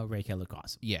Reika look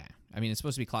awesome. Yeah. I mean, it's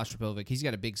supposed to be claustrophobic. He's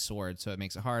got a big sword, so it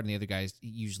makes it hard, and the other guys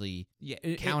usually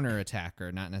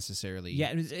counter-attacker, not necessarily...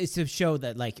 Yeah, it's to show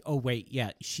that, like, oh, wait,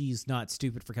 yeah, she's not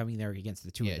stupid for coming there against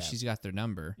the two of them. Yeah, she's got their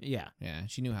number. Yeah. Yeah,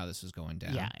 she knew how this was going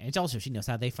down. Yeah, and it's also, she knows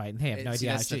how they fight, and they have no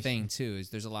idea how That's the thing, too, is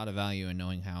there's a lot of value in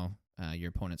knowing how your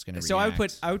opponent's going to react. So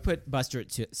I would put Buster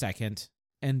at second,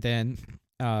 and then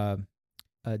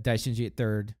Daishinji at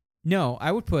third. No,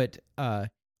 I would put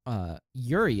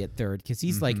Yuri at third, because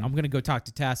he's like, I'm going to go talk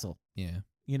to Tassel. Yeah.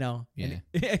 You know? Yeah.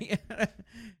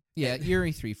 Yeah,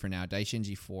 Yuri 3 for now,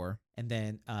 Daishinji 4. And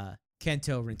then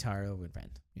Kento, Rintaro, and Ren.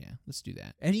 Yeah, let's do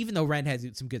that. And even though Ren has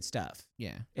some good stuff.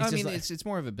 Yeah. It's It's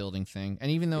more of a building thing.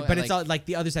 And even though... But it's all, like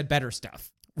the others had better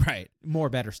stuff. Right. More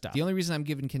better stuff. The only reason I'm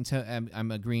giving Kento,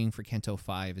 I'm agreeing for Kento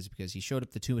 5 is because he showed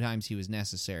up the 2 times he was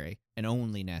necessary and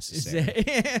only necessary.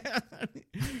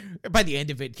 By the end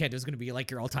of it, Kento's going to be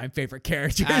like your all-time favorite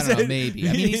character. I don't know, maybe.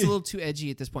 I mean, he's a little too edgy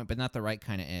at this point, but not the right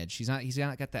kind of edge. He's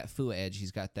not got that Fu edge.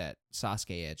 He's got that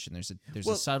Sasuke edge, and there's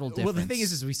a subtle difference. Well, the thing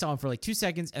is we saw him for like 2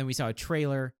 seconds, and we saw a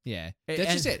trailer. Yeah,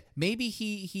 that's just it. Maybe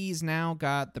he's now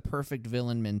got the perfect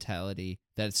villain mentality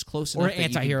that's close enough. Or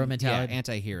anti-hero mentality. Yeah,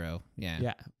 anti-hero. Yeah.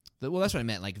 Yeah. Well, that's what I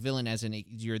meant. Like villain, as in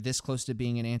you're this close to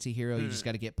being an anti-hero, you just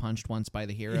got to get punched once by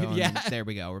the hero. And Yeah. there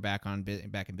we go. We're back in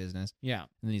business. Yeah. And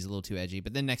then he's a little too edgy.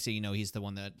 But then next thing you know, he's the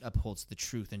one that upholds the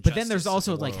truth and But justice. then there's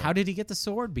also of the like, world. how did he get the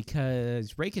sword?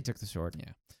 Because Reika took the sword.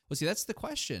 Yeah. Well, see, that's the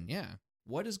question. Yeah.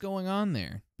 What is going on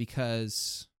there?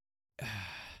 Because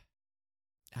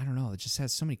I don't know. It just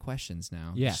has so many questions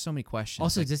now. Yeah. There's so many questions.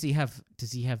 Also, Like, does he have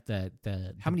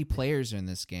the how many players are in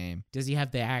this game? Does he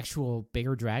have the actual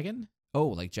bigger dragon? Oh,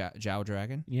 like Zhao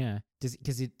Dragon? Yeah.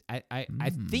 Because I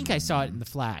think I saw it in the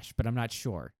Flash, but I'm not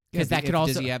sure. Because Yeah, that could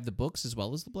also does he have the books as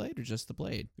well as the blade, or just the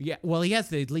blade? Yeah, well, he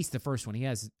has at least the first one. He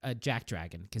has a Jack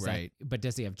Dragon, Right. but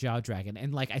does he have Jaw Dragon?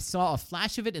 And like I saw a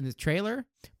flash of it in the trailer,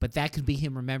 but that could be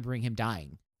him remembering him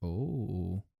dying.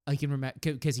 Oh, I can remember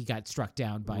because he got struck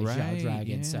down by Zhao Right,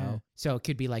 Dragon. yeah. So it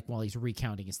could be like while he's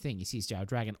recounting his thing, he sees Zhao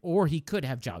Dragon, or he could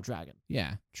have Zhao Dragon.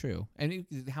 yeah, true. And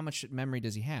how much memory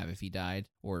does he have if he died,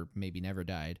 or maybe never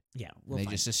died? Yeah, They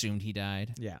just assumed he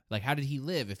died. yeah. Like, how did he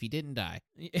live if he didn't die?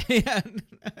 Yeah.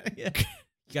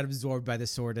 He got absorbed by the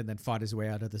sword and then fought his way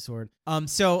out of the sword.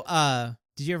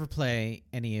 Did you ever play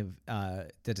any of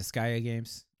the Disgaea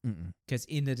games? Mm-mm. Because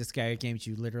in the Disgaea games,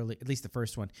 you literally, at least the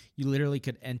first one, you literally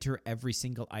could enter every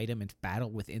single item and battle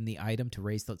within the item to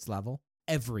raise its level.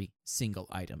 Every single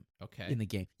item Okay. in the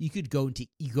game, you go into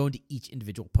each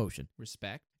individual potion.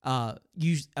 Respect.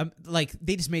 Like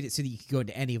they just made it so that you could go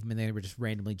into any of them and they were just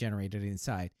randomly generated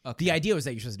inside. Okay. The idea was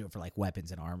that you're supposed to do it for like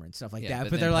weapons and armor and stuff like Yeah, that.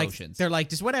 but But then potions. they're like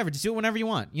just whatever, just do it whenever you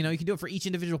want. You know, you can do it for each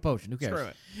individual potion. Who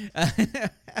cares? Screw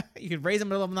it. You can raise them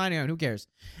to level 99. Who cares?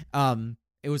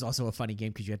 It was also a funny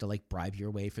game because you had to like bribe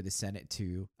your way for the Senate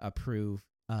to approve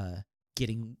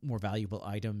getting more valuable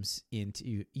items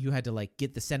into. You had to like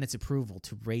get the Senate's approval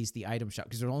to raise the item shop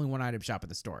because there's only one item shop in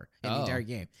the store in the entire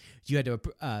game. You had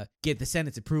to get the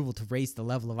Senate's approval to raise the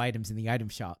level of items in the item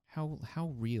shop.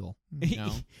 How real? You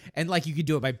know? And like you could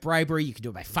do it by bribery, you could do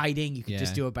it by fighting, you could Yeah.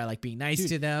 just do it by like being nice Dude,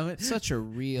 to them. Such a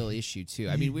real issue too.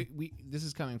 I mean, we this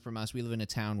is coming from us. We live in a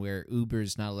town where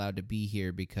Uber's not allowed to be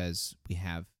here because we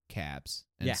have cabs.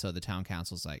 And Yeah. so the town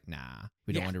council's like, nah,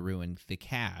 we don't Yeah. want to ruin the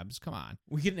cabs. Come on.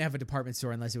 We couldn't have a department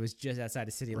store unless it was just outside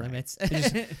of city Right. limits.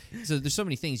 So there's so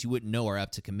many things you wouldn't know are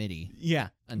up to committee Yeah,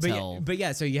 until but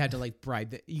yeah, so you had to like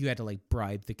bribe the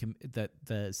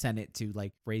Senate to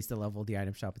like raise the level of the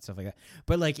item shop and stuff like that.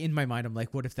 But like in my mind, I'm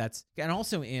like, what if that's and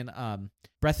also in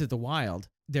Breath of the Wild,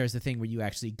 there's a thing where you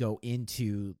actually go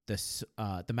into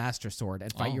the Master Sword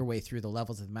and fight Oh. your way through the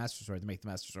levels of the Master Sword to make the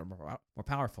Master Sword more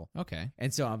powerful. Okay.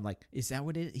 And so I'm like, is that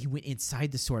what it is? He went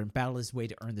inside the sword and battled his way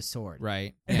to earn the sword.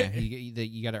 Right. Yeah.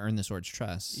 you got to earn the sword's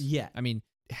trust. Yeah. I mean,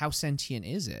 how sentient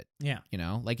is it? Yeah. You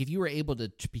know, like if you were able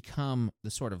to become the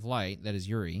Sword of Light, that is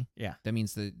Yuri. Yeah. That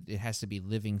means that it has to be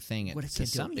living thing What to if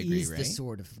some Kento degree, is right? the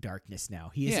Sword of Darkness now?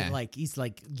 He Yeah. isn't like he's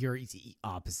like Yuri's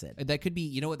opposite. That could be,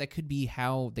 you know what? That could be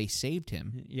how they saved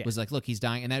him. Yeah. Was like, look, he's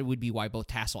dying, and that would be why both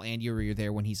Tassel and Yuri are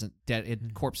there when he's a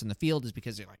dead corpse in the field. Is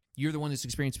because they're like, you're the one that's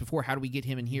experienced before. How do we get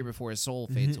him in here before his soul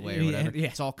fades away or whatever? Yeah.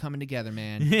 It's all coming together,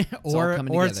 man. It's all or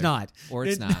coming it's together. not. Or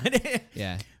it's not.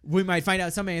 Yeah. We might find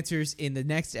out some answers in the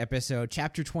next episode,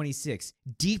 Chapter 26,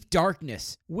 Deep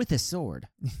Darkness with a Sword.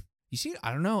 You see,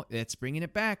 I don't know. It's bringing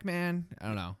it back, man. I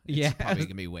don't know. It's probably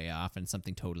gonna be way off and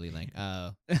something totally like,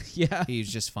 yeah,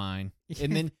 he's just fine.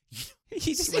 And then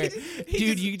he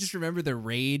dude, you just remember the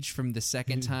rage from the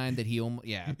second time that he almost,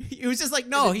 it was just like,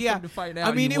 no, yeah. To find out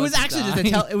I mean, he it was wants to actually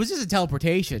die. it was just a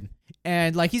teleportation,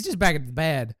 and like he's just back in the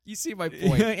bed. You see my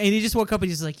point. And he just woke up and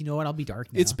he's just like, you know what? I'll be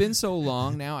dark now. It's been so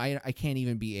long now. I can't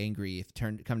even be angry if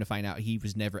come to find out he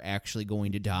was never actually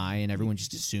going to die, and everyone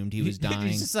just assumed he was dying.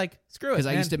 He's just like, screw it. Because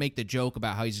I man. used to make the joke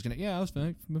about how he's just gonna, I was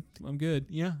fine. I'm good.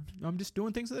 Yeah, I'm just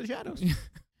doing things in the shadows.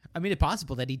 I mean, it's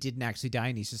possible that he didn't actually die,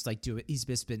 and he's just like he's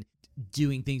just been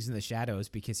doing things in the shadows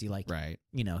because he like, right.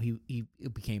 You know, he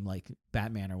became like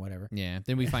Batman or whatever. Yeah.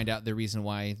 Then we find out the reason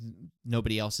why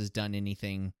nobody else has done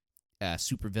anything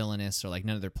super villainous or like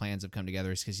none of their plans have come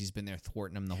together is because he's been there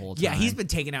thwarting them the whole time. Yeah, he's been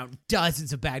taking out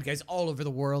dozens of bad guys all over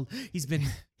the world. He's been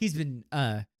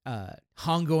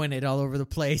hongoing it all over the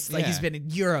place. Like he's been in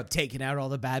Europe taking out all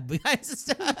the bad guys and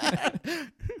stuff.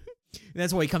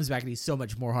 That's why he comes back and he's so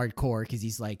much more hardcore because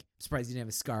he's like, I'm surprised he didn't have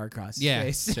a scar across his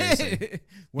face. Seriously.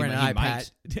 Wearing an eye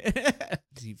patch.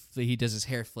 He does his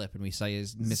hair flip and we say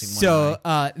he's missing one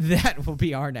eye. So that will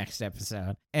be our next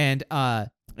episode. And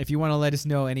if you want to let us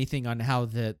know anything on how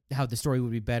the story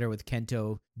would be better with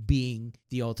Kento being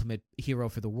the ultimate hero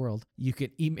for the world, you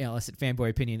can email us at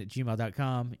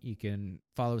fanboyopinion@gmail.com. You can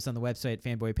follow us on the website,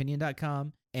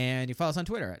 fanboyopinion.com. And you follow us on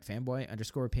Twitter at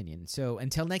fanboy_opinion. So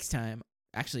until next time,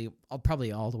 actually, I'll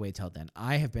probably all the way till then,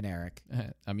 I have been Eric.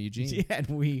 I'm Eugene. Yeah, and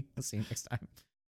we'll see you next time.